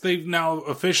guess they've now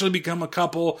officially become a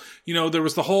couple. There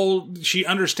was the whole, she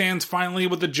understands finally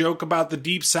what the joke about the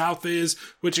Deep South is,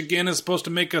 which again is supposed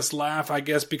to make us laugh, I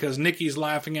guess, because Nicky's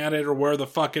laughing at it or where the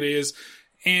fuck it is.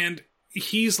 And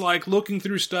he's looking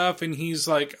through stuff, and he's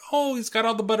he's got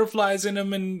all the butterflies in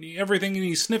him and everything, and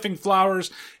he's sniffing flowers.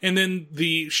 And then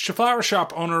the flower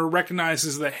shop owner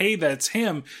recognizes that, hey, that's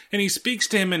him. And he speaks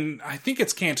to him in, I think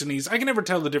it's Cantonese. I can never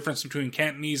tell the difference between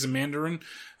Cantonese and Mandarin.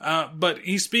 But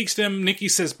he speaks to him. Nicky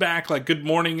says back, good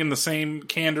morning in the same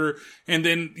candor. And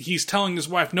then he's telling his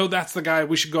wife, no, that's the guy.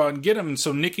 We should go out and get him. And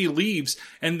so Nicky leaves.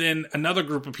 And then another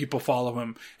group of people follow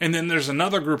him. And then there's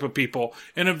another group of people.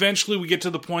 And eventually we get to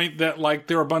the point that,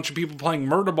 there are a bunch of people playing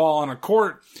murder ball on a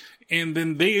court. And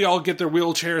then they all get their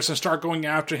wheelchairs and start going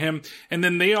after him. And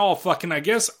then they all fucking, I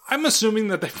guess, I'm assuming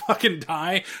that they fucking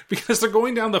die because they're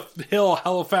going down the hill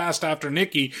hella fast after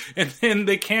Nicky. And then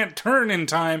they can't turn in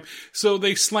time. So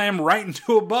they slam right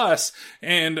into a bus.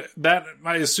 And that,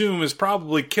 I assume, has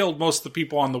probably killed most of the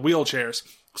people on the wheelchairs.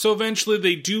 So eventually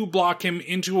they do block him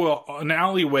into an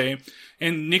alleyway.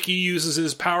 And Nicky uses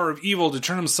his power of evil to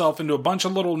turn himself into a bunch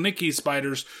of little Nicky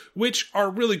spiders, which are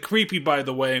really creepy, by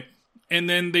the way. And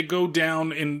then they go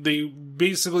down, and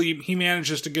he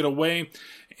manages to get away,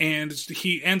 and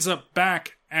he ends up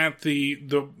back at the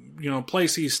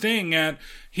place he's staying at.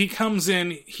 He comes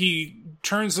in, he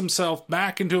turns himself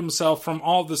back into himself from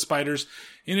all the spiders,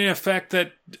 in an effect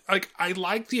that, I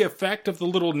like the effect of the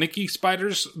little Nicky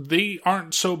spiders. They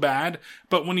aren't so bad,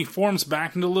 but when he forms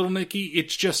back into little Nicky, it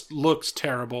just looks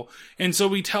terrible. And so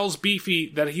he tells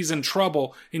Beefy that he's in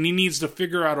trouble, and he needs to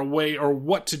figure out a way or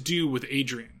what to do with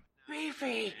Adrian.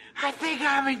 Beefy, I think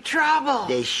I'm in trouble.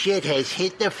 The shit has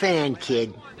hit the fan,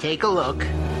 kid. Take a look.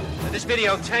 This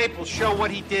videotape will show what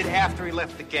he did after he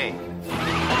left the game.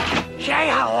 Say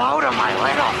hello to my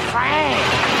little friend.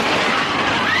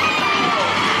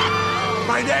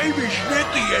 My name is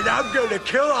Nicky, and I'm gonna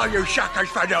kill all you suckers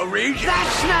for no reason.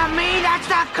 That's not me. That's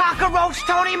the cockroach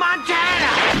Tony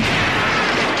Montana.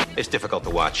 It's difficult to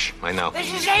watch, I know.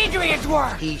 This is Adrian's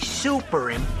work. He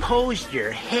superimposed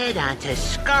your head onto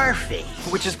Scarface.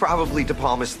 Which is probably De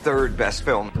Palma's third best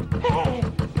film.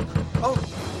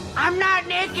 I'm not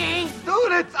Nicky.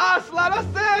 Dude, it's us. Let us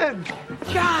in.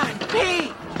 John,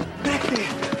 Pete. Nicky.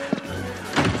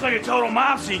 Looks like a total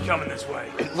mob scene coming this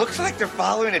way. It looks like they're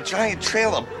following a giant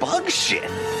trail of bug shit.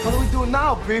 What do we do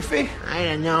now, Beefy? I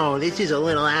don't know. This is a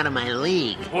little out of my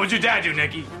league. What would your dad do,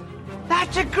 Nicky?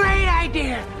 That's a great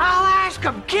idea. I'll ask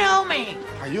him. Kill me.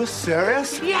 Are you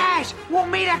serious? Yes. We'll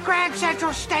meet at Grand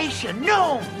Central Station.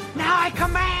 Noon. Now I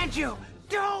command you.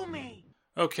 Do me.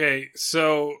 Okay,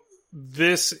 so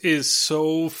this is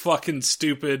so fucking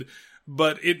stupid,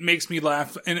 but it makes me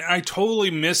laugh. And I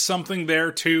totally missed something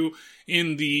there, too,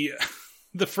 in the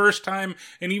first time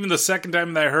and even the second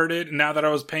time that I heard it, and now that I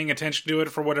was paying attention to it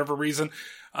for whatever reason,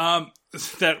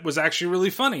 that was actually really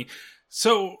funny.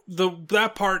 So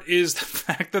that part is the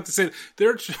fact that they say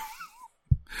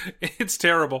it's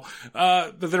terrible.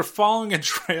 That they're following a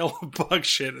trail of bug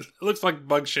shit. It looks like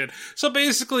bug shit. So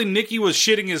basically, Nicky was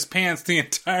shitting his pants the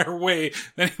entire way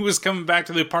that he was coming back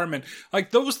to the apartment.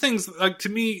 Those things, to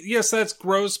me, yes, that's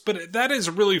gross, but that is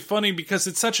really funny because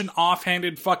it's such an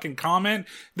offhanded fucking comment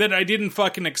that I didn't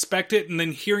fucking expect it. And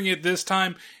then hearing it this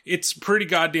time, it's pretty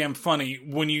goddamn funny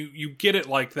when you get it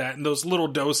like that in those little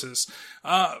doses.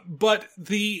 But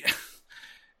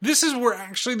this is where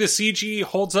actually the CG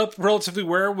holds up relatively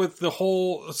well with the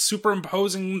whole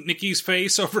superimposing Nicky's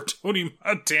face over Tony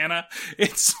Montana.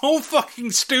 It's so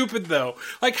fucking stupid, though.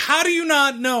 How do you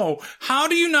not know? How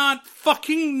do you not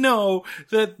fucking know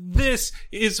that this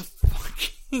is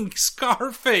fucking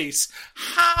Scarface?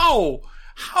 How?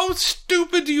 How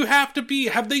stupid do you have to be?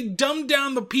 Have they dumbed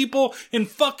down the people in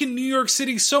fucking New York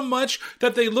City so much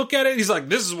that they look at it, he's like,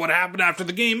 this is what happened after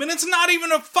the game, and it's not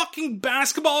even a fucking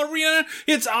basketball arena,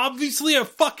 it's obviously a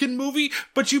fucking movie,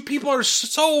 but you people are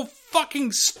so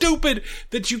fucking stupid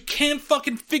that you can't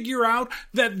fucking figure out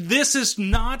that this is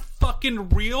not fucking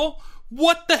real?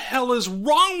 What the hell is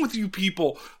wrong with you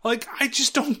people? Like, I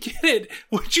just don't get it.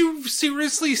 Would you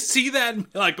seriously see that and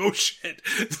be like, oh shit,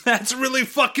 that's really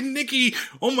fucking Nicky.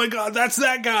 Oh my god, that's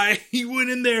that guy. He went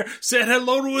in there, said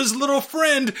hello to his little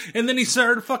friend, and then he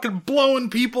started fucking blowing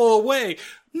people away.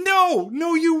 No,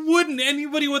 you wouldn't.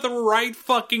 Anybody with a right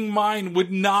fucking mind would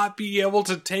not be able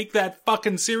to take that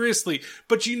fucking seriously.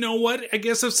 But you know what? I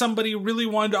guess if somebody really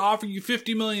wanted to offer you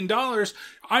 $50 million,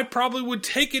 I probably would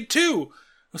take it too.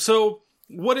 So,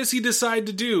 what does he decide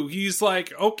to do? He's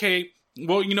like, okay,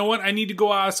 well, you know what? I need to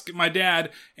go ask my dad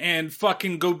and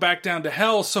fucking go back down to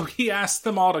hell. So he asks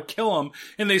them all to kill him,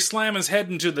 and they slam his head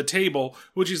into the table,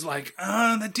 which he's like,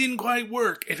 that didn't quite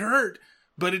work. It hurt,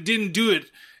 but it didn't do it.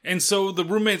 And so the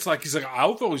roommate's like, he's like,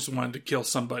 I've always wanted to kill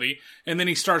somebody. And then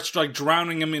he starts like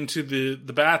drowning him into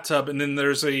the bathtub. And then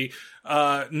there's a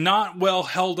not well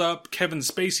held up Kevin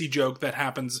Spacey joke that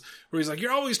happens where he's like,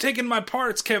 you're always taking my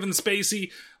parts, Kevin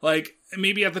Spacey. Like,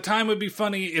 maybe at the time would be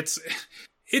funny.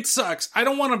 It sucks. I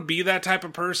don't want to be that type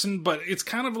of person, but it's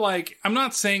kind of like, I'm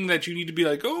not saying that you need to be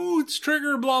like, oh, it's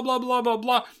trigger, blah, blah, blah, blah,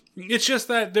 blah. It's just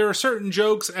that there are certain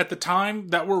jokes at the time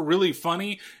that were really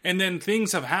funny, and then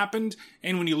things have happened,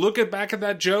 and when you look back at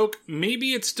that joke,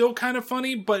 maybe it's still kind of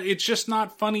funny, but it's just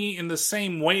not funny in the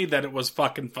same way that it was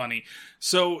fucking funny.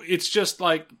 So it's just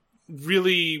like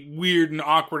really weird and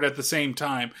awkward at the same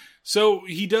time. So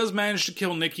he does manage to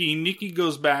kill Nicky. Nicky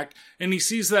goes back, and he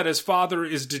sees that his father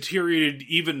is deteriorated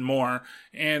even more,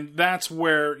 and that's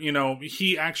where, you know,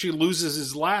 he actually loses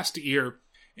his last ear,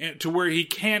 to where he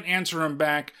can't answer him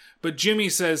back, but Jimmy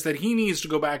says that he needs to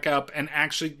go back up and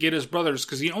actually get his brothers,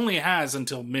 because he only has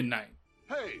until midnight.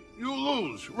 Hey, you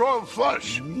lose. Royal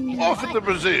flush. Off at the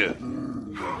brazier.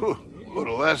 Well,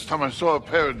 the last time I saw a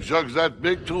pair of jugs that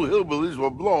big, two hillbillies were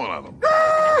blowing on them.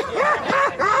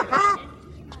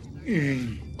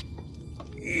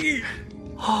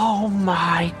 Oh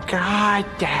my God,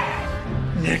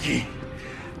 Dad. Nicky,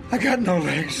 I got no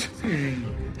legs.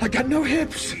 I got no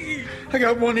hips. I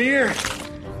got one ear.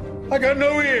 I got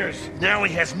no ears. Now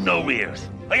he has no ears.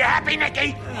 Are you happy,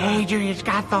 Nicky? Adrian's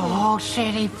got the whole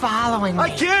city following me. I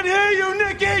can't hear you,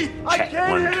 Nicky! I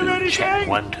can't hear anything! Check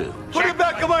 1, 2. Put it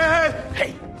back in my head!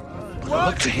 Hey, by the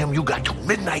looks of him, you got till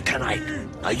midnight tonight.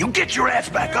 Now you get your ass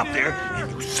back up there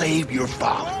and you save your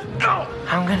father. Go!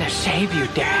 I'm gonna save you,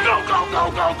 Dad. Go, go, go,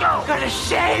 go, go! I'm gonna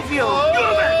save you! Move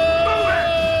it! Move it!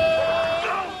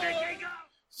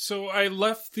 So I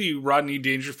left the Rodney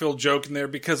Dangerfield joke in there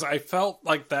because I felt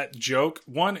like that joke,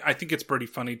 one, I think it's pretty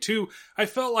funny. Two, I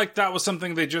felt like that was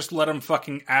something they just let him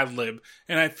fucking ad-lib.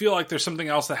 And I feel like there's something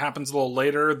else that happens a little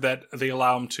later that they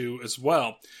allow him to as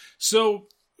well. So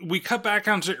we cut back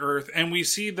onto Earth and we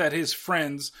see that his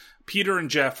friends, Peter and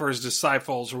Jeff, or his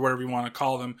disciples, or whatever you want to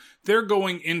call them, they're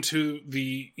going into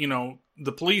the, you know,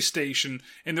 the police station,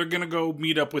 and they're going to go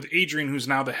meet up with Adrian, who's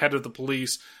now the head of the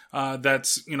police,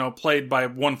 that's, you know, played by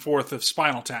 1/4 of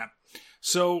Spinal Tap.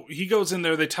 So he goes in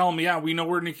there, they tell him, yeah, we know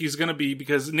where Nicky's going to be,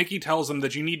 because Nicky tells him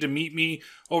that you need to meet me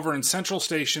over in Central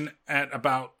Station at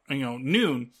about, you know,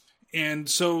 noon. And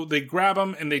so they grab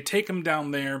him and they take him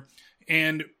down there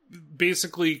and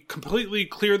basically completely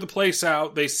clear the place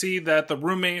out. They see that the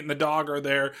roommate and the dog are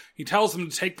there. He tells them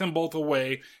to take them both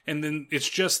away, and then it's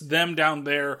just them down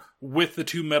there with the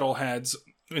two metalheads.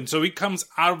 And so he comes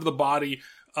out of the body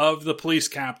of the police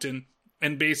captain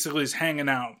and basically is hanging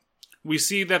out. We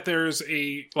see that there's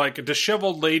a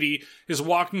disheveled lady is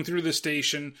walking through the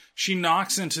station. She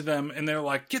knocks into them and they're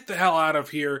like, get the hell out of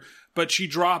here. But she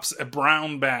drops a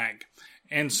brown bag.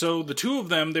 And so the two of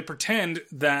them, they pretend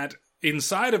that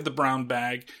inside of the brown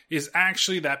bag is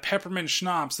actually that peppermint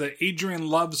schnapps that Adrian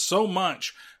loves so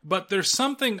much. But there's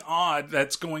something odd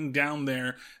that's going down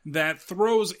there that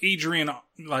throws Adrian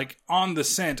on the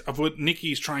scent of what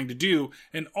Nicky's trying to do,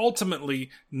 and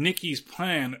ultimately Nicky's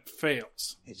plan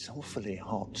fails. It's awfully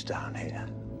hot down here.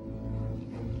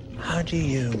 How do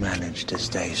you manage to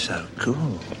stay so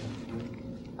cool?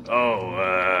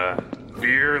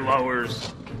 Beer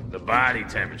lowers the body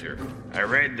temperature. I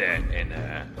read that in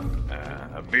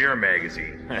a beer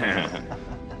magazine.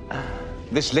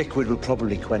 This liquid will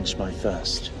probably quench my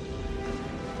thirst.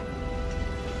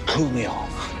 Cool me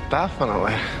off.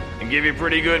 Definitely. And give you a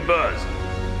pretty good buzz.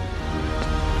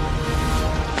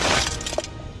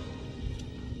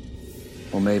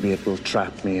 Or maybe it will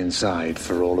trap me inside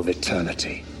for all of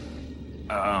eternity.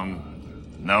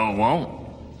 No, it won't.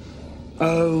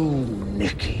 Oh,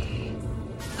 Nicky,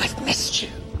 I've missed you.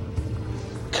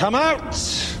 Come out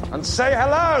and say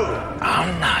hello.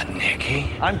 I'm not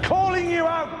Nicky. I'm calling you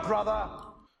out, brother.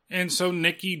 And so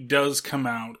Nicky does come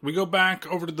out. We go back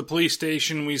over to the police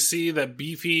station. We see that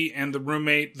Beefy and the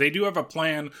roommate, they do have a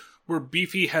plan where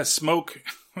Beefy has smoke.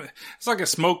 It's like a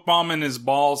smoke bomb in his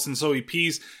balls, and so he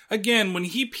pees. Again, when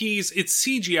he pees, it's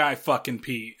CGI fucking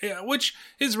pee, which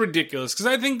is ridiculous, because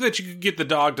I think that you could get the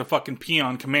dog to fucking pee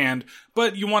on command,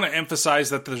 but you want to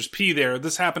emphasize that there's pee there.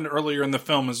 This happened earlier in the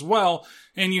film as well,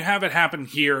 and you have it happen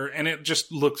here, and it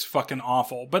just looks fucking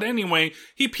awful. But anyway,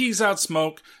 he pees out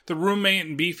smoke, the roommate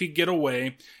and Beefy get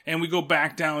away, and we go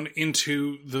back down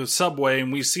into the subway,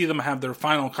 and we see them have their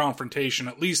final confrontation.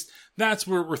 At least that's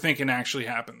what we're thinking actually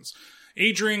happens.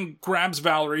 Adrian grabs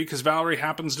Valerie, because Valerie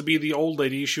happens to be the old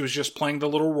lady. She was just playing the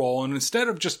little role, and instead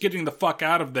of just getting the fuck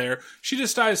out of there, she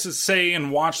decides to stay and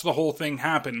watch the whole thing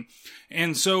happen.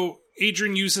 And so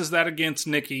Adrian uses that against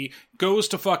Nicky, goes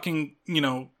to fucking,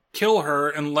 kill her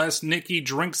unless Nicky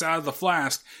drinks out of the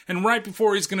flask. And right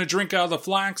before he's gonna drink out of the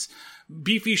flask,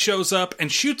 Beefy shows up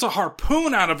and shoots a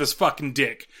harpoon out of his fucking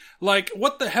dick. Like,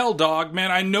 what the hell, dog,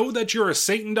 man? I know that you're a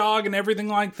Satan dog and everything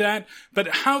like that, but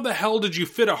how the hell did you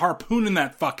fit a harpoon in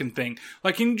that fucking thing?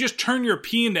 Like, can you just turn your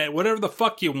pee into whatever the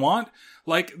fuck you want?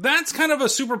 Like, that's kind of a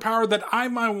superpower that I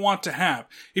might want to have.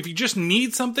 If you just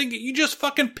need something, you just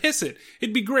fucking piss it.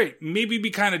 It'd be great. Maybe it'd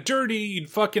be kind of dirty. You'd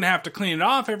fucking have to clean it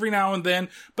off every now and then.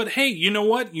 But hey, you know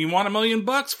what? You want $1 million?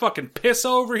 Fucking piss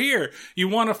over here. You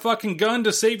want a fucking gun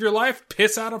to save your life?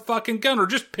 Piss out a fucking gun, or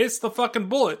just piss the fucking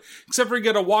bullet. Except for you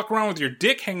gotta walk around with your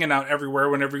dick hanging out everywhere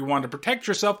whenever you want to protect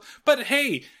yourself. But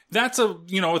hey, that's a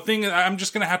thing I'm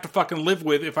just gonna have to fucking live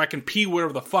with if I can pee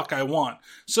wherever the fuck I want.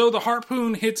 So the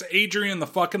harpoon hits Adrian in the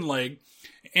fucking leg,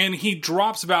 and he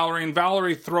drops Valerie, and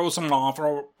Valerie throws him off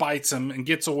or bites him and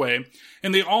gets away,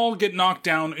 and they all get knocked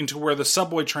down into where the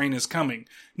subway train is coming.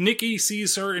 Nicky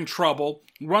sees her in trouble,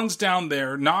 runs down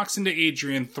there, knocks into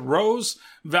Adrian, throws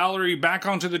Valerie back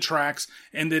onto the tracks,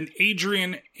 and then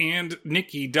Adrian and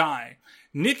Nicky die.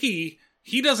 Nicky,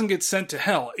 he doesn't get sent to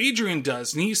hell. Adrian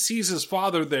does, and he sees his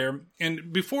father there.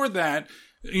 And before that,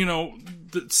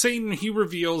 Satan, he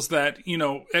reveals that,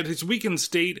 at his weakened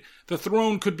state, the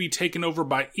throne could be taken over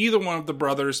by either one of the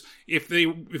brothers if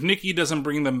Nicky doesn't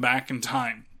bring them back in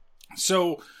time.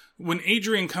 So when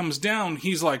Adrian comes down,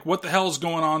 he's like, what the hell's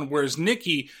going on? Whereas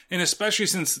Nicky, and especially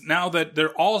since now that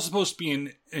they're all supposed to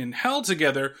be in hell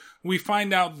together, we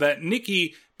find out that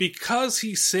Nicky, because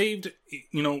he saved,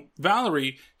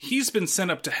 Valerie, he's been sent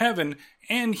up to heaven,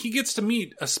 and he gets to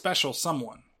meet a special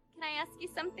someone. Can I ask you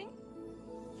something?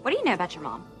 What do you know about your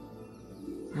mom?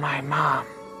 My mom.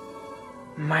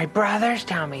 My brothers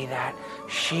tell me that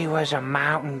she was a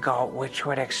mountain goat, which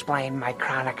would explain my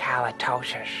chronic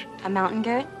halitosis. A mountain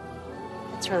goat?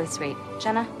 That's really sweet.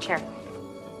 Jenna, chair.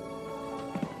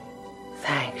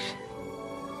 Thanks.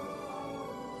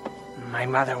 My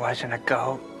mother wasn't a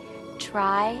goat.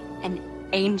 Try an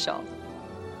angel.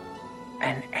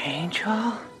 An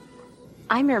angel?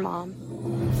 I'm your mom.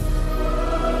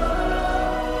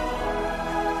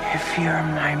 If you're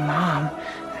my mom,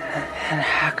 then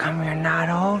how come you're not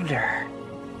older?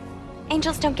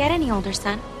 Angels don't get any older,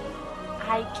 son.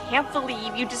 I can't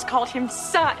believe you just called him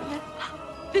son.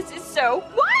 This is so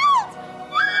wild!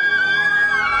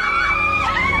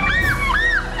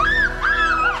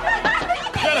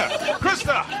 Jenna!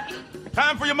 Krista!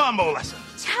 Time for your mambo lesson.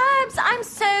 Tubbs, I'm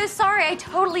so sorry. I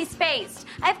totally spaced.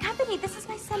 I have company. This is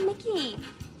my son, Nicky.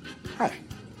 Hi.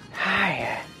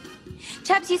 Hi.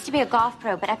 Tubbs used to be a golf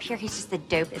pro, but up here he's just the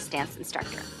dopest dance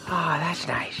instructor. Oh, that's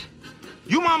nice.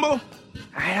 You mambo?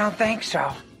 I don't think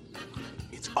so.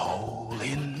 It's all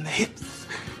in the hips.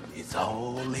 It's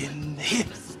all in the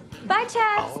hips. Bye,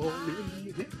 Tubbs. All in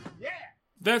the hips. Yeah.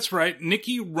 That's right,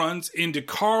 Nicky runs into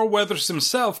Carl Weathers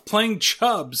himself playing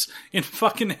Chubbs in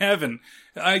fucking heaven.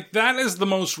 Like, that is the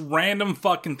most random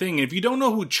fucking thing. If you don't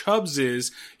know who Chubbs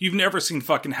is, you've never seen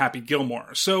fucking Happy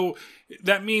Gilmore. So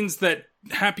that means that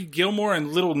Happy Gilmore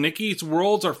and Little Nicky's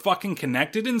worlds are fucking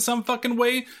connected in some fucking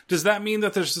way? Does that mean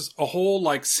that there's a whole,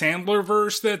 Sandler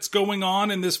verse that's going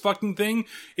on in this fucking thing?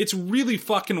 It's really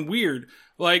fucking weird.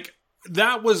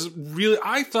 That was really...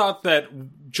 I thought that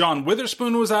John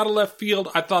Witherspoon was out of left field.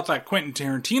 I thought that Quentin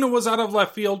Tarantino was out of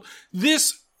left field.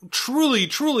 This truly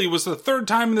was the third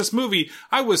time in this movie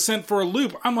I was sent for a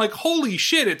loop. I'm like, holy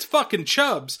shit, it's fucking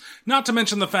Chubbs. Not to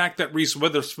mention the fact that Reese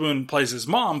Witherspoon plays his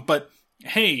mom, but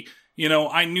hey,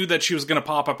 I knew that she was going to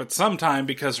pop up at some time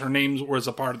because her name was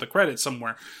a part of the credits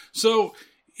somewhere. So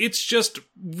it's just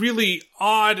really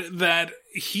odd that,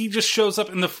 he just shows up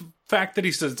in the fact that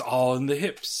he says, it's all in the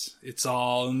hips. It's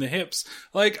all in the hips.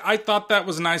 Like, I thought that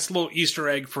was a nice little Easter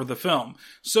egg for the film.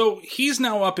 So he's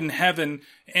now up in heaven,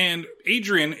 and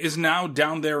Adrian is now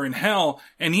down there in hell,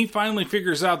 and he finally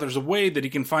figures out there's a way that he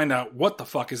can find out what the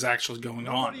fuck is actually going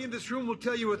on. Nobody in this room will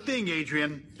tell you a thing,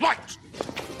 Adrian. What?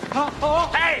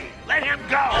 Hey, let him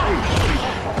go!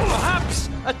 Perhaps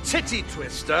a titty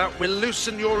twister will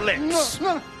loosen your lips.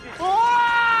 No.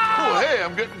 Oh, hey,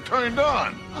 I'm getting turned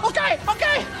on. Okay.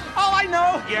 All I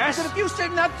know is that if you sit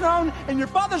in that throne in your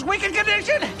father's weakened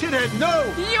condition, Kidhead, no!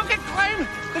 you can claim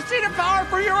the seat of power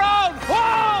for your own.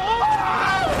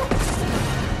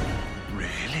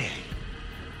 Really?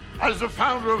 As the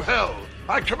founder of hell,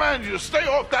 I command you to stay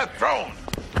off that throne.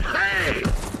 Hey!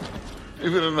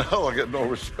 Even in hell, I get no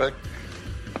respect.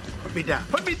 Put me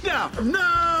down.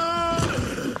 No!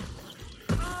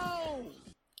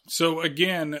 So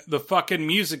again, the fucking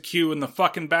music cue in the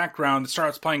fucking background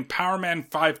starts playing Power Man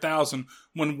 5000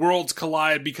 when worlds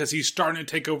collide because he's starting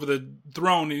to take over the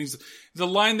throne. And he's the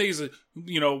line that he's,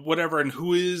 whatever, and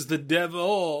who is the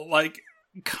devil? Like,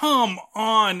 come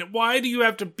on. Why do you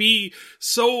have to be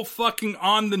so fucking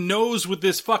on the nose with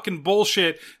this fucking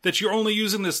bullshit that you're only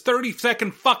using this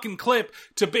 30-second fucking clip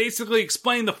to basically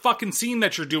explain the fucking scene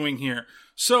that you're doing here?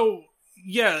 So,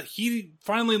 yeah, he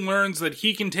finally learns that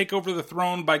he can take over the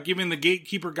throne by giving the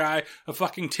gatekeeper guy a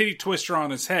fucking titty twister on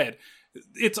his head.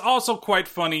 It's also quite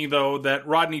funny, though, that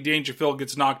Rodney Dangerfield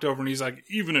gets knocked over and he's like,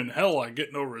 even in hell, I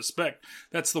get no respect.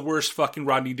 That's the worst fucking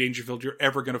Rodney Dangerfield you're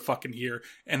ever gonna fucking hear.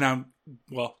 And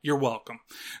you're welcome.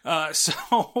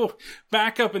 So,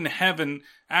 back up in heaven,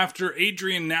 after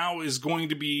Adrian now is going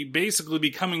to be basically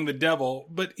becoming the devil,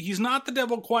 but he's not the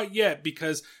devil quite yet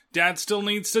because Dad still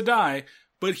needs to die.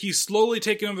 But he's slowly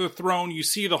taking over the throne. You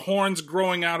see the horns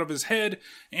growing out of his head.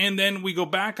 And then we go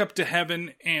back up to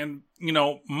heaven and,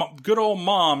 good old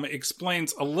Mom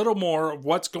explains a little more of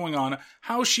what's going on,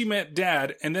 how she met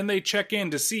Dad. And then they check in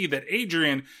to see that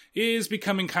Adrian is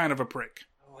becoming kind of a prick.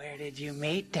 Where did you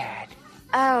meet Dad?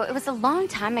 Oh, it was a long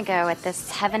time ago at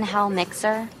this heaven-hell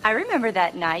mixer. I remember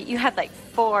that night. You had like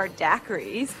 4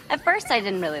 daiquiris. At first, I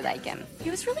didn't really like him.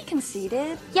 He was really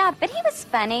conceited. Yeah, but he was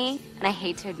funny, and I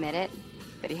hate to admit it.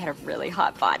 But he had a really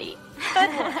hot body.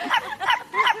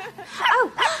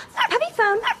 Oh, puppy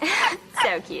phone.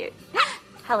 So cute.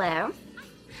 Hello.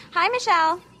 Hi,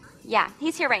 Michelle. Yeah,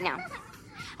 he's here right now.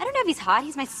 I don't know if he's hot.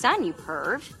 He's my son, you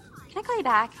perv. Can I call you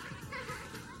back?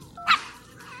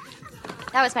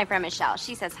 That was my friend Michelle.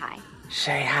 She says hi.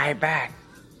 Say hi back.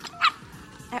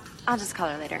 I'll just call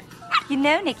her later. You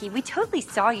know, Nicky, we totally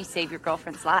saw you save your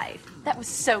girlfriend's life. That was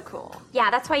so cool. Yeah,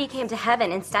 that's why you came to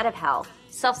heaven instead of hell.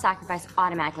 Self-sacrifice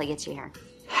automatically gets you here.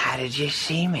 How did you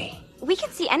see me? We can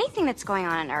see anything that's going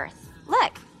on Earth.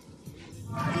 Look.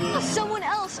 Someone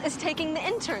else is taking the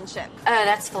internship. Oh,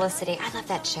 that's Felicity. I love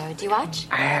that show. Do you watch?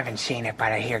 I haven't seen it,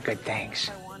 but I hear good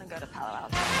things. I want to go to Palo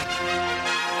Alto.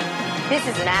 This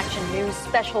is an Action News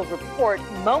special report.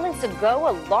 Moments ago,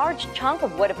 a large chunk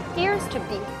of what appears to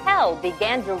be hell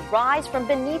began to rise from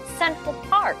beneath Central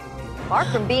Park. Far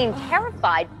from being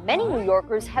terrified, many New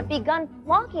Yorkers have begun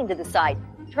flocking to the site,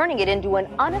 turning it into an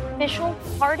unofficial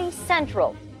party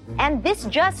central. And this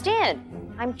just in,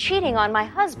 I'm cheating on my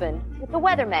husband with the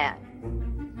weatherman.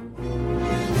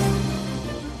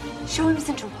 Show him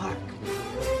Central Park.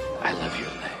 I love your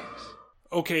legs.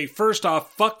 Okay, first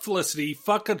off, fuck Felicity,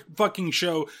 fuck a fucking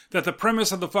show, that the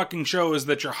premise of the fucking show is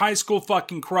that your high school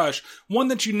fucking crush, one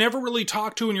that you never really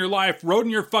talked to in your life, wrote in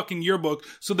your fucking yearbook,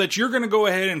 so that you're gonna go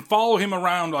ahead and follow him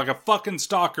around like a fucking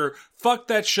stalker. Fuck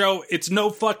that show, it's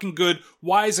no fucking good.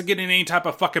 Why is it getting any type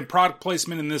of fucking product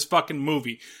placement in this fucking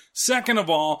movie? Second of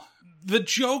all, the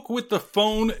joke with the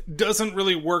phone doesn't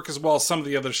really work as well as some of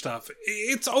the other stuff.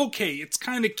 It's okay. It's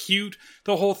kind of cute.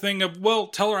 The whole thing of, well,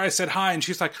 tell her I said hi. And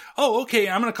she's like, oh, okay,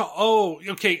 I'm going to call. Oh,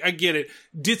 okay, I get it.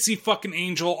 Ditzy fucking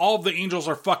angel. All of the angels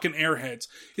are fucking airheads.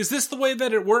 Is this the way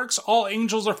that it works? All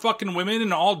angels are fucking women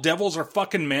and all devils are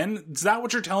fucking men? Is that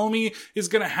what you're telling me is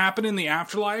going to happen in the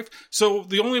afterlife? So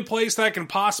the only place that I can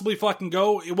possibly fucking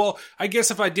go, well, I guess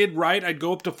if I did right, I'd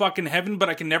go up to fucking heaven, but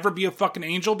I can never be a fucking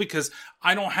angel because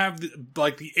I don't have the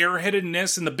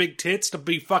airheadedness and the big tits to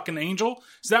be fucking angel?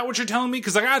 Is that what you're telling me?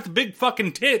 Because I got the big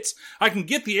fucking tits. I can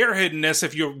get the airheadedness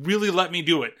if you really let me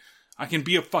do it. I can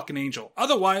be a fucking angel.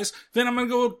 Otherwise, then I'm gonna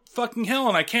go fucking hell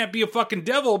and I can't be a fucking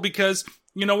devil because,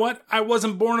 you know what? I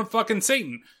wasn't born of fucking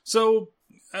Satan. So,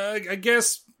 I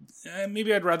guess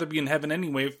maybe I'd rather be in heaven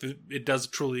anyway if it does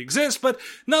truly exist, but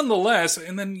nonetheless,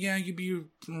 and then, yeah, you'd be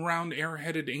around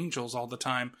airheaded angels all the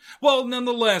time. Well,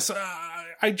 nonetheless,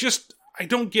 I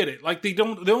don't get it. Like, the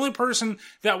only person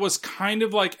that was kind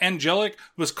of like angelic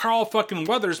was Carl fucking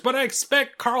Weathers, but I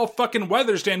expect Carl fucking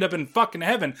Weathers to end up in fucking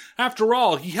heaven. After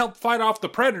all, he helped fight off the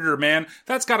Predator, man.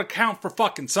 That's gotta count for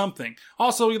fucking something.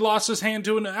 Also, he lost his hand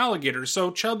to an alligator,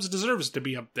 so Chubbs deserves to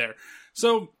be up there.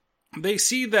 So, they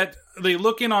see that, they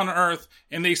look in on Earth,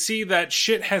 and they see that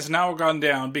shit has now gone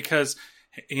down because,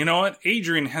 you know what?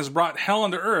 Adrian has brought hell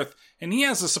into Earth, and he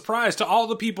has a surprise to all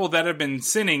the people that have been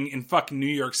sinning in fucking New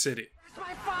York City.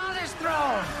 My father's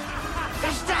throne.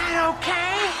 Is that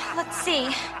okay? Let's see.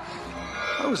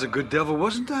 I was a good devil,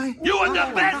 wasn't I? You are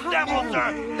the best devil,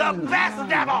 sir! The best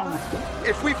devil!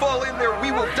 If we fall in there,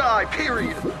 we will die,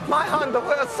 period. My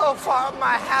underwear's so far up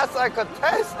my ass I could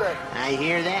taste it. I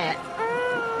hear that.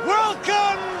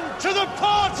 Welcome to the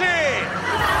party!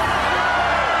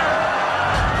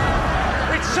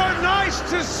 It's so nice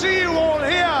to see you all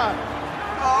here.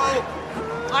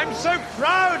 Oh, I'm so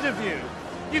proud of you.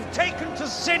 You've taken to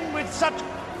sin with such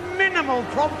minimal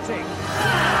prompting.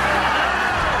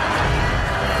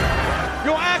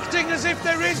 You're acting as if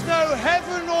there is no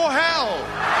heaven or hell.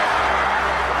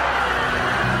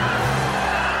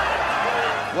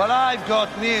 Well, I've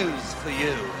got news for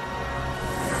you.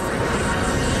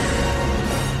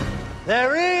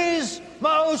 There is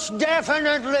most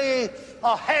definitely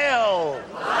a hell.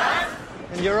 What?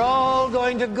 And you're all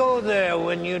going to go there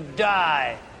when you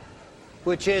die,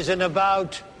 which is in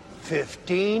about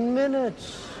 15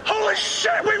 minutes. Holy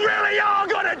shit, we really are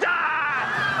gonna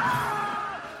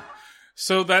die!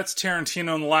 So that's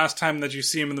Tarantino and the last time that you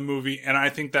see him in the movie, and I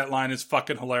think that line is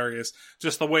fucking hilarious.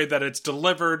 Just the way that it's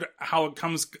delivered, how it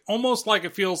comes almost like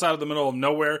it feels out of the middle of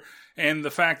nowhere, and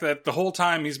the fact that the whole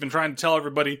time he's been trying to tell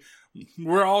everybody,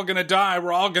 we're all gonna die,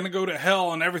 we're all gonna go to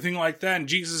hell, and everything like that, and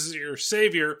Jesus is your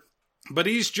savior. But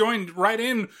he's joined right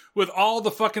in with all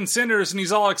the fucking sinners, and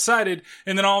he's all excited,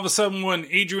 and then all of a sudden when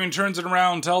Adrian turns it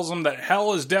around and tells him that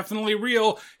hell is definitely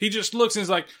real, he just looks and he's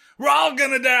like, we're all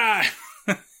gonna die!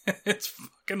 It's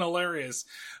fucking hilarious.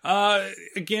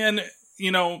 Again,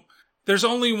 you know, there's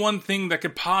only one thing that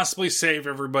could possibly save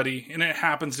everybody, and it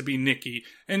happens to be Nicky.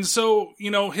 And so, you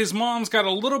know, his mom's got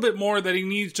a little bit more that he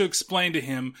needs to explain to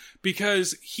him,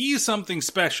 because he's something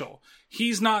special.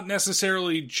 He's not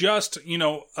necessarily just, you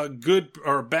know, a good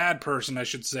or a bad person, I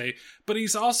should say, but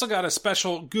he's also got a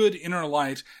special good inner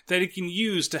light that he can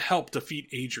use to help defeat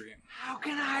Adrian. How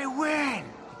can I win?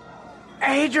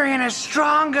 Adrian is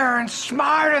stronger and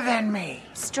smarter than me.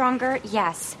 Stronger,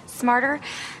 yes. Smarter,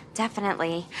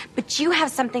 definitely. But you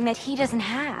have something that he doesn't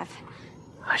have.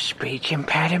 A speech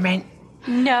impediment?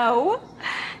 No.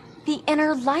 The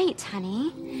inner light,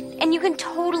 honey. And you can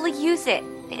totally use it.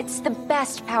 It's the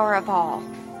best power of all.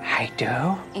 I do?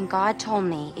 And God told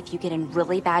me if you get in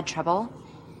really bad trouble,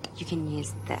 you can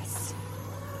use this.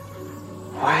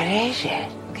 What is it?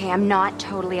 Okay, I'm not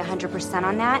totally 100%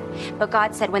 on that, but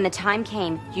God said when the time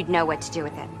came, you'd know what to do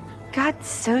with it. God's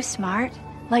so smart,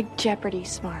 like Jeopardy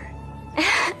smart.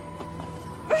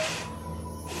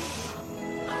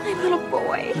 My little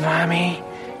boy. Mommy,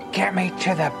 get me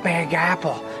to the Big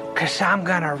Apple, 'cause I'm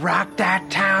gonna rock that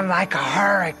town like a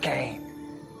hurricane.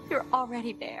 You're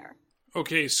already there.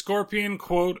 Okay, Scorpion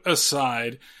quote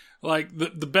aside, like,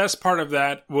 the best part of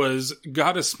that was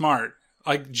God is smart,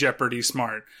 like Jeopardy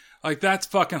smart. Like, that's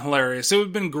fucking hilarious. It would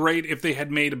have been great if they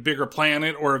had made a bigger play on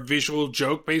it or a visual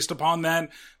joke based upon that,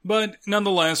 but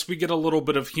nonetheless, we get a little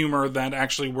bit of humor that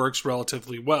actually works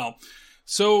relatively well.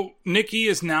 So, Nicky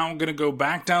is now going to go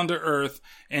back down to Earth,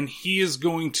 and he is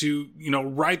going to, you know,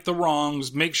 right the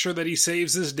wrongs, make sure that he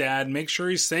saves his dad, make sure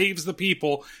he saves the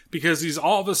people, because he's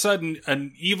all of a sudden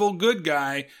an evil good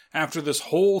guy after this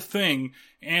whole thing.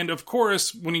 And of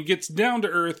course, when he gets down to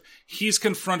Earth, he's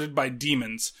confronted by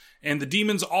demons. And the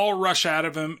demons all rush out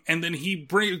of him, and then he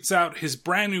brings out his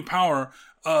brand new power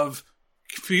of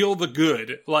feel the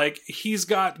good. Like, he's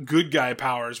got good guy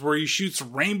powers where he shoots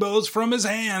rainbows from his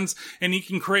hands and he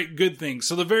can create good things.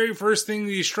 So the very first thing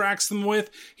he distracts them with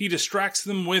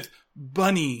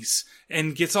bunnies,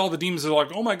 and gets all the demons that are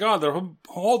like, oh my god, there are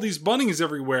all these bunnies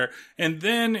everywhere. And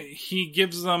then he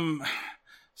gives them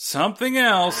something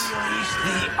else.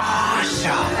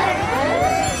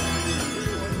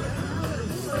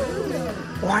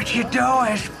 What you do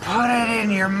is put it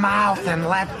in your mouth and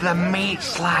let the meat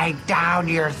slide down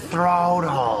your throat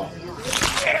hole.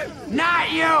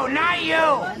 Not you, not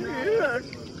you!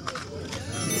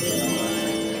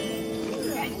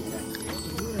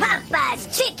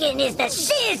 Popeye's chicken is the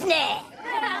shiznit!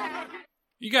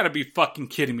 You gotta be fucking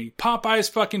kidding me. Popeye's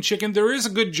fucking chicken. There is a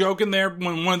good joke in there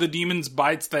when one of the demons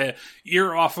bites the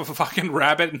ear off of a fucking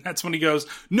rabbit, and that's when he goes,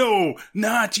 "No,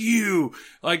 not you."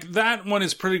 Like, that one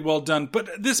is pretty well done.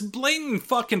 But this blatant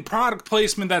fucking product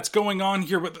placement that's going on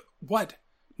here with... What?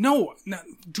 No,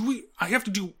 I have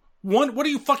to do one... What are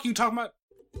you fucking talking about?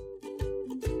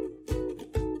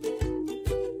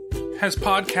 Has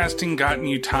podcasting gotten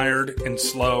you tired and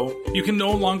slow? You can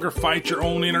no longer fight your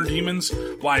own inner demons?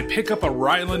 Why, pick up a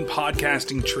Ryland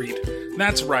podcasting treat.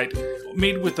 That's right,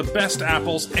 made with the best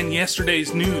apples and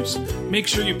yesterday's news. Make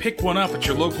sure you pick one up at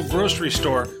your local grocery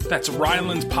store. That's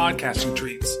Ryland's podcasting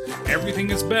treats. Everything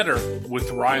is better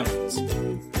with Ryland's.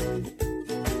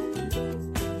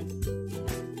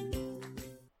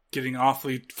 Getting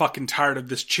awfully fucking tired of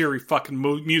this cheery fucking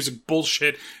music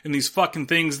bullshit and these fucking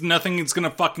things. Nothing is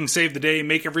gonna fucking save the day,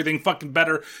 make everything fucking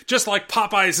better. Just like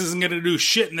Popeyes isn't gonna do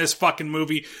shit in this fucking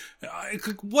movie.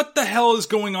 What the hell is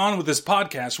going on with this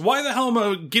podcast? Why the hell am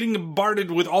I getting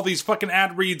bombarded with all these fucking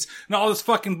ad reads and all this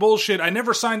fucking bullshit? I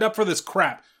never signed up for this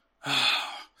crap.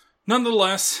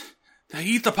 Nonetheless, they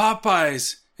eat the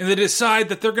Popeyes. And they decide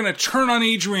that they're going to turn on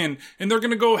Adrian and they're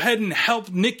going to go ahead and help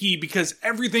Nicky because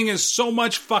everything is so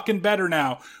much fucking better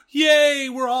now. Yay,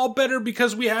 we're all better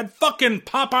because we had fucking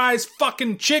Popeye's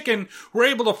fucking chicken. We're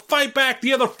able to fight back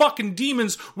the other fucking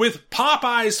demons with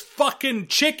Popeye's fucking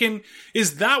chicken.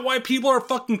 Is that why people are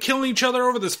fucking killing each other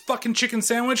over this fucking chicken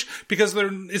sandwich? Because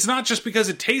it's not just because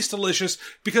it tastes delicious,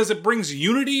 because it brings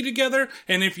unity together.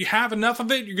 And if you have enough of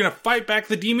it, you're going to fight back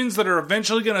the demons that are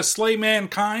eventually going to slay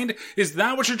mankind. Is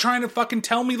that what you're trying to fucking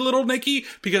tell me, little Nicky?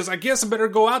 Because I guess I better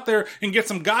go out there and get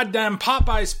some goddamn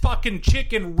Popeye's fucking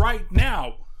chicken right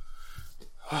now.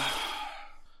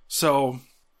 So,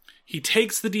 he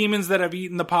takes the demons that have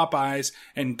eaten the Popeyes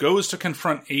and goes to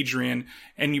confront Adrian,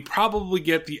 and you probably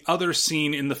get the other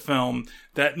scene in the film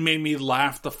that made me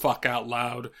laugh the fuck out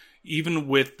loud, even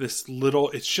with this little,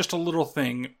 it's just a little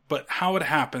thing, but how it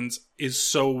happens is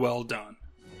so well done.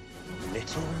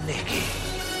 Little Nicky.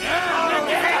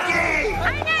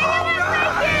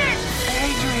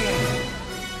 Adrian,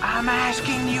 I'm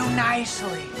asking you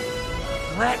nicely.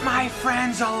 Let my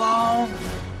friends alone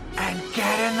and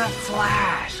get in the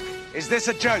flask. Is this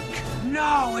a joke?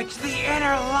 No, it's the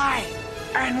inner light.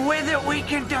 And with it, we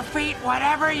can defeat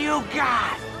whatever you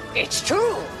got. It's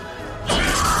true.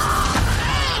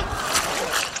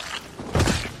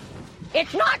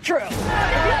 It's not true.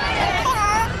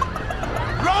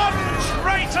 Run,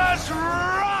 traitors,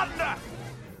 run!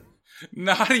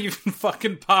 Not even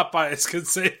fucking Popeyes can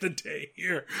save the day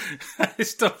here. I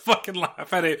still fucking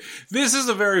laugh at it. This is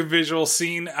a very visual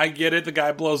scene. I get it, the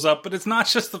guy blows up, but it's not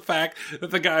just the fact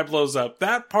that the guy blows up.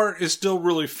 That part is still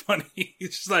really funny.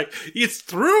 It's just like, it's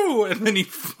through, and then he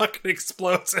fucking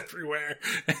explodes everywhere.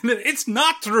 And then it's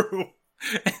not through.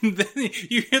 And then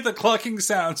you hear the clucking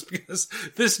sounds because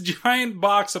this giant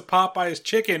box of Popeye's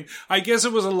chicken, I guess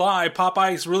it was a lie.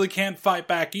 Popeyes really can't fight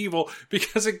back evil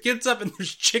because it gets up and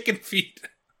there's chicken feet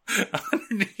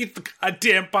underneath the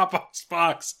goddamn Popeye's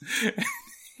box. And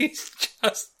he's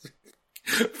just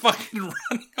fucking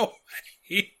running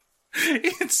away.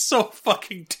 It's so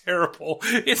fucking terrible.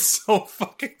 It's so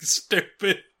fucking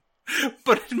stupid.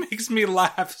 But it makes me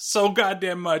laugh so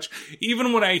goddamn much.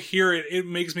 Even when I hear it, it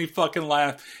makes me fucking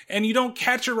laugh. And you don't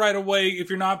catch it right away if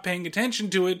you're not paying attention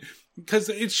to it. Because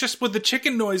it's just with the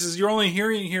chicken noises you're only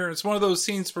hearing here. It's one of those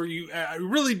scenes where I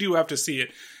really do have to see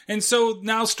it. And so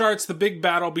now starts the big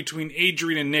battle between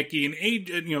Adrian and Nicky.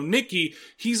 And Nicky,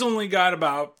 he's only got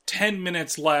about 10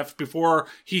 minutes left before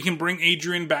he can bring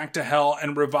Adrian back to hell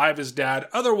and revive his dad.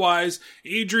 Otherwise,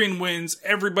 Adrian wins,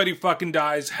 everybody fucking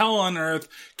dies, hell on earth,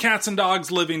 cats and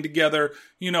dogs living together.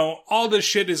 All this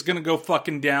shit is gonna go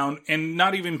fucking down, and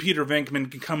not even Peter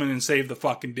Venkman can come in and save the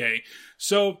fucking day.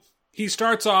 So he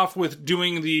starts off with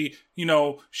doing the,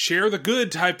 share the good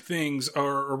type things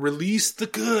or release the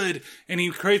good. And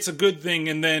he creates a good thing.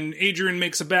 And then Adrian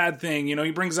makes a bad thing.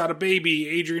 He brings out a baby.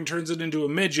 Adrian turns it into a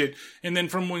midget. And then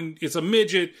from when it's a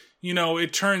midget,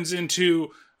 it turns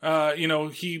into,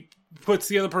 he puts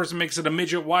the other person, makes it a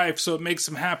midget wife. So it makes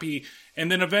him happy.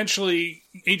 And then eventually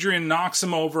Adrian knocks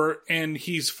him over and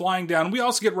he's flying down. We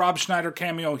also get Rob Schneider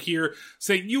cameo here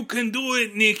saying, "You can do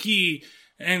it, Nicky."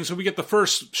 And so we get the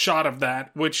first shot of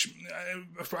that, which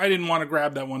I didn't want to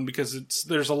grab that one because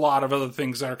there's a lot of other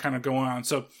things that are kind of going on.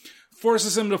 So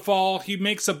forces him to fall. He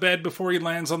makes a bed before he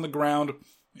lands on the ground.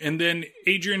 And then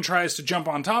Adrian tries to jump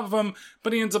on top of him,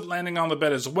 but he ends up landing on the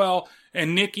bed as well.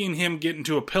 And Nicky and him get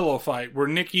into a pillow fight where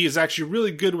Nicky is actually really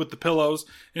good with the pillows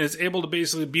and is able to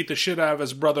basically beat the shit out of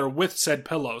his brother with said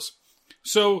pillows.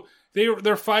 So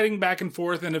they're fighting back and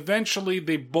forth, and eventually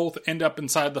they both end up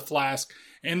inside the flask,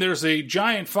 and there's a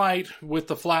giant fight with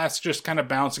the flask just kind of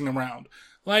bouncing around.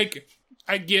 Like,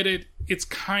 I get it. It's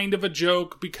kind of a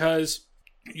joke because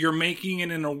you're making it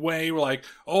in a way where like,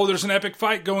 oh, there's an epic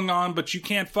fight going on, but you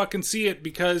can't fucking see it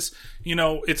because, you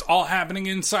know, it's all happening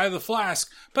inside the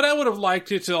flask. But I would have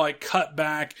liked it to like cut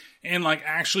back and like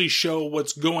actually show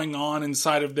what's going on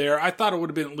inside of there. I thought it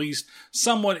would have been at least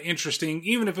somewhat interesting,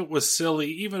 even if it was silly,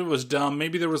 even if it was dumb.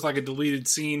 Maybe there was like a deleted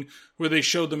scene where they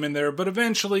showed them in there. But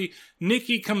eventually,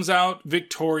 Nicky comes out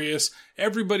victorious.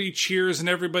 Everybody cheers and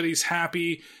everybody's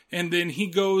happy. And then he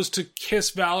goes to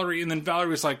kiss Valerie, and then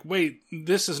Valerie's like, wait,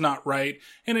 this is not right.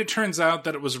 And it turns out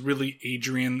that it was really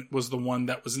Adrian was the one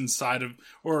that was inside of,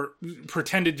 or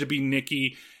pretended to be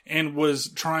Nicky, and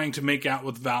was trying to make out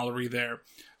with Valerie there.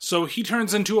 So he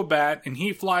turns into a bat, and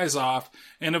he flies off.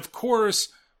 And of course,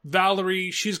 Valerie,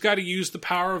 she's got to use the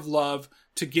power of love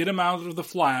to get him out of the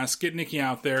flask, get Nicky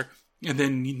out there. And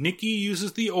then Nicky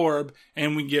uses the orb,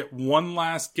 and we get one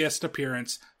last guest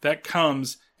appearance that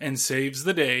comes and saves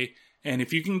the day. And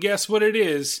if you can guess what it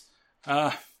is,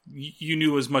 you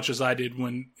knew as much as I did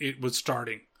when it was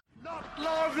starting. Not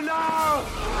long now!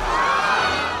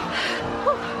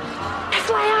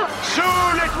 Fly out!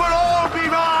 Soon it will all be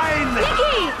mine!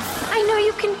 Nicky! I know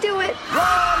you can do it!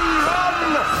 Run!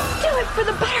 Do it for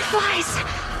the butterflies!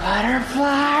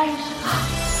 Butterflies?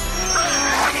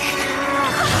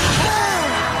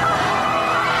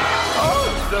 Oh,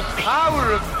 the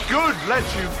power of good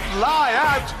lets you fly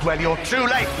out! Well, you're too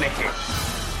late, Nicky.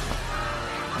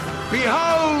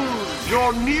 Behold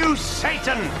your new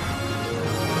Satan!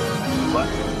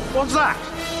 What's that?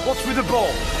 What's with the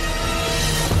ball?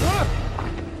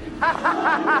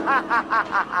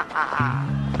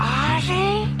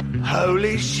 Ozzy?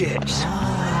 Holy shit. No!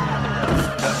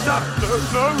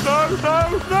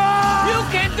 You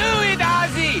can do it,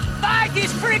 Ozzy! Bite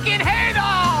his freaking head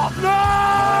off! No!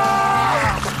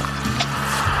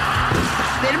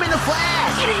 Spit him in the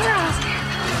flash! Get in here, Ozzy!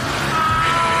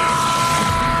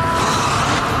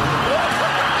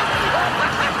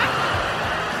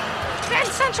 Grand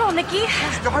Central, Nicky!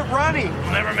 Start running!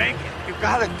 We'll never make it. You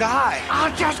gotta die.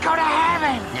 I'll just go to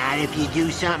heaven! Not if you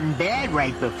do something bad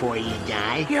right before you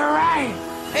die. You're right!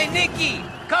 Hey, Nicky,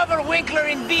 cover Winkler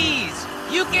in bees.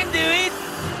 You can do it.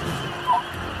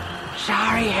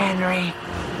 Sorry, Henry.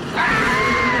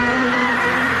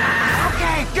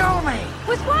 Okay, do me!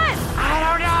 With what? I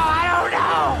don't know!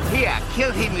 Here,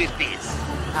 kill him with this.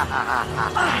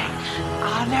 Thanks.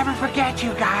 I'll never forget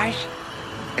you guys.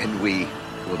 And we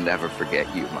will never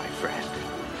forget you, my friend.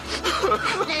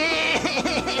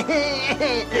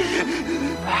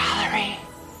 Valerie.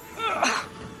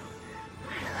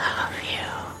 I love you.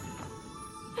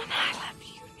 And I love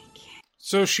you, Nicky.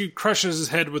 So she crushes his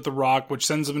head with the rock, which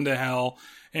sends him into hell,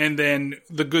 and then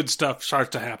the good stuff starts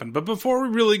to happen. But before we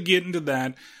really get into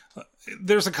that,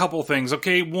 there's a couple things.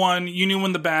 Okay, one, you knew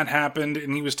when the bat happened,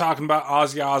 and he was talking about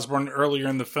Ozzy Osbourne earlier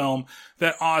in the film,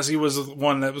 that Ozzy was the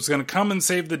one that was going to come and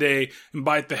save the day and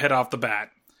bite the head off the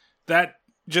bat. That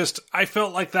just, I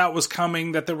felt like that was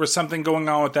coming, that there was something going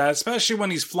on with that, especially when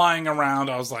he's flying around.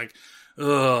 I was like,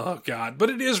 oh, God.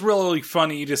 But it is really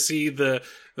funny to see the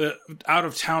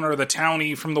out-of-towner, the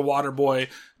townie from the Waterboy,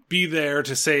 be there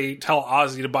to tell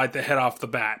Ozzy to bite the head off the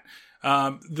bat.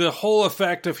 The whole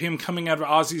effect of him coming out of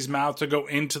Ozzy's mouth to go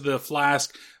into the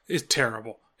flask is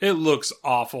terrible. It looks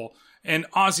awful. And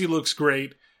Ozzy looks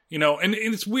great, you know, and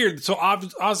it's weird. So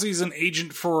Ozzy's an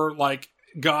agent for, like,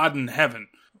 God in heaven,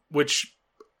 which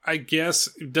I guess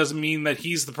doesn't mean that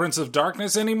he's the Prince of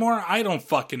Darkness anymore. I don't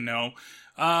fucking know.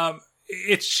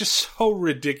 It's just so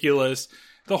ridiculous.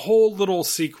 The whole little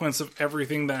sequence of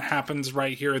everything that happens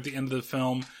right here at the end of the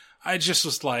film, I just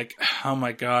was like, oh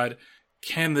my God,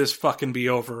 can this fucking be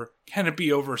over? Can it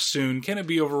be over soon? Can it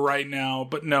be over right now?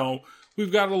 But no,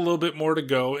 we've got a little bit more to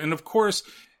go. And of course,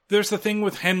 there's the thing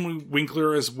with Henry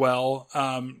Winkler as well,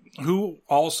 who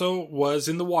also was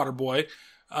in The Waterboy.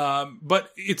 But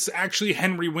it's actually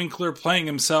Henry Winkler playing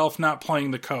himself, not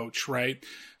playing the coach, right?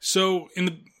 So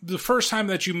in the first time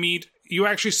that you meet, you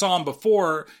actually saw him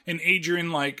before, and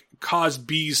Adrian, like, caused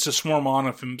bees to swarm on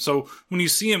of him. So when you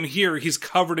see him here, he's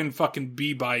covered in fucking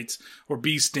bee bites, or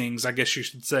bee stings, I guess you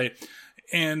should say.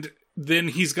 And then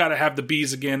he's got to have the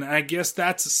bees again. I guess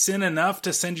that's sin enough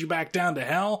to send you back down to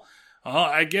hell?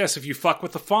 I guess if you fuck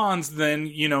with the Fonz, then,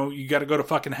 you know, you got to go to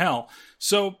fucking hell.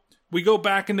 So we go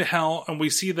back into hell, and we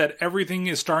see that everything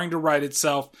is starting to right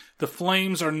itself. The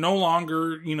flames are no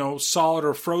longer, you know, solid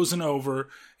or frozen over,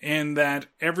 and that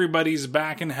everybody's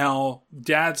back in hell.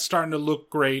 Dad's starting to look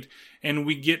great, and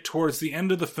we get towards the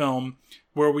end of the film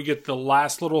where we get the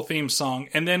last little theme song,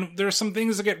 and then there's some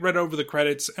things that get read over the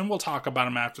credits, and we'll talk about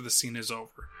them after the scene is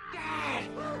over.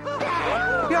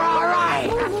 You're all right.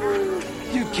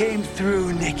 You came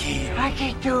through, Nicky. I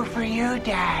came through for you,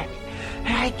 Dad.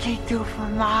 And I came through for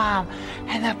Mom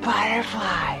and the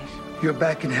butterflies. You're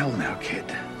back in hell now, kid.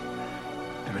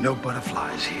 There are no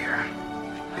butterflies here.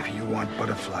 If you want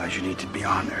butterflies, you need to be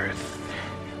on Earth.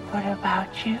 What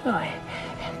about you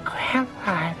and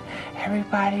Grandpa and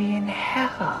everybody in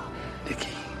hell?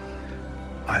 Nicky,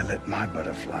 I let my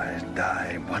butterflies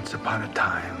die once upon a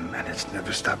time, and it's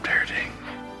never stopped hurting.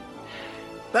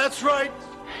 That's right.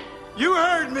 You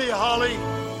heard me, Holly.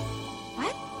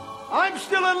 What? I'm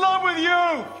still in love with you.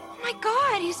 Oh my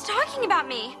God, he's talking about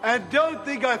me. And don't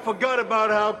think I forgot about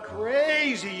how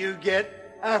crazy you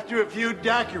get after a few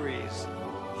daiquiris.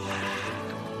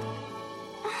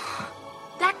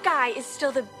 That guy is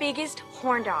still the biggest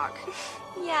horn dog.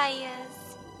 Yeah, he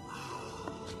is.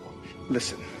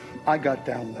 Listen, I got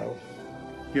down low.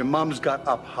 Your mom's got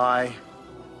up high.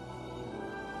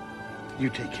 You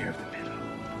take care of the middle.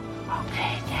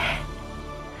 Okay, Dad.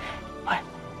 But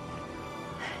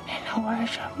in the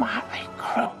words of Motley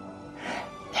Crue,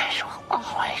 this will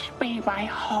always be my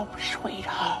home, sweet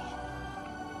home.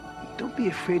 Don't be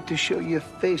afraid to show your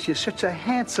face. You're such a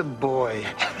handsome boy.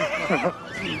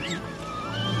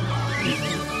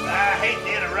 I hate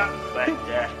to interrupt, but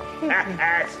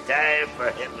it's time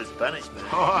for Hitler's punishment.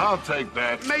 Oh, I'll take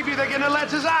that. Maybe they're gonna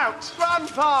let us out.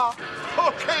 Grandpa!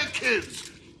 Okay,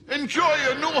 kids. Enjoy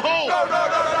your new home. No, no, no, no,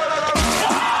 no, no.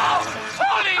 Oh,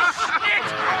 holy shit!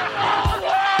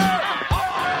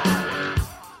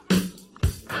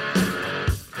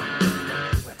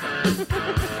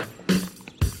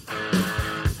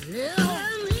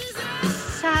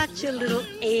 Such a little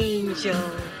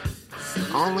angel.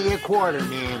 Only a quarter,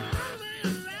 ma'am.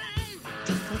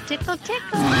 Tickle, tickle,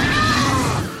 tickle.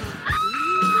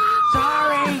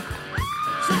 Sorry.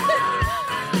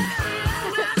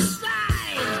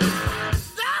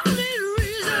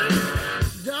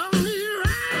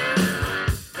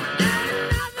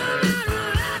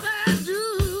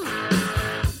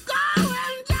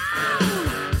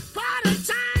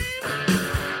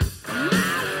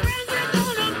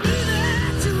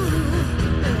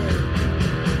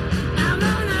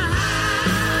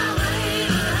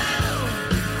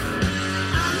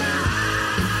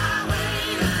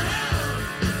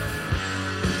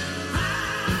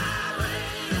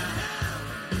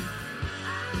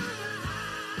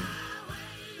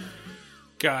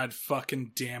 God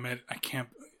fucking damn it. I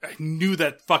knew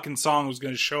that fucking song was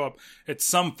going to show up at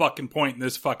some fucking point in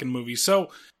this fucking movie. So,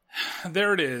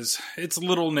 there it is. It's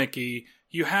little Nicky.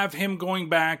 You have him going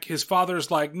back. His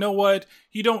father's like, know what?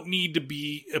 You don't need to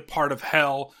be a part of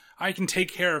hell. I can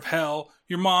take care of hell.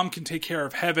 Your mom can take care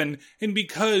of heaven. And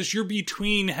because you're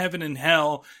between heaven and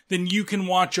hell, then you can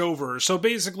watch over. So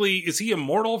basically, is he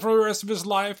immortal for the rest of his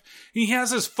life? He has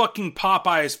his fucking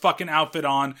Popeyes fucking outfit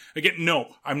on. Again,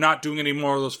 no, I'm not doing any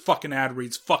more of those fucking ad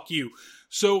reads. Fuck you.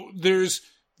 So there's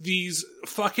these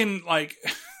fucking, like,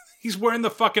 he's wearing the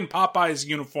fucking Popeyes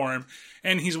uniform.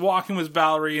 And he's walking with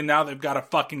Valerie, and now they've got a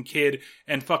fucking kid.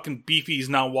 And fucking Beefy's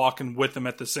now walking with them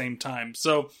at the same time.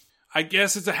 So I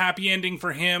guess it's a happy ending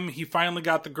for him. He finally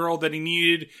got the girl that he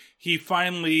needed. He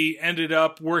finally ended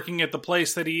up working at the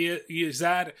place that he is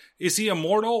at. Is he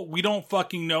immortal? We don't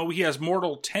fucking know. He has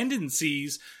mortal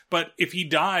tendencies, but if he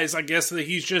dies, I guess that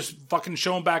he's just fucking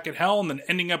shown back at hell and then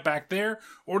ending up back there.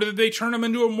 Or did they turn him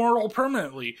into immortal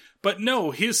permanently? But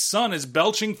no, his son is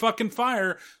belching fucking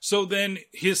fire. So then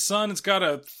his son has got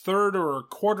a third or a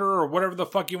quarter or whatever the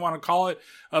fuck you want to call it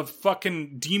of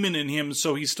fucking demon in him.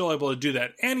 So he's still able to do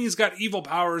that. And he's got evil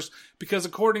powers because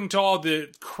according to all the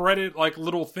credit, like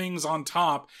little things on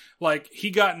top, like he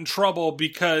got in trouble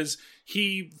because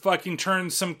he fucking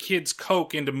turned some kid's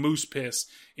Coke into moose piss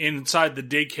inside the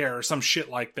daycare or some shit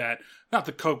like that. Not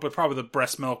the Coke, but probably the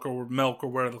breast milk or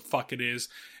whatever the fuck it is.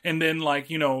 And then, like,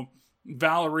 you know,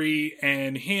 Valerie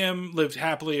and him lived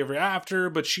happily ever after,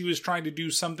 but she was trying to do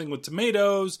something with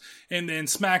tomatoes and then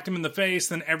smacked him in the face.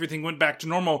 Then everything went back to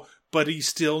normal, but he's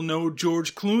still no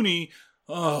George Clooney.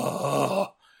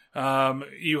 Oh.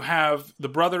 You have the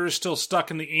brothers still stuck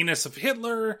in the anus of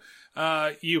Hitler.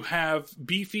 You have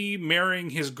Beefy marrying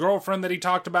his girlfriend that he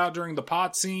talked about during the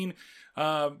pot scene,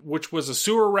 which was a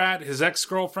sewer rat, his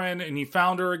ex-girlfriend, and he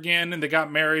found her again, and they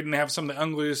got married, and they have some of the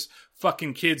ugliest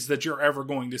fucking kids that you're ever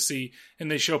going to see.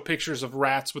 And they show pictures of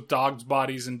rats with dogs'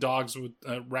 bodies and dogs with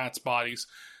rats' bodies.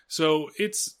 So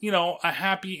it's, you know, a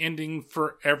happy ending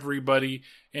for everybody,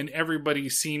 and everybody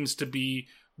seems to be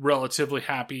relatively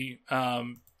happy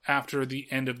after the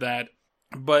end of that.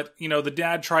 But, the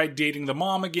dad tried dating the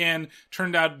mom again,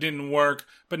 turned out it didn't work,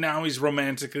 but now he's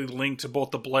romantically linked to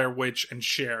both the Blair Witch and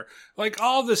Cher.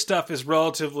 All this stuff is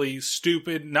relatively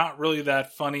stupid, not really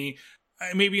that funny.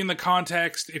 Maybe in the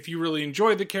context, if you really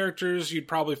enjoyed the characters, you'd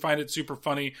probably find it super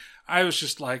funny. I was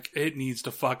just like, it needs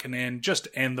to fucking end. Just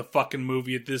end the fucking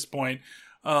movie at this point.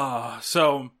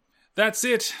 So, that's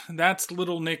it. That's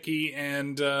Little Nicky,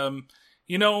 and,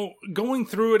 going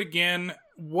through it again,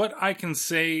 what I can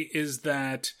say is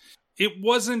that it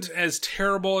wasn't as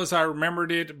terrible as I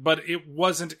remembered it, but it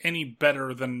wasn't any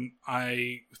better than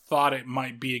I thought it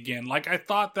might be again. I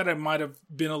thought that I might have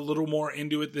been a little more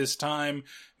into it this time.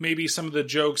 Maybe some of the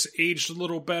jokes aged a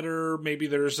little better. Maybe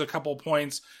there's a couple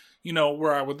points,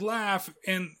 where I would laugh.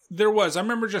 And there was. I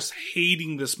remember just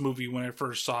hating this movie when I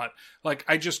first saw it.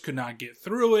 I just could not get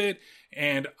through it.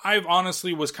 And I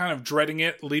honestly was kind of dreading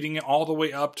it, leading it all the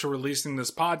way up to releasing this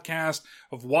podcast,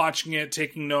 of watching it,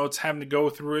 taking notes, having to go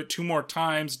through it 2 more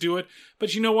times, do it.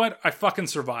 But you know what? I fucking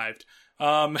survived.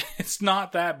 It's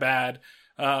not that bad.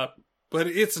 But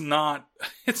it's not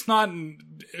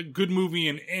a good movie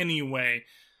in any way.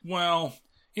 Well,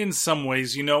 in some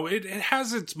ways, it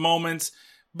has its moments,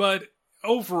 but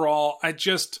overall, I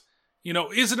just,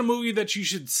 is it a movie that you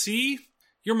should see?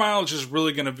 Your mileage is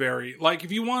really going to vary.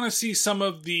 If you want to see some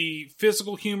of the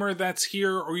physical humor that's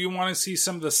here, or you want to see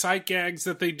some of the sight gags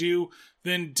that they do,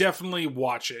 then definitely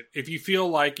watch it. If you feel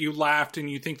like you laughed and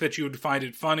you think that you would find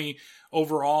it funny,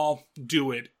 overall,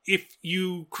 do it. If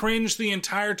you cringe the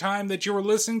entire time that you were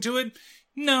listening to it,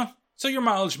 no. So your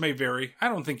mileage may vary. I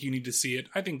don't think you need to see it.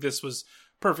 I think this was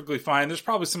perfectly fine. There's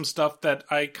probably some stuff that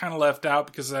I kind of left out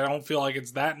because I don't feel like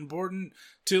it's that important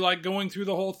to going through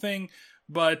the whole thing.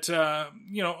 But,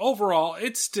 overall,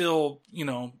 it's still,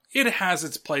 it has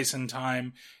its place in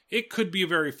time. It could be a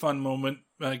very fun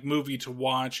movie to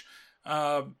watch.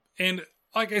 And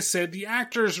like I said, the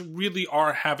actors really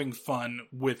are having fun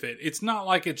with it. It's not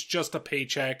like it's just a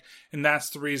paycheck, and that's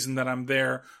the reason that I'm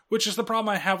there, which is the problem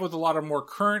I have with a lot of more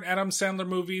current Adam Sandler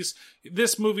movies.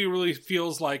 This movie really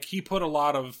feels like he put a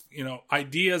lot of,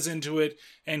 ideas into it,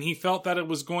 and he felt that it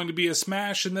was going to be a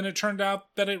smash, and then it turned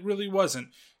out that it really wasn't.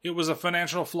 It was a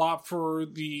financial flop for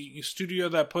the studio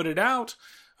that put it out,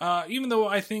 even though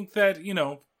I think that,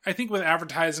 I think with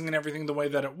advertising and everything the way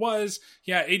that it was,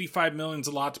 yeah, $85 million's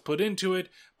a lot to put into it,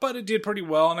 but it did pretty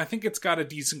well, and I think it's got a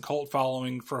decent cult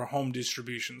following for home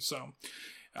distribution. So,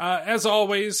 as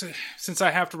always, since I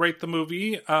have to rate the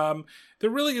movie, there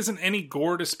really isn't any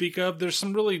gore to speak of. There's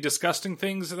some really disgusting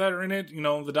things that are in it,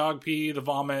 the dog pee, the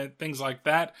vomit, things like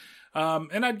that.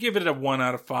 And I'd give it a 1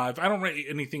 out of 5. I don't rate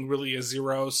anything really a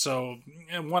 0, so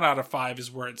 1 out of 5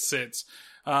 is where it sits.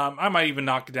 I might even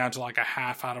knock it down to a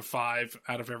half out of 5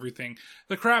 out of everything.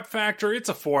 The crap factor, it's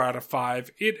a 4 out of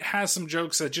 5. It has some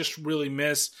jokes that just really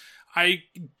miss. I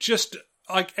just,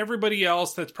 like everybody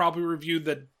else that's probably reviewed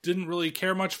that didn't really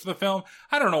care much for the film,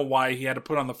 I don't know why he had to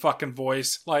put on the fucking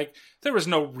voice. There was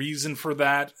no reason for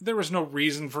that. There was no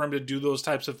reason for him to do those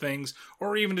types of things,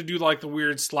 or even to do the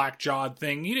weird slack-jawed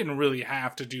thing. He didn't really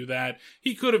have to do that.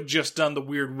 He could have just done the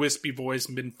weird wispy voice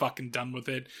and been fucking done with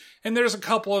it. And there's a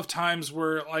couple of times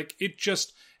where,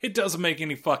 it doesn't make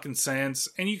any fucking sense,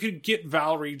 and you could get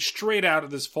Valerie straight out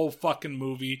of this whole fucking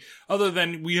movie, other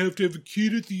than we have to have a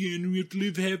kid at the end, and we have to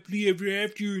live happily ever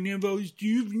after, and have all this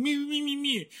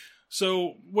me.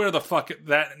 So, where the fuck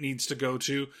that needs to go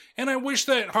to. And I wish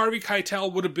that Harvey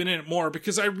Keitel would have been in it more,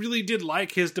 because I really did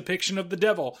like his depiction of the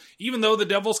devil, even though the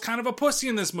devil's kind of a pussy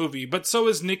in this movie, but so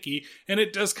is Nicky, and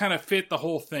it does kind of fit the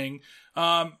whole thing.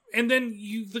 And then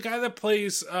the guy that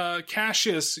plays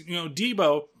Cassius,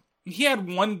 Debo, he had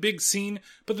one big scene,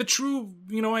 but the true,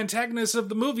 antagonist of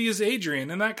the movie is Adrian,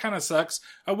 and that kind of sucks.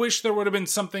 I wish there would have been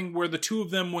something where the two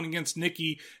of them went against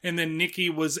Nicky, and then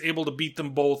Nicky was able to beat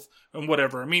them both, and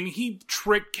whatever. I mean, he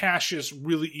tricked Cassius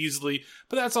really easily,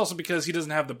 but that's also because he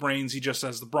doesn't have the brains, he just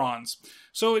has the bronze.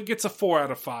 So it gets a 4 out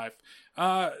of 5.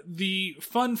 The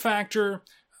fun factor,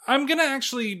 I'm going to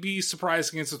actually be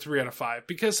surprised against a 3 out of 5,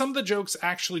 because some of the jokes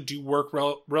actually do work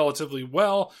relatively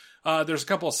well. There's a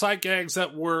couple of sight gags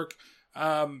that work.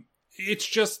 It's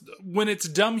just, when it's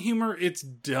dumb humor, it's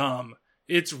dumb.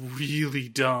 It's really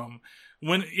dumb.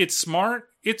 When it's smart,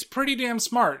 it's pretty damn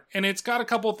smart. And it's got a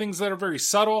couple of things that are very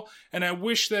subtle, and I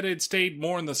wish that it stayed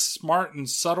more in the smart and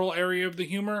subtle area of the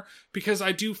humor, because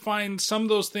I do find some of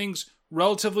those things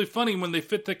relatively funny when they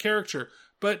fit the character.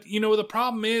 But, the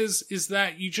problem is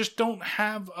that you just don't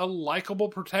have a likable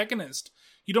protagonist.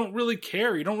 You don't really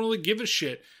care. You don't really give a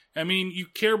shit. I mean, you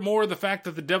care more the fact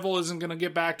that the devil isn't going to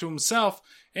get back to himself.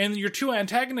 And your two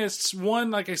antagonists,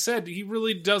 one, like I said, he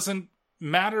really doesn't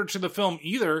matter to the film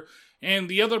either. And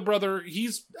the other brother,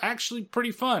 he's actually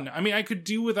pretty fun. I mean, I could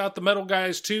do without the metal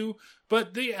guys too,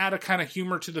 but they add a kind of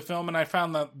humor to the film, and I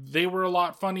found that they were a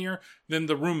lot funnier than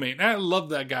the roommate. And I love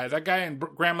that guy. That guy in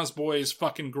Grandma's Boy is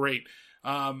fucking great.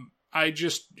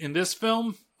 In this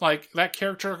film, like, that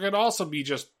character could also be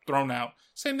just thrown out.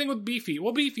 Same thing with Beefy.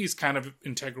 Well, Beefy's kind of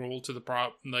integral to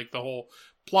the whole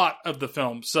plot of the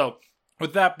film. So,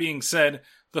 with that being said,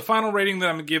 the final rating that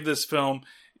I'm going to give this film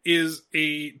is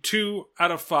a 2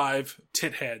 out of 5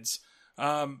 tit heads.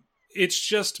 It's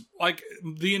just, like,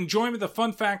 the enjoyment, the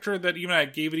fun factor that even I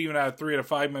gave it even out of 3 out of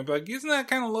 5, might be like, isn't that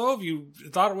kind of low if you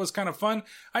thought it was kind of fun?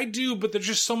 I do, but there's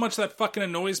just so much that fucking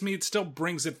annoys me, it still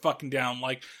brings it fucking down.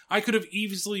 Like, I could have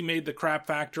easily made the crap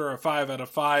factor a 5 out of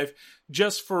 5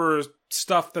 just for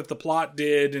stuff that the plot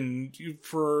did and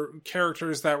for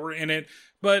characters that were in it.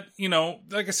 But,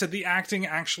 like I said, the acting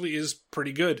actually is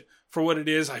pretty good for what it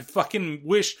is. I fucking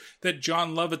wish that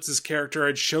John Lovitz's character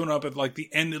had shown up at like the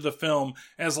end of the film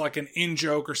as like an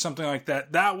in-joke or something like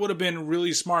that. That would have been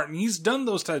really smart, and he's done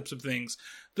those types of things.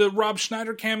 The Rob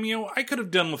Schneider cameo, I could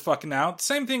have done with fucking out.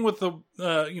 Same thing with the,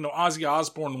 Ozzy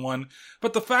Osbourne one.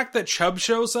 But the fact that Chubb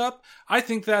shows up, I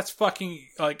think that's fucking,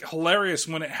 like, hilarious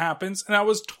when it happens. And I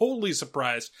was totally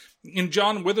surprised. And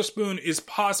John Witherspoon is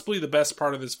possibly the best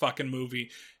part of this fucking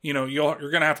movie.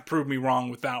 You're gonna have to prove me wrong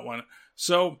with that one.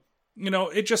 So,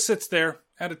 it just sits there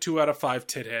at a 2 out of 5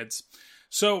 tit heads.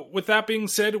 So, with that being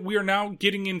said, we are now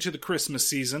getting into the Christmas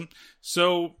season.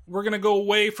 So, we're gonna go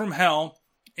away from hell.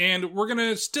 And we're going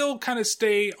to still kind of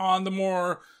stay on the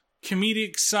more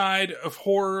comedic side of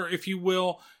horror, if you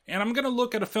will. And I'm going to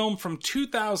look at a film from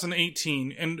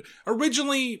 2018. And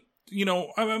originally,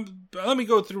 let me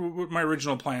go through what my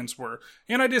original plans were.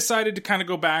 And I decided to kind of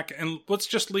go back and let's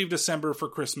just leave December for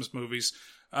Christmas movies.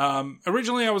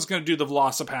 Originally, I was going to do The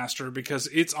Velocipaster because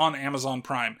it's on Amazon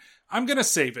Prime. I'm going to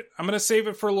save it. I'm going to save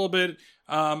it for a little bit.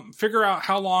 Figure out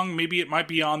how long maybe it might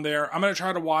be on there. I'm going to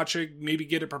try to watch it, maybe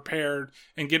get it prepared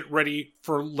and get it ready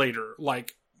for later.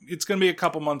 Like, it's going to be a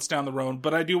couple months down the road,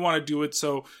 but I do want to do it.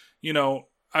 So,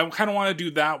 I kind of want to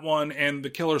do that one and the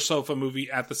Killer Sofa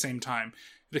movie at the same time.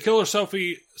 The Killer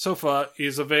Sofa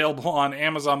is available on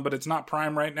Amazon, but it's not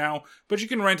Prime right now, but you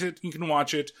can rent it. You can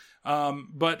watch it.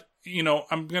 But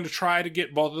I'm going to try to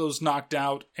get both of those knocked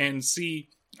out and see.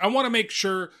 I want to make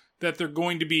sure that they're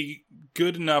going to be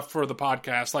good enough for the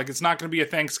podcast. Like, it's not going to be a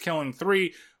Thanksgiving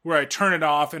 3 where I turn it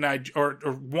off and or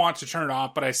want to turn it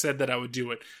off, but I said that I would do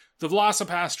it. The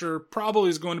Velocipaster probably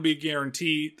is going to be a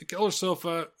guarantee. The Killer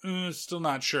Sofa, still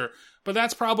not sure. But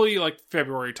that's probably like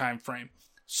February time frame.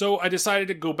 So I decided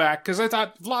to go back because I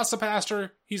thought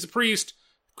Velocipaster, he's a priest,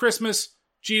 Christmas,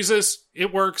 Jesus,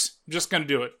 it works. I'm just going to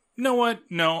do it. You know what?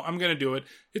 No, I'm going to do it.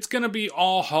 It's going to be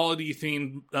all holiday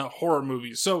themed horror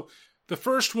movies. So the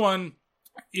first one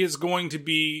is going to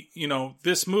be,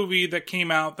 this movie that came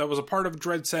out that was a part of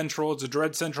Dread Central. It's a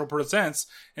Dread Central Presents,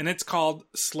 and it's called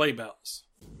Sleigh Bells.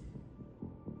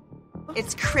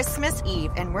 It's Christmas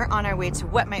Eve, and we're on our way to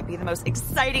what might be the most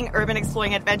exciting urban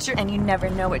exploring adventure, and you never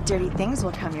know what dirty things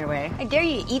will come your way. I dare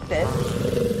you to eat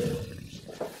this.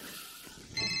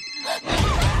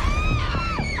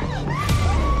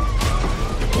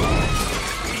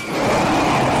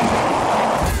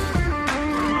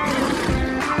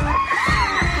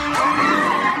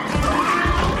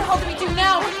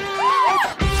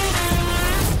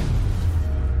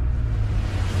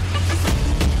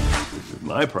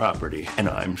 My property, and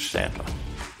I'm Santa.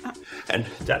 And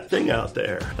that thing out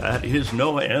there, that is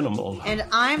no animal. And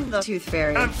I'm the Tooth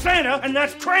Fairy. I'm Santa, and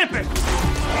that's Krampus!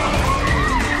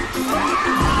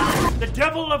 The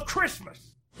devil of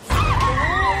Christmas!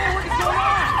 Oh, what is going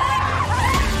on?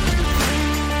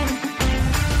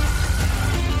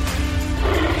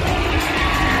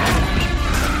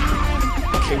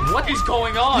 Okay, what is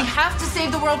going on? We have to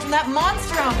save the world from that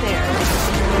monster out there!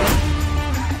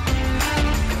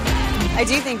 I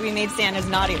do think we made Santa's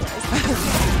naughty list.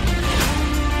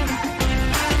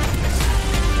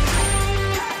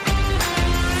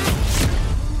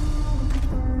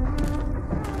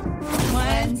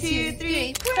 1, 2,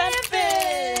 3,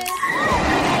 Krampus!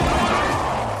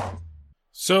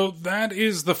 So that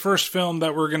is the first film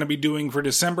that we're going to be doing for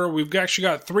December. We've actually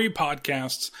got 3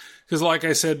 podcasts. Because like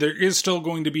I said, there is still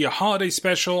going to be a holiday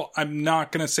special. I'm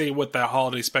not going to say what that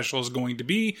holiday special is going to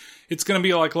be. It's going to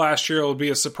be like last year. It'll be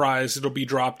a surprise. It'll be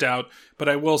dropped out. But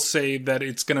I will say that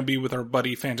it's going to be with our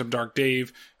buddy Phantom Dark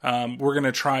Dave. We're going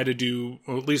to try to do,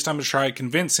 or at least I'm going to try to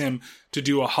convince him to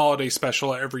do a holiday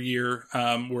special every year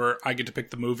where I get to pick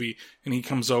the movie and he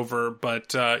comes over.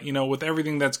 But, with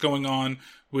everything that's going on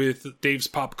with Dave's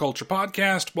Pop Culture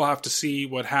Podcast, we'll have to see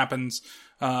what happens.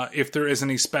 If there is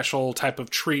any special type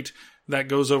of treat that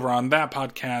goes over on that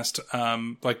podcast,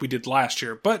 like we did last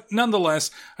year. But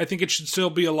nonetheless, I think it should still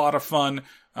be a lot of fun.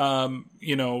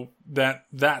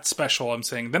 That special, I'm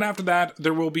saying. Then after that,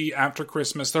 there will be after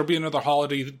Christmas, there'll be another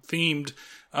holiday themed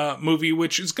movie,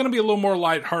 which is going to be a little more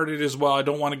lighthearted as well. I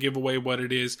don't want to give away what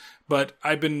it is, but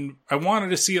I wanted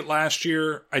to see it last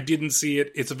year. I didn't see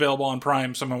it. It's available on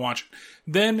Prime, so I'm going to watch it.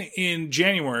 Then in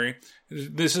January,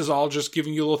 this is all just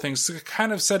giving you little things to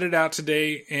kind of set it out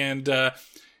today. And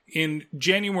in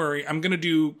January, I'm going to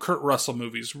do Kurt Russell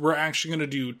movies. We're actually going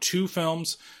to do 2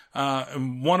 films.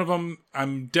 And one of them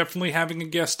I'm definitely having a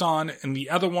guest on, and the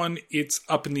other one, it's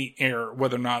up in the air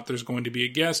whether or not there's going to be a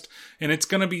guest, and it's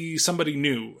going to be somebody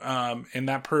new, and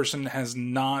that person has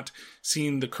not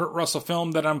seen the Kurt Russell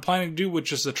film that I'm planning to do,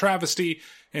 which is A Travesty.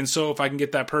 And so if I can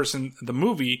get that person the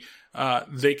movie,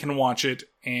 they can watch it,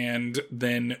 and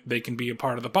then they can be a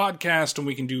part of the podcast, and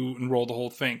we can enroll the whole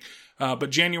thing.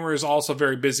 But January is also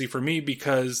very busy for me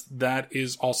because that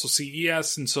is also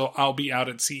CES, and so I'll be out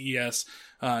at CES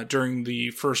during the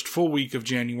first full week of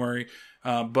January.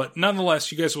 But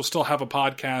nonetheless, you guys will still have a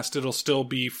podcast. It'll still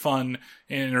be fun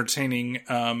and entertaining.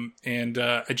 And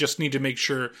I just need to make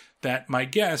sure that my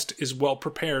guest is well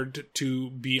prepared to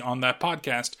be on that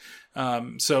podcast.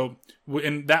 And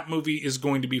that movie is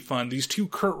going to be fun. These 2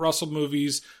 Kurt Russell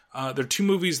movies, they're 2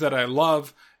 movies that I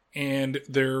love, and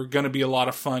they're going to be a lot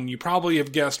of fun. You probably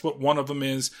have guessed what one of them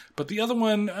is, but the other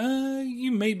one,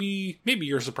 maybe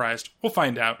you're surprised. We'll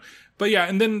find out. But yeah,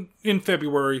 and then in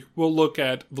February, we'll look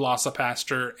at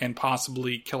Velocipaster and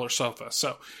possibly Killer Sofa.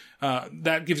 So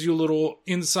that gives you a little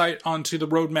insight onto the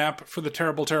roadmap for the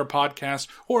Terrible Terror podcast.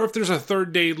 Or if there's a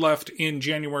third day left in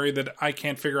January that I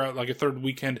can't figure out, like a third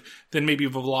weekend, then maybe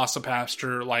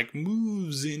Velocipaster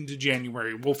moves into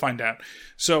January. We'll find out.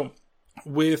 So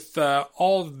with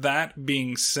all of that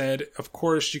being said, of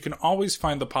course, you can always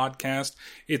find the podcast.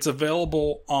 It's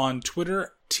available on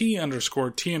Twitter,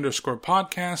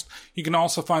 T_T_podcast. You can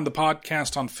also find the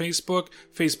podcast on Facebook,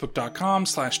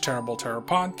 facebook.com/Terrible Terror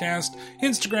Podcast,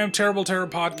 Instagram, Terrible Terror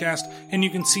Podcast, and you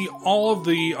can see all of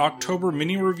the October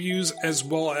mini reviews as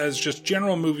well as just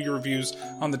general movie reviews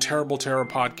on the Terrible Terror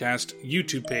Podcast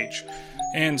YouTube page.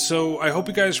 And so I hope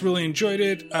you guys really enjoyed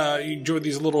it. You enjoyed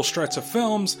these little struts of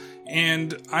films,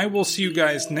 and I will see you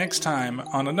guys next time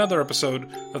on another episode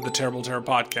of the Terrible Terror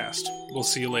Podcast. We'll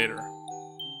see you later.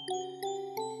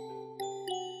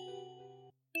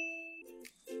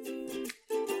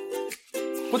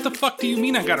 What the fuck do you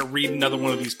mean I gotta read another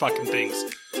one of these fucking things?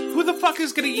 Who the fuck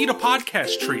is gonna eat a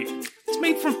podcast treat? It's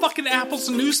made from fucking apples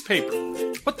and newspaper.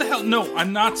 What the hell? No,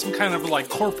 I'm not some kind of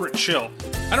corporate shill.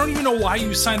 I don't even know why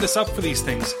you signed us up for these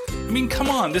things. I mean, come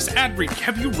on, this ad read,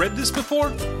 have you read this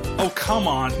before? Oh, come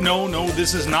on. No,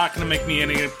 this is not gonna make me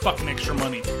any fucking extra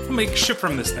money. I'll make shit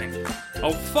from this thing.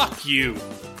 Oh, fuck you.